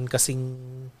 hindi man kasing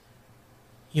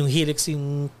yung Helix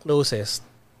yung closest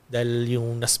dahil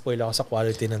yung na-spoil ako sa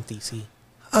quality ng TC.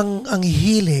 Ang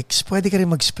Helix, pwede ka rin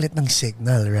mag-split ng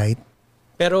signal, right?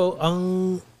 Pero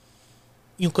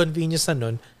yung convenience na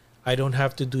nun, I don't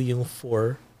have to do yung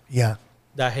 4. Yeah.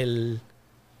 Dahil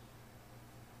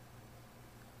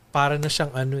para na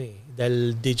siyang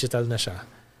dahil digital na siya.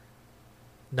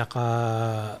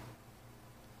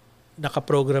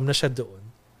 Naka-program na siya doon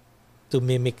to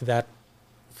mimic that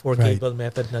 4 cable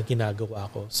method na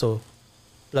ginagawa ko. So,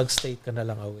 plug state ka na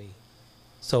lang away.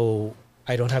 So,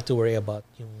 I don't have to worry about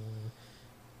yung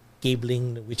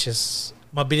cabling, which is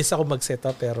mabilis ako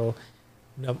mag-setup pero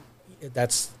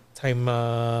that's time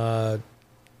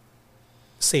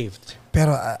saved.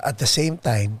 Pero at the same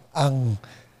time, ang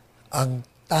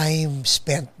time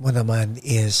spent mo naman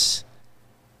is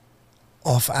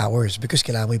off hours because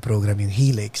kailangan mo i-program yung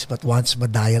Helix. But once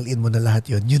ma-dial in mo na lahat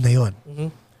yun na yun.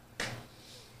 Mm-hmm.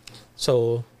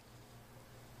 So,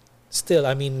 still,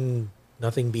 I mean,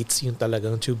 nothing beats yung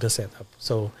talagang tube na setup.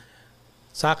 So,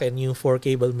 sa akin, yung 4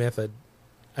 cable method,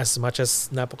 as much as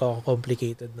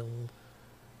napaka-complicated ng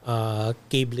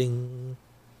cabling,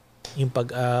 yung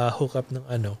pag-hook up ng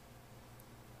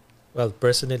well,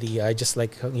 personally, I just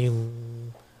like yung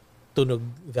tunog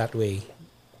that way.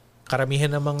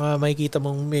 Karamihan ng mga makikita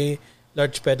mong may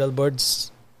large pedal boards,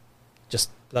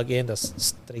 just plug in, tas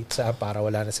straight sa para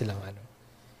wala na silang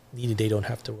they don't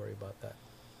have to worry about that.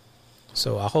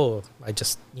 So ako, I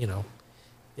just,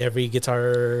 every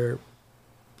guitar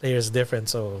player is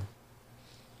different, so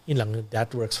yun lang,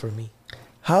 that works for me.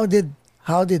 How did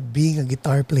being a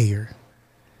guitar player,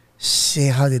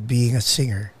 how did being a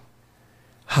singer,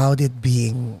 how did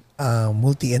being a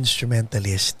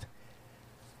multi-instrumentalist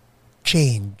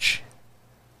change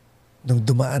nung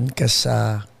dumaan ka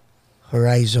sa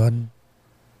Horizon,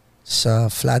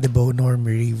 sa Fladebo, Norm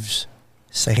Reeves,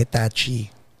 sa Hitachi,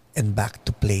 and back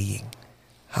to playing?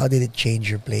 How did it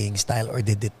change your playing style or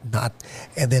did it not?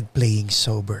 And then playing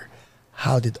sober.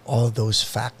 How did all those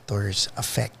factors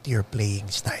affect your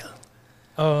playing style?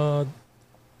 A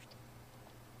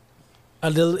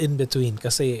little in between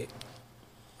kasi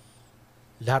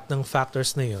lahat ng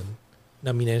factors na yun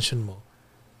na minention mo,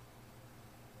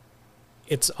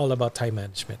 it's all about time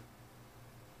management.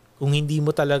 Kung hindi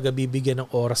mo talaga bibigyan ng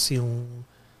oras yung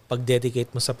pag-dedicate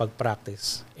mo sa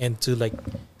pag-practice and to like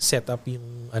set up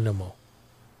yung mo,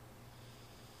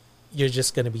 you're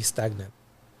just gonna be stagnant.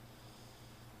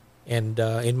 And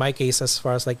in my case, as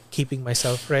far as like keeping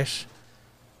myself fresh,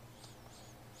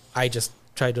 I just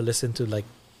try to listen to like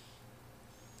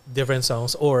different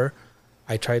songs, or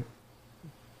I tried,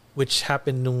 which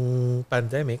happened nung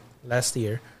pandemic last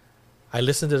year, I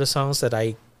listened to the songs that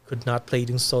I could not play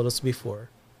in solos before,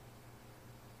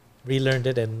 relearned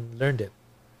it and learned it.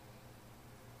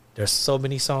 There's so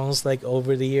many songs like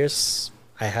over the years,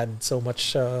 I had so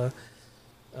much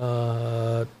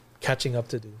catching up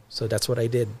to do. So that's what I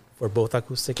did for both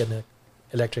acoustic and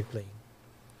electric playing.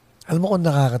 Alam mo kung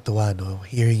nakakatuwa, no?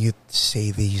 Hearing you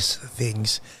say these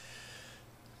things,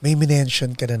 may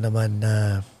minention ka na naman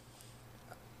na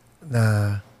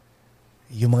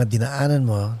yung mga dinaanan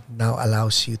mo now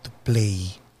allows you to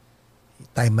play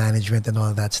time management and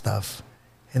all that stuff.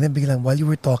 And then biglang, while you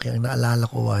were talking, ang naalala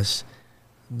ko was,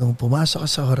 nung pumasok ka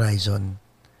sa Horizon,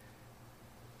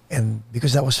 and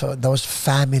because that was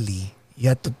family, you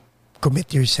had to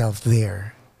commit yourself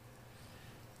there.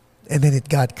 And then it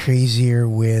got crazier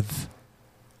with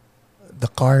the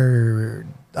car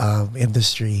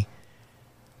industry.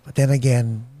 But then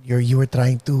again, you were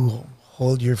trying to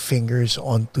hold your fingers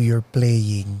onto your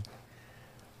playing.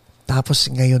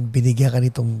 Tapos ngayon, binigyan ka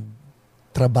nitong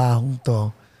trabahong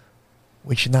to,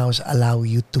 which now allow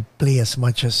you to play as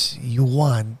much as you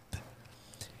want.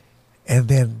 And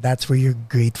then that's where your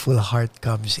grateful heart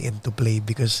comes into play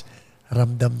because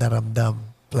ramdam na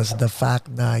ramdam. Plus the fact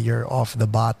na you're off the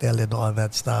bottle and all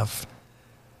that stuff.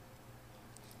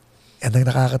 And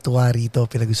ang nakakatuwa rito,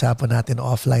 pinag-usapan natin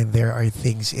offline, there are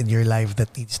things in your life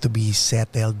that needs to be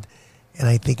settled.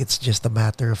 And I think it's just a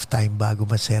matter of time bago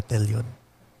ma-settle yun.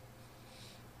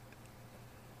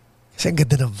 Kasi ang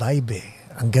ganda ng vibe eh.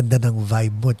 Ang ganda ng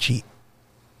vibe mo, Chi.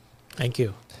 Thank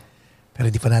you. Pero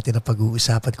hindi pa natin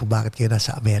napag-uusapan kung bakit kayo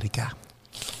nasa Amerika.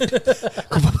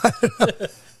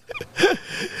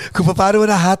 kung paano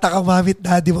nahatak ang mamit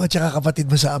daddy mo at saka kapatid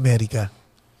mo sa Amerika.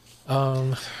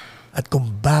 At kung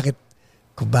bakit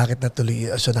natuloy.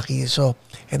 So,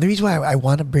 and the reason why I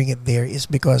want to bring it there is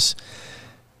because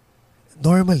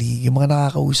normally, yung mga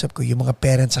nakakausap ko, yung mga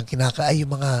parents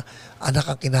yung mga anak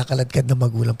ang kinakaladkad na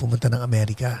magulang pumunta ng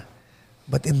Amerika.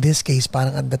 But in this case,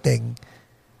 parang ang dating,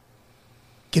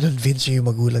 kinonvince yung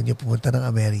magulang niyo pumunta ng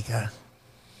Amerika.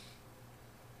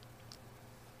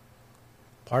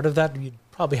 Part of that, you'd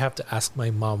probably have to ask my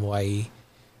mom why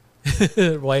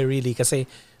why really? Kasi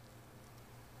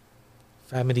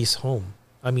family's home.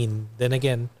 I mean, then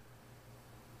again,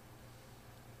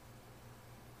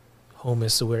 home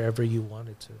is wherever you want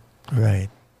it to.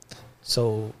 Right.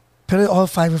 So, pero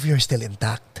all 5 of you are still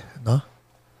intact, no?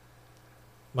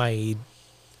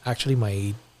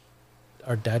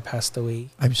 Our dad passed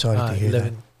away. I'm sorry to hear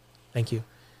 11, that. Thank you.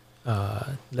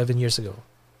 11 years ago.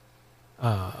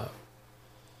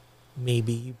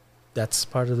 Maybe that's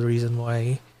part of the reason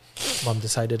why mom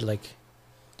decided like...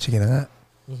 Sige na nga.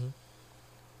 Mm-hmm.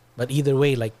 But either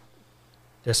way, like,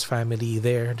 there's family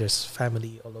there. There's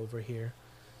family all over here.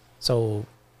 So,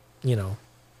 you know,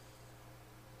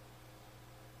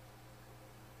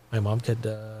 my mom could,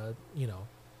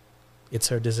 it's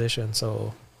her decision.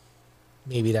 So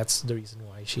maybe that's the reason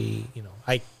why she,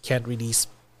 I can't really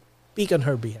speak on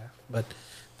her behalf, but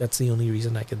that's the only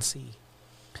reason I can see.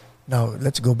 Now,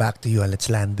 let's go back to you. Let's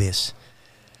land this.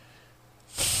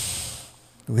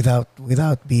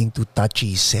 Without being too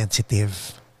touchy,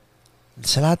 sensitive,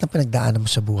 sa lahat ng pinagdaanan mo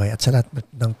sa buhay at sa lahat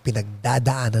ng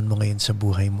pinagdadaanan mo ngayon sa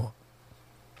buhay mo,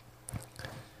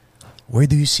 where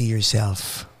do you see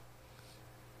yourself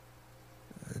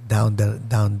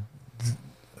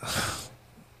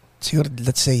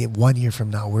let's say 1 year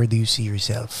from now, where do you see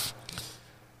yourself?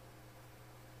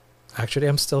 Actually,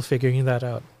 I'm still figuring that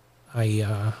out.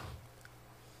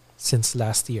 Since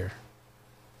last year.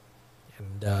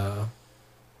 And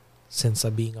since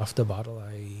being off the bottle,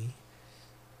 I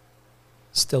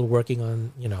still working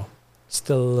on,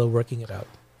 still working it out.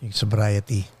 Yung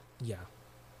sobriety. Yeah.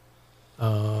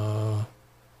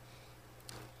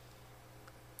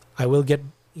 I will get,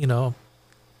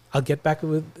 I'll get back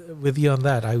with you on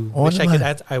that. I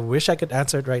wish I could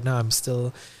answer it right now. I'm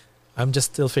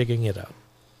just still figuring it out.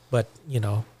 But,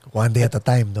 one day at a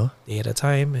time, no? Day at a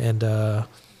time, and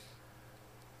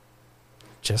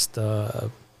just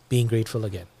being grateful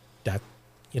again that,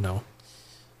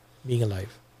 being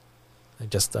alive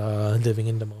and just living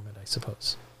in the moment, I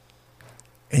suppose.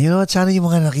 And you know what? Sana yung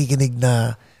mga nakikinig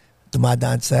na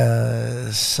dumadaan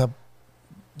sa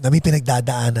na may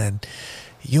pinagdadaanan,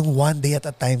 yung one day at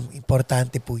a time,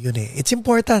 importante po yun eh. It's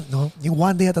important, no? Yung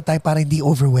one day at a time para hindi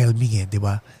overwhelming eh, di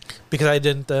ba? Because I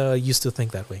didn't used to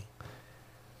think that way.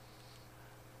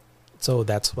 So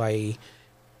that's why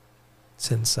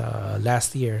since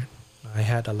last year, I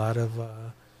had a lot of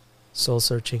soul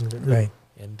searching. Right.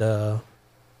 And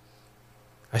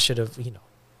I should have,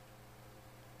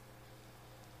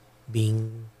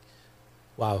 being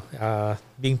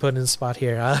put in the spot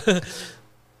here.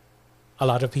 A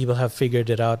lot of people have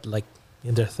figured it out like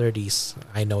in their 30s.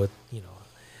 I know it,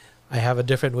 I have a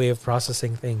different way of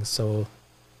processing things. So,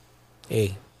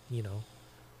 hey,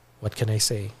 what can I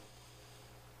say?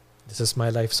 This is my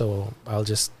life, so I'll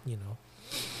just,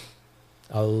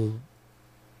 I'll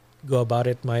go about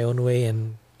it my own way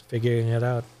and figuring it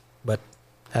out. But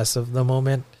as of the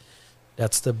moment,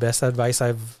 that's the best advice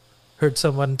I've heard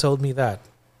someone told me that.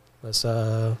 Was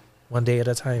one day at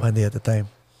a time. One day at a time.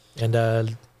 And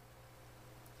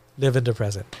live in the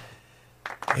present.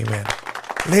 Amen.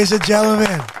 Ladies and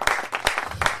gentlemen,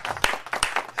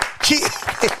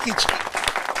 thank you, Chi.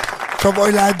 From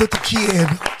Orlando to Chien.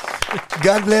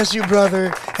 God bless you,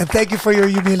 brother. And thank you for your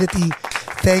humility.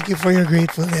 Thank you for your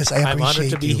gratefulness. I appreciate you. I'm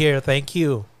honored to be here. Thank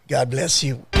you. God bless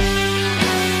you.